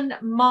sudden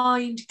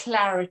mind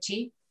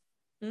clarity.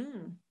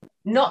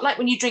 Not like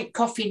when you drink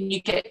coffee and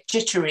you get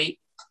jittery,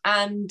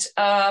 and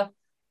I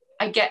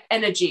get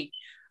energy.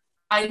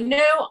 I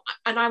know,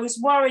 and I was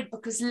worried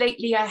because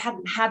lately I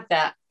hadn't had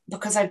that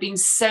because I've been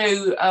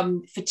so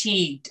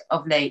fatigued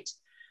of late.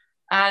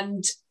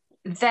 And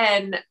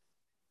then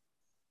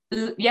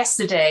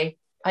yesterday,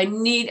 I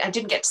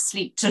didn't get to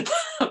sleep till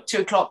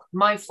 2 o'clock,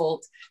 my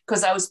fault,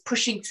 because I was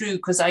pushing through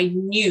because I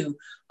knew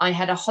I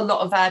had a whole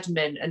lot of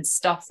admin and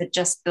stuff had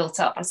just built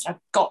up. I said, I've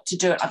got to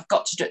do it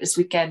this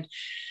weekend.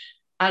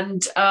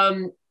 And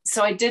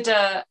so I did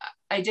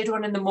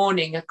one in the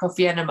morning, a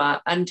coffee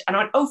enema, and I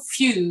went, oh,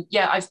 phew,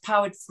 yeah, I've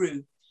powered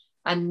through.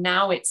 And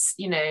now it's,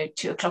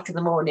 2 o'clock in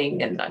the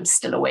morning and I'm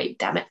still awake,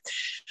 damn it.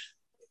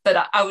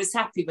 But I was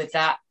happy with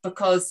that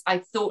because I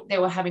thought they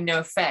were having no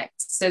effect.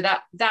 So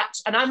that,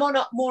 and I'm on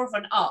more of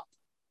an up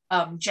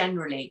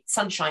generally.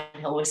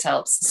 Sunshine always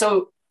helps.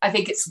 So I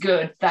think it's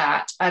good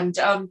that. And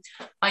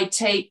I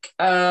take,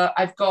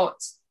 I've got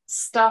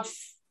stuff,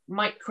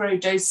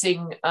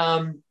 microdosing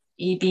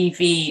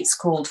EBV, it's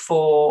called,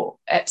 for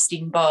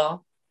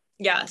Epstein-Barr.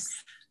 Yes.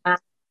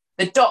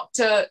 The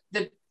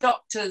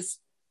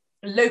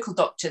local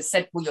doctors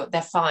said, well,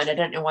 they're fine. I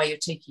don't know why you're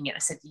taking it. I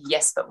said,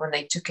 yes, but when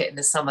they took it in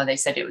the summer, they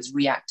said it was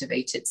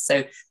reactivated.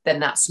 So then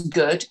that's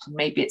good.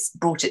 Maybe it's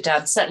brought it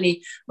down.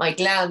 Certainly my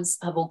glands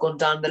have all gone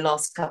down the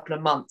last couple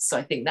of months. So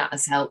I think that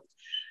has helped.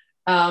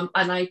 And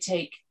I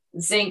take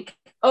zinc.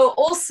 Oh,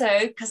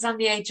 also, because I'm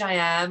the age I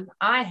am,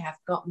 I have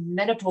got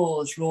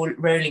menopause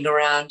rolling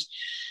around.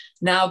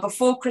 Now,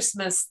 before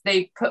Christmas,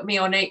 they put me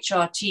on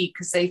HRT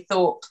because they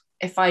thought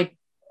if I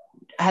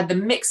had the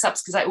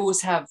mix-ups, because I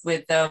always have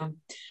with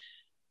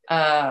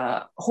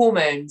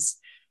hormones,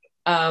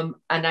 and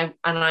I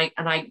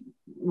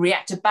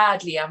reacted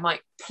badly, I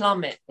might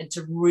plummet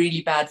into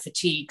really bad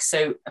fatigue.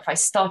 So if I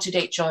started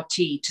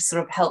HRT to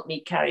sort of help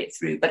me carry it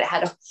through, but it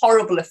had a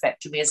horrible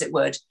effect on me, as it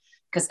would,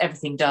 because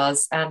everything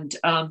does. And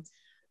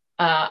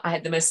I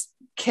had the most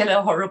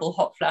killer, horrible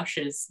hot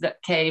flashes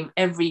that came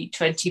every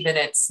 20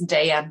 minutes,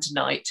 day and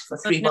night, for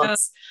 3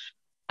 months.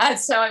 And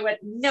so I went,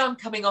 no, I'm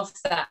coming off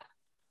that.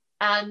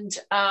 And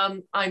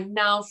I'm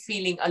now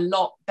feeling a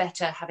lot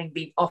better having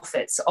been off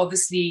it. So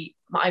obviously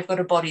I've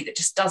got a body that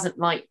just doesn't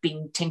like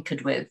being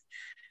tinkered with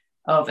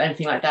of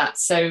anything like that.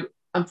 So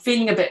I'm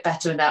feeling a bit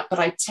better in that, but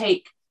I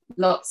take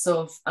lots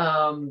of,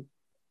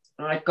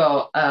 I've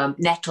got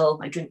nettle,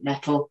 I drink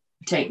nettle,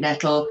 I take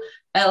nettle,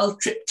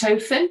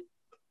 L-tryptophan,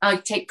 I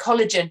take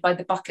collagen by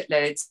the bucket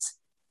loads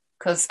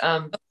because,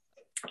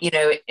 is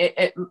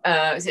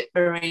it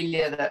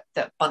Borrelia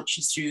that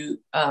bunches through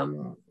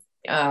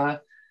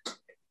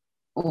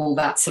all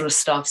that sort of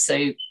stuff.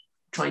 So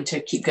trying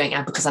to keep going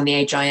out because I'm the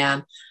age I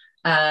am.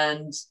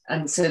 And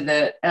so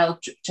the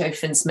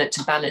L-tryptophan's meant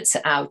to balance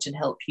it out and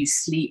help you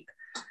sleep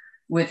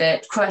with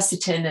it.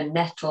 Quercetin and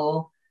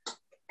nettle,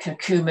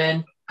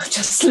 curcumin. I'm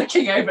just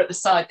looking over at the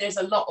side. There's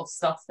a lot of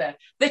stuff there.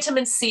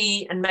 Vitamin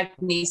C and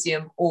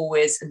magnesium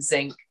always, and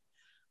zinc.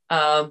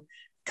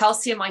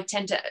 calcium, I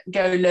tend to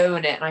go low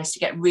on it, and I used to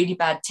get really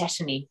bad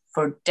tetany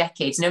for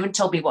decades. No one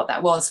told me what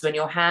that was. When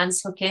your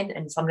hands hook in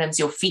and sometimes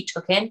your feet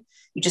hook in,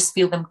 you just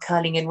feel them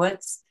curling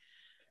inwards.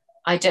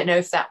 I don't know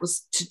if that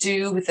was to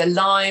do with the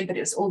Lyme, but it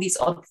was all these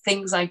odd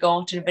things I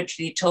got. And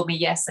eventually it told me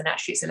yes, and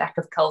actually it's a lack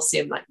of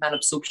calcium, like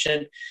malabsorption.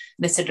 And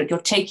they said, look, you're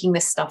taking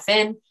this stuff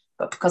in,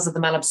 but because of the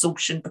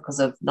malabsorption,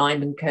 because of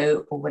Lyme and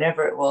Co, or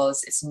whatever it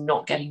was, it's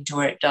not getting to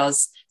where it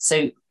does.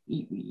 So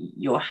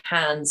your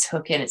hands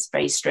hook in. It's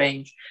very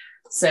strange.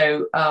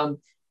 So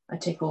I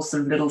take all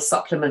sort of little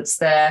supplements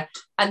there.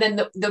 And then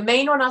the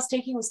main one I was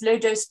taking was low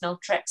dose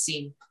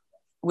naltrexone,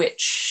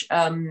 which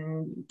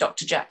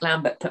Dr. Jack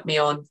Lambert put me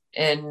on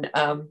when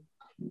I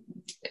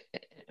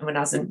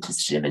was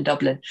visiting him in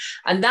Dublin.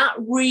 And that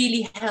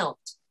really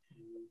helped.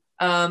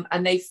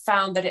 And they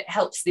found that it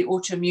helps the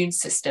autoimmune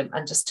system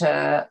and just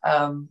to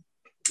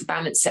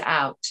balance it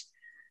out.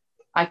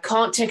 I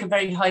can't take a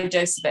very high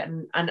dose of it.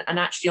 And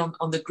actually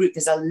on the group,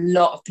 there's a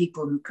lot of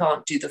people who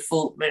can't do the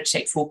full, I'm going to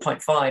take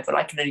 4.5, but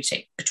I can only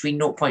take between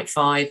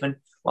 0.5 and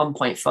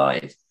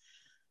 1.5.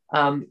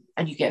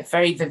 And you get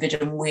very vivid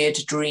and weird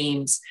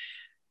dreams.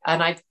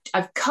 And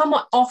I've come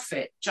off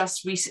it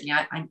just recently.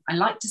 I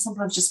like to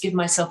sometimes just give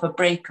myself a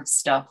break of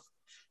stuff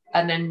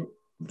and then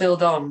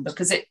build on,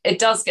 because it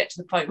does get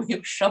to the point where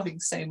you're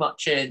shoving so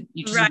much in,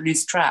 you just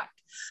lose track.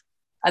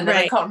 And then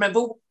I can't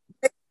remember.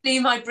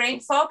 My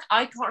brain fog,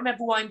 I can't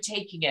remember why I'm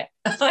taking it.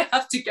 I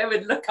have to go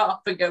and look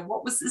up and go,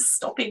 what was this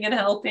stopping and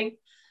helping?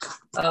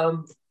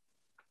 So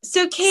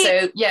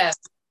Kate, yeah.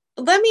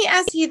 Let me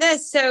ask you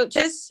this. So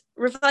just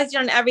reflecting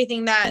on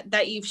everything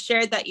that you've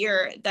shared, that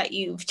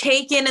you've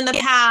taken in the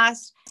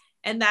past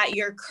and that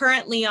you're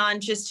currently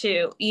on, just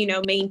to,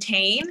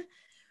 maintain,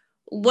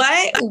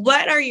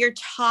 what are your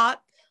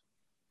top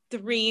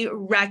 3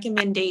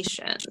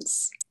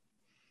 recommendations?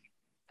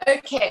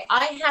 Okay,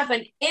 I have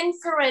an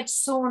infrared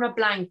sauna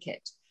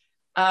blanket.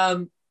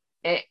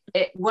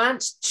 It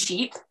weren't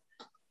cheap,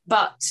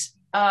 but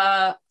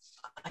I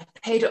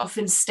paid it off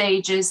in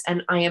stages,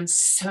 and I am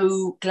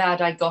so glad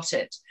I got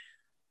it.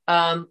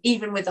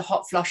 Even with the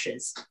hot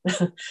flushes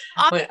at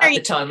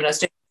the time when I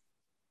was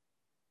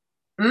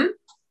doing.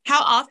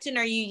 How often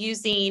are you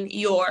using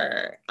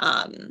your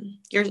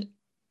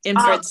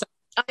infrared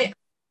sauna?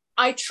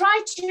 I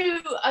try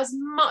to as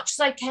much as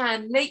I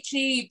can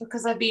lately,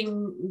 because I've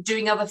been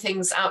doing other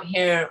things out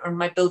here on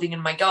my building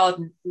and my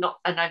garden,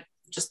 and I've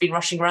just been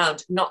rushing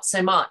around, not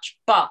so much.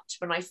 But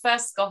when I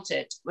first got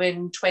it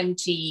in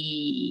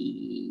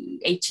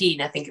 2018,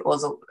 I think it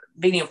was, or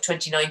beginning of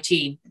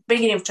 2019,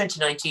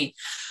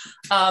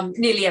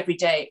 nearly every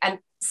day. And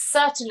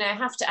certainly I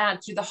have to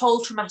add, through the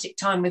whole traumatic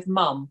time with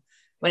Mum,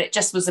 when it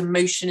just was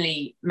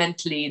emotionally,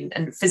 mentally,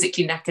 and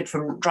physically knackered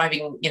from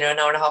driving, an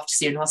hour and a half to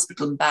see her in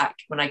hospital and back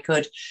when I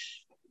could,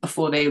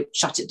 before they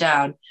shut it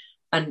down,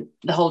 and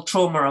the whole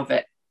trauma of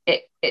it.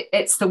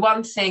 It's the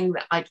one thing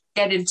that I'd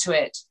get into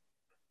it,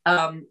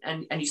 and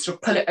you sort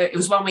of pull it. It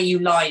was one where you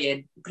lie in,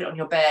 you put it on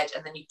your bed,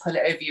 and then you pull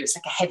it over you. It's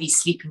like a heavy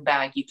sleeping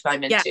bag you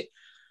climb into. Yeah.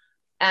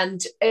 And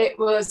it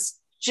was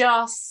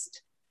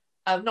just,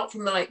 not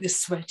from the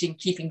sweating,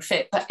 keeping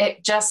fit, but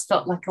it just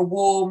felt like a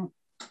warm,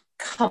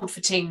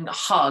 comforting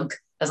hug,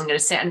 as I'm going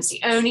to say. And it's the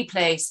only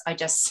place I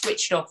just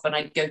switched off and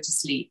I'd go to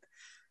sleep.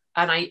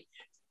 And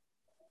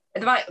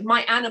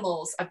my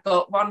animals, I've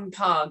got one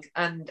pug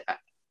and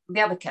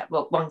the other cat,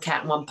 well, one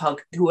cat and one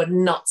pug, who are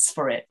nuts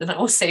for it. And I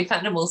always say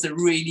animals are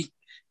really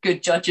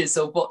good judges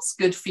of what's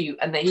good for you,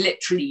 and they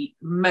literally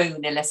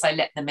moan unless I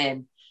let them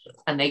in,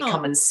 and they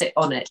come and sit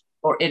on it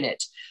or in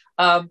it.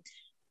 But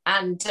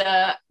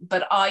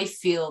I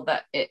feel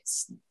that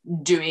it's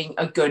doing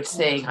a good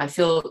thing. I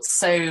feel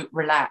so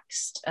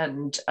relaxed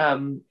and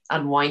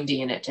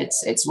unwinding in it.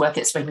 It's worth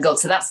its weight in gold.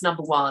 So that's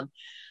number 1.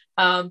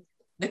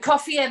 The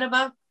coffee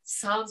enema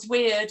sounds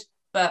weird,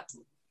 but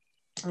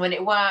when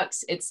it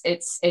works,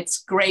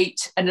 it's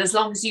great. And as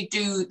long as you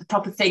do the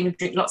proper thing and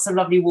drink lots of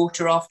lovely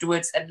water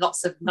afterwards and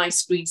lots of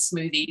nice green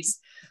smoothies,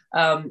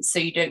 so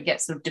you don't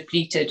get sort of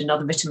depleted in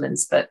other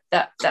vitamins. But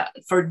that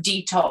for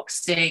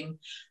detoxing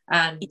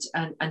and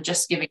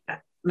just giving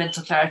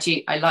mental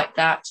clarity, I like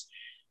that.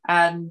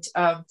 And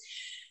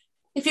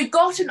if you've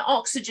got an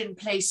oxygen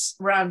place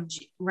around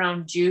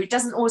you, it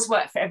doesn't always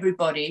work for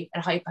everybody,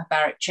 a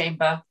hyperbaric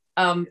chamber.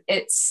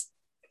 It's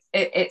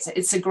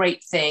a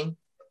great thing.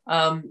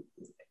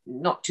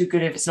 Not too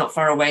good if it's not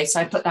far away. So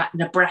I put that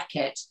in a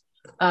bracket.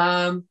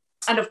 And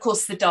of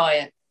course the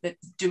diet,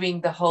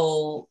 doing the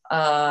whole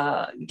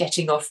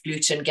getting off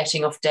gluten,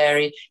 getting off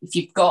dairy. If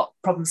you've got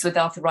problems with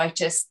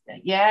arthritis,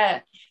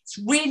 it's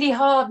really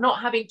hard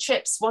not having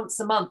chips once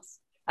a month,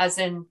 as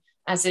in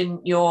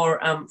your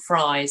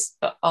fries,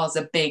 but ours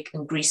are big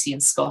and greasy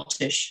and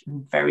Scottish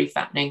and very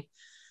fattening.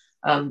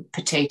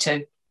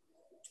 Potato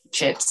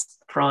chips,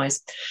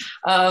 fries.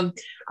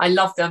 I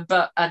love them,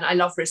 and I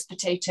love roast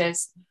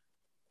potatoes.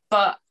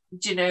 But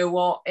do you know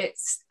what?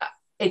 It's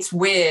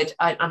weird.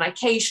 And I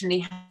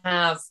occasionally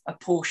have a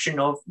portion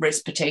of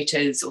roast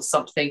potatoes or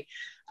something.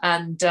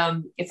 And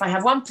if I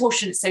have one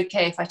portion, it's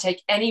okay. If I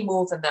take any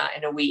more than that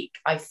in a week,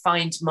 I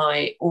find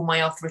all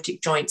my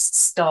arthritic joints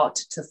start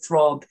to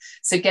throb.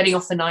 So getting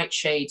off the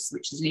nightshades,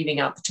 which is leaving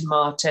out the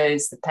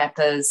tomatoes, the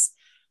peppers,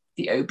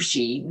 the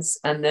aubergines,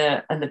 and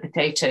the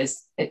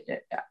potatoes. It's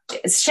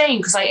a shame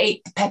because I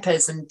ate the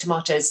peppers and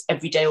tomatoes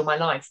every day all my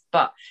life,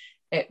 but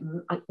it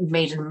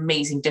made an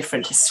amazing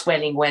difference. The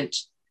swelling went.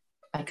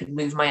 I could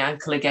move my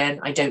ankle again.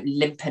 I don't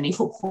limp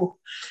anymore.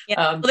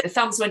 Yeah. The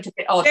thumbs went a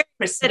bit odd at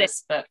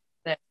Christmas, but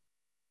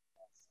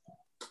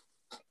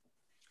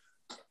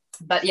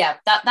yeah,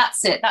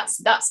 that's it.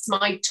 That's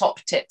my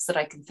top tips that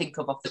I can think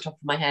of off the top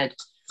of my head.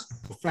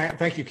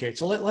 Thank you, Kate.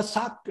 So let's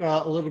talk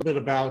a little bit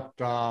about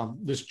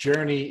this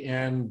journey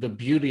and the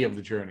beauty of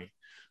the journey.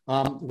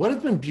 What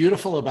has been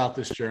beautiful about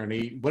this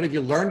journey? What have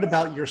you learned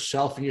about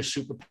yourself and your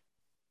superpower?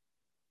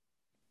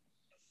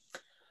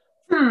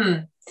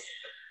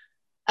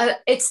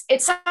 It's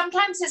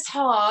sometimes it's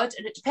hard,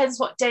 and it depends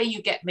what day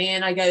you get me.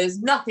 And I go, there's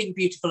nothing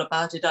beautiful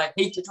about it. I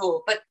hate it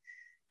all. But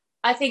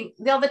I think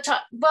the other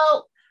time,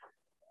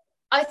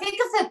 I think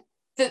of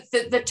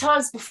the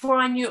times before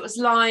I knew it was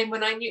Lyme,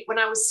 when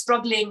I was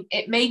struggling,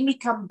 it made me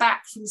come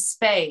back from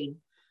Spain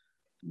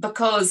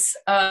because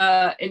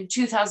in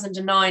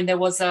 2009 there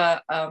was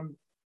the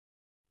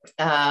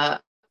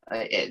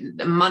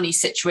money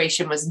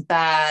situation was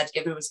bad.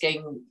 Everyone was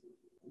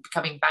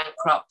becoming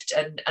bankrupt,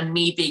 and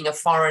me being a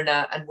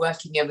foreigner and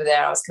working over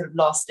there, I was kind of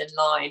lost in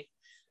line.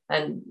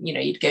 And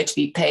you'd go to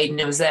be paid, and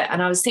it was there.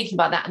 And I was thinking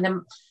about that,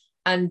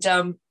 and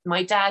then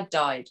my dad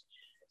died,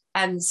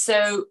 and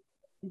so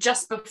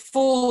just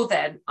before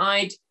then,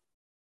 I'd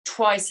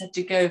twice had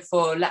to go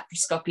for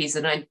laparoscopies,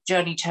 and I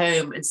journeyed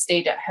home and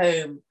stayed at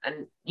home,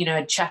 and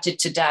I chatted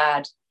to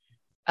Dad.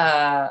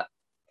 The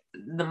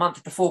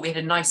month before, we had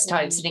a nice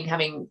time sitting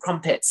having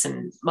crumpets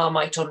and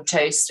Marmite on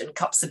toast and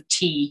cups of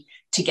tea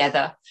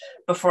together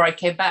before I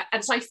came back.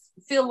 And so I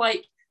feel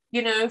like,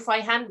 if I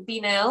hadn't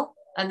been ill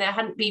and there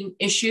hadn't been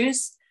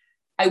issues,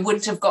 I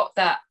wouldn't have got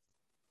that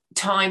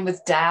time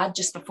with Dad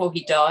just before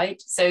he died.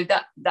 So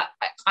that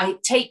I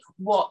take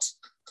what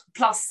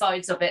plus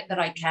sides of it that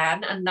I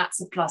can, and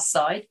that's a plus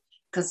side,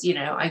 because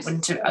I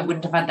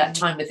wouldn't have had that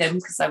time with him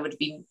because I would have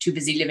been too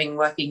busy living and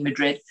working in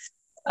Madrid.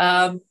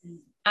 And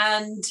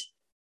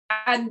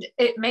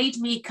it made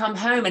me come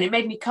home, and it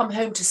made me come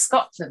home to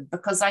Scotland,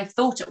 because I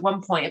thought at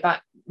one point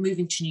about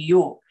moving to New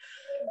York.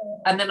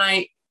 And then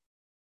I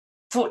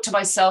thought to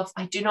myself,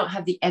 I do not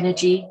have the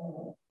energy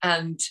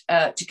and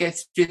to go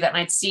through that. And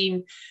I'd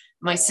seen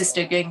my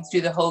sister going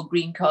through the whole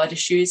green card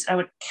issues. I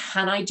went,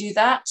 can I do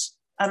that?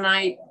 And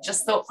I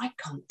just thought, I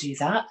can't do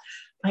that.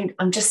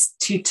 I'm just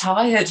too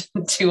tired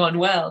and too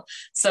unwell.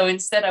 So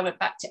instead I went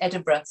back to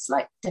Edinburgh,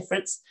 slight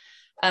difference.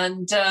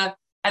 And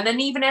then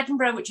even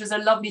Edinburgh, which was a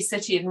lovely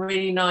city and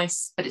really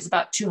nice, but it's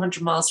about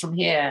 200 miles from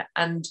here.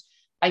 And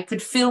I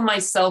could feel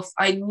myself,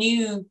 I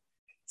knew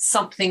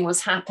something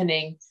was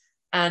happening.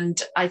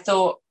 And I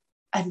thought,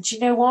 and you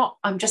know what?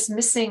 I'm just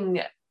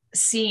missing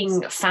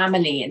seeing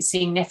family and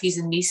seeing nephews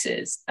and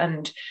nieces.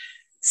 And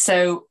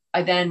so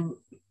I then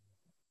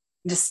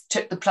just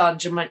took the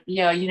plunge and went,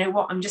 yeah, you know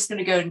what? I'm just going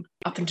to go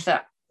up into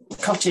that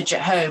cottage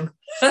at home.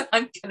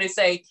 I'm going to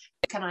say,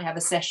 can I have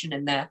a session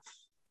in there?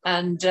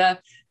 And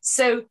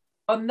so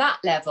on that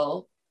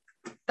level,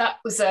 that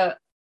was a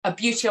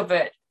beauty of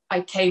it.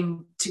 I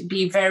came to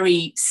be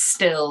very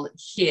still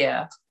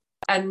here.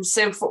 And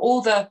so for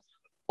all the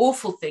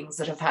awful things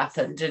that have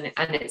happened, and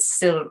it's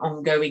still an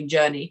ongoing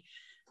journey,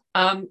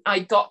 I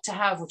got to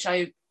have, which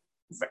I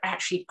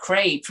actually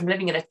craved from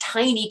living in a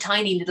tiny,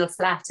 tiny little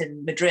flat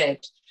in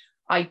Madrid.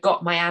 I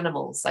got my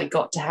animals. I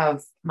got to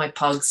have my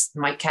pugs,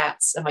 my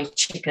cats, and my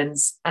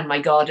chickens, and my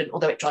garden,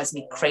 although it drives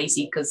me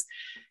crazy because,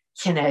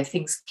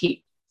 things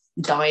keep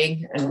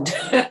dying and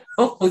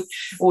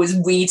always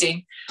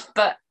weeding.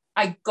 But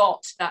I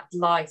got that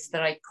life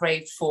that I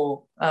craved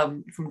for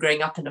from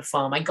growing up in a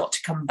farm. I got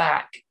to come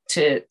back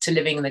to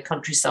living in the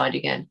countryside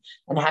again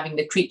and having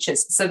the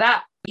creatures. So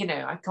that,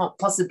 I can't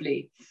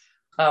possibly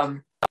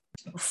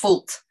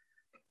fault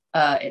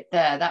it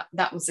there.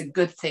 That was a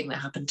good thing that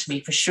happened to me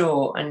for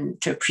sure. And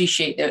to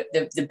appreciate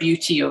the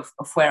beauty of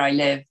where I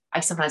live. I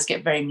sometimes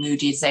get very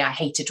moody and say I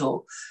hate it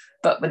all.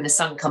 But when the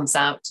sun comes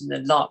out and the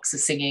larks are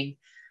singing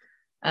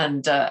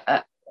and,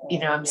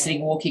 I'm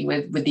sitting walking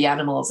with the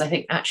animals, I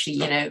think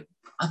actually,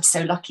 I'm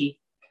so lucky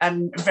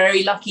and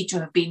very lucky to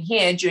have been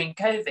here during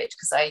COVID,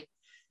 because I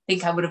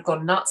think I would have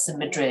gone nuts in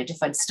Madrid if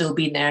I'd still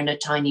been there in a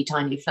tiny,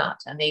 tiny flat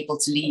and able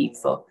to leave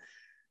for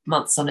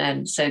months on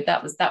end. So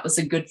that was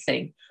a good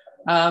thing.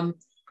 And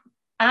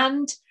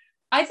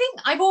I think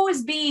I've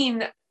always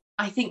been,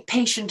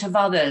 patient of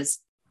others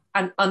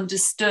and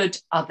understood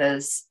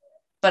others.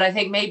 But I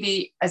think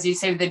maybe, as you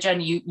say, with the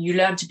journey, you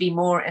learn to be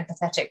more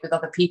empathetic with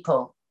other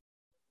people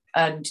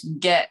and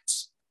get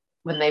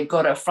when they've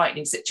got a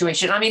frightening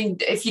situation. I mean,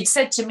 if you'd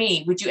said to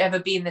me, would you ever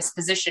be in this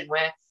position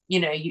where,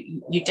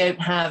 you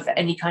don't have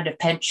any kind of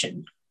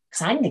pension?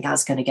 Because I didn't think I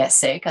was going to get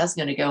sick. I was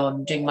going to go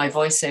on doing my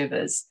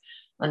voiceovers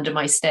under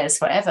my stairs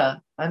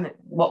forever. And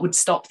what would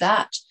stop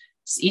that?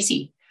 It's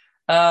easy.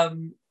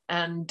 And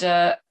And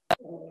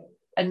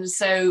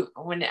so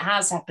when it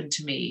has happened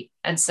to me,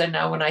 and so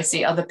now when I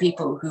see other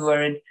people who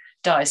are in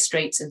dire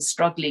straits and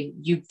struggling,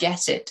 you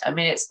get it. I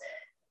mean,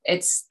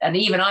 it's, and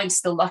even I'm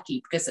still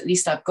lucky because at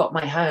least I've got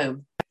my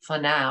home for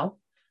now,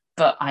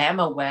 but I am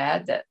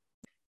aware that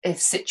if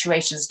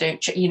situations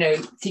don't,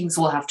 things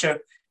will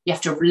you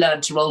have to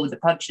learn to roll with the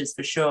punches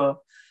for sure.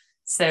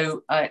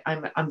 So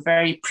I'm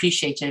very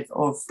appreciative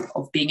of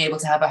being able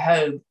to have a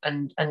home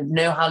and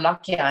know how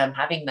lucky I am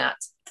having that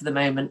for the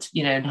moment,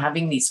 and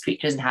having these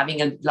creatures and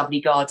having a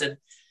lovely garden.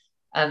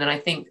 And then I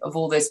think of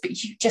all those, but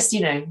you just,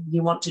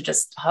 you want to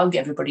just hug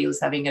everybody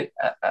who's having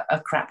a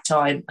crap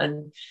time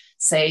and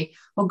say,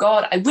 oh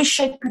God, I wish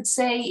I could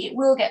say it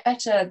will get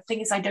better. The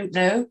thing is, I don't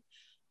know.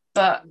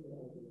 But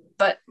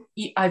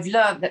I've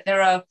learned that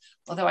there are,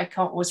 although I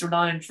can't always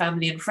rely on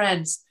family and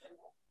friends,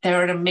 there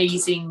are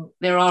amazing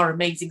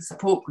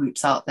support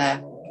groups out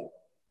there.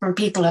 And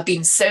people have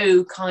been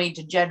so kind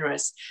and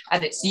generous.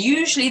 And it's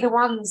usually the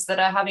ones that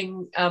are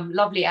having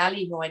lovely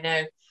Ali, who I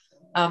know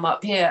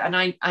up here.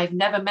 And I've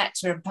never met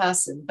her in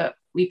person, but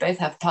we both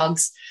have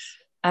pugs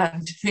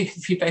and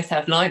we both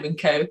have Lyme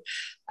and Co.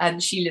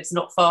 And she lives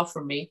not far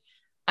from me.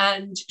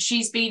 And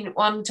she's been,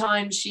 one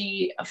time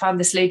she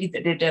found this lady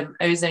that did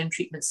ozone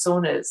treatment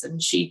saunas.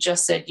 And she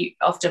just said,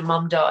 after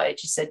mum died,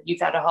 she said, you've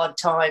had a hard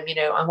time,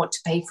 I want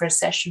to pay for a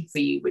session for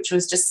you, which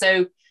was just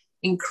so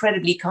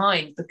incredibly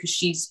kind because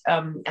she's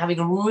having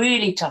a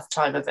really tough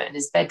time of it and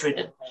is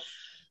bedridden.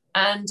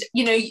 And,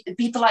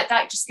 people like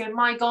that just go,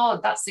 my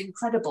God, that's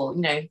incredible.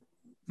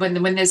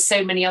 When there's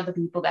so many other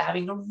people that are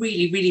having a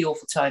really, really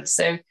awful time.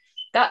 So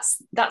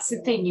that's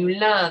the thing. You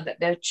learn that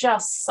they're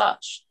just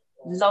such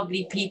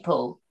lovely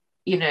people,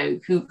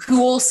 who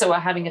also are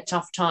having a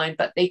tough time,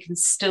 but they can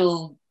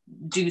still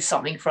do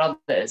something for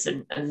others.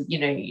 And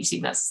you see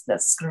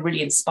that's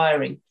really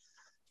inspiring.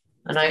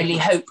 And I only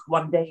hope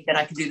one day that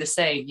I can do the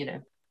same,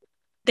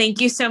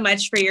 Thank you so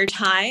much for your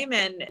time.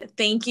 And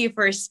thank you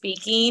for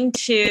speaking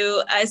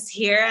to us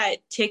here at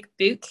Tick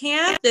Boot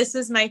Camp. This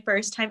is my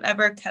first time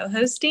ever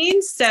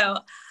co-hosting. So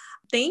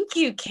thank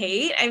you,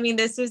 Kate. I mean,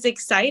 this was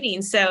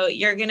exciting. So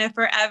you're going to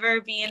forever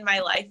be in my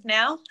life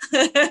now.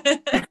 Well,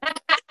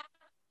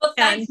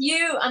 thank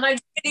you. And I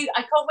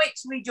can't wait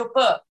to read your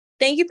book.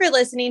 Thank you for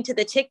listening to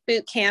the Tick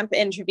Boot Camp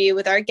interview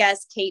with our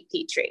guest, Kate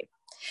Petrie.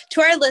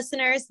 To our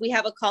listeners, we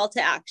have a call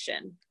to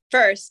action.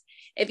 First,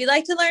 if you'd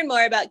like to learn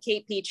more about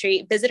Kate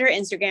Petrie, visit her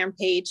Instagram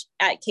page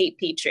at Kate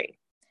Petrie.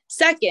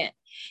 Second,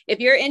 if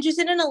you're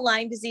interested in a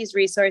Lyme disease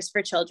resource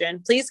for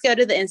children, please go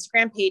to the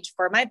Instagram page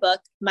for my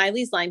book,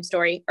 Miley's Lyme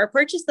Story, or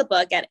purchase the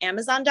book at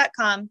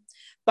Amazon.com,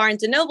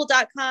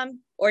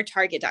 BarnesandNoble.com, or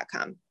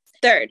Target.com.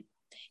 Third,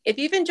 if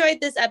you've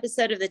enjoyed this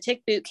episode of the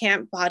Tick Boot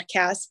Camp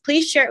podcast,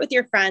 please share it with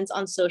your friends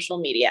on social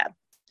media.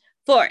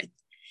 Fourth,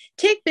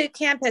 Tick Boot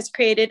Camp has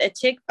created a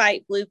Tick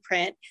Bite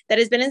blueprint that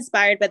has been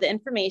inspired by the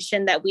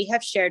information that we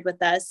have shared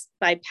with us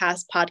by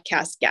past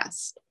podcast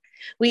guests.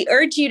 We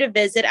urge you to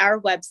visit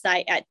our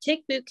website at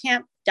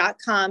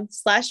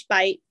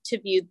tickbootcamp.com/bite to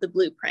view the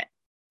blueprint.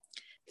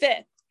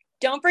 Fifth,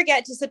 don't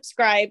forget to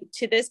subscribe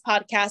to this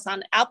podcast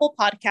on Apple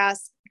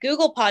Podcasts,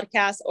 Google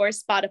Podcasts, or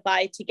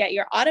Spotify to get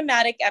your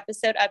automatic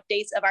episode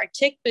updates of our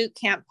Tick Boot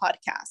Camp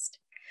podcast.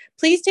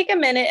 Please take a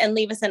minute and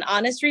leave us an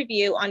honest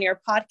review on your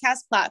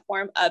podcast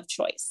platform of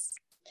choice.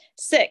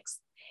 Sixth,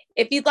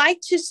 if you'd like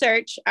to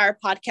search our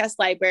podcast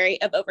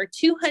library of over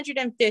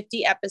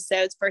 250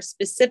 episodes for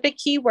specific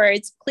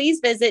keywords, please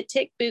visit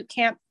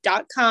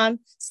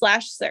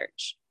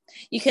tickbootcamp.com/search.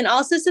 You can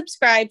also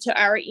subscribe to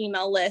our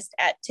email list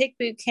at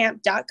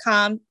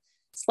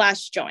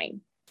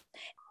tickbootcamp.com/join.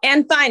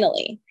 And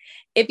finally,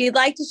 if you'd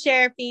like to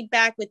share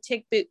feedback with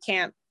Tick Boot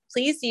Camp,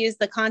 please use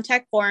the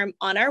contact form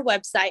on our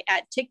website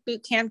at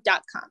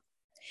tickbootcamp.com.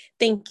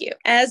 Thank you,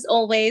 as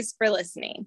always, for listening.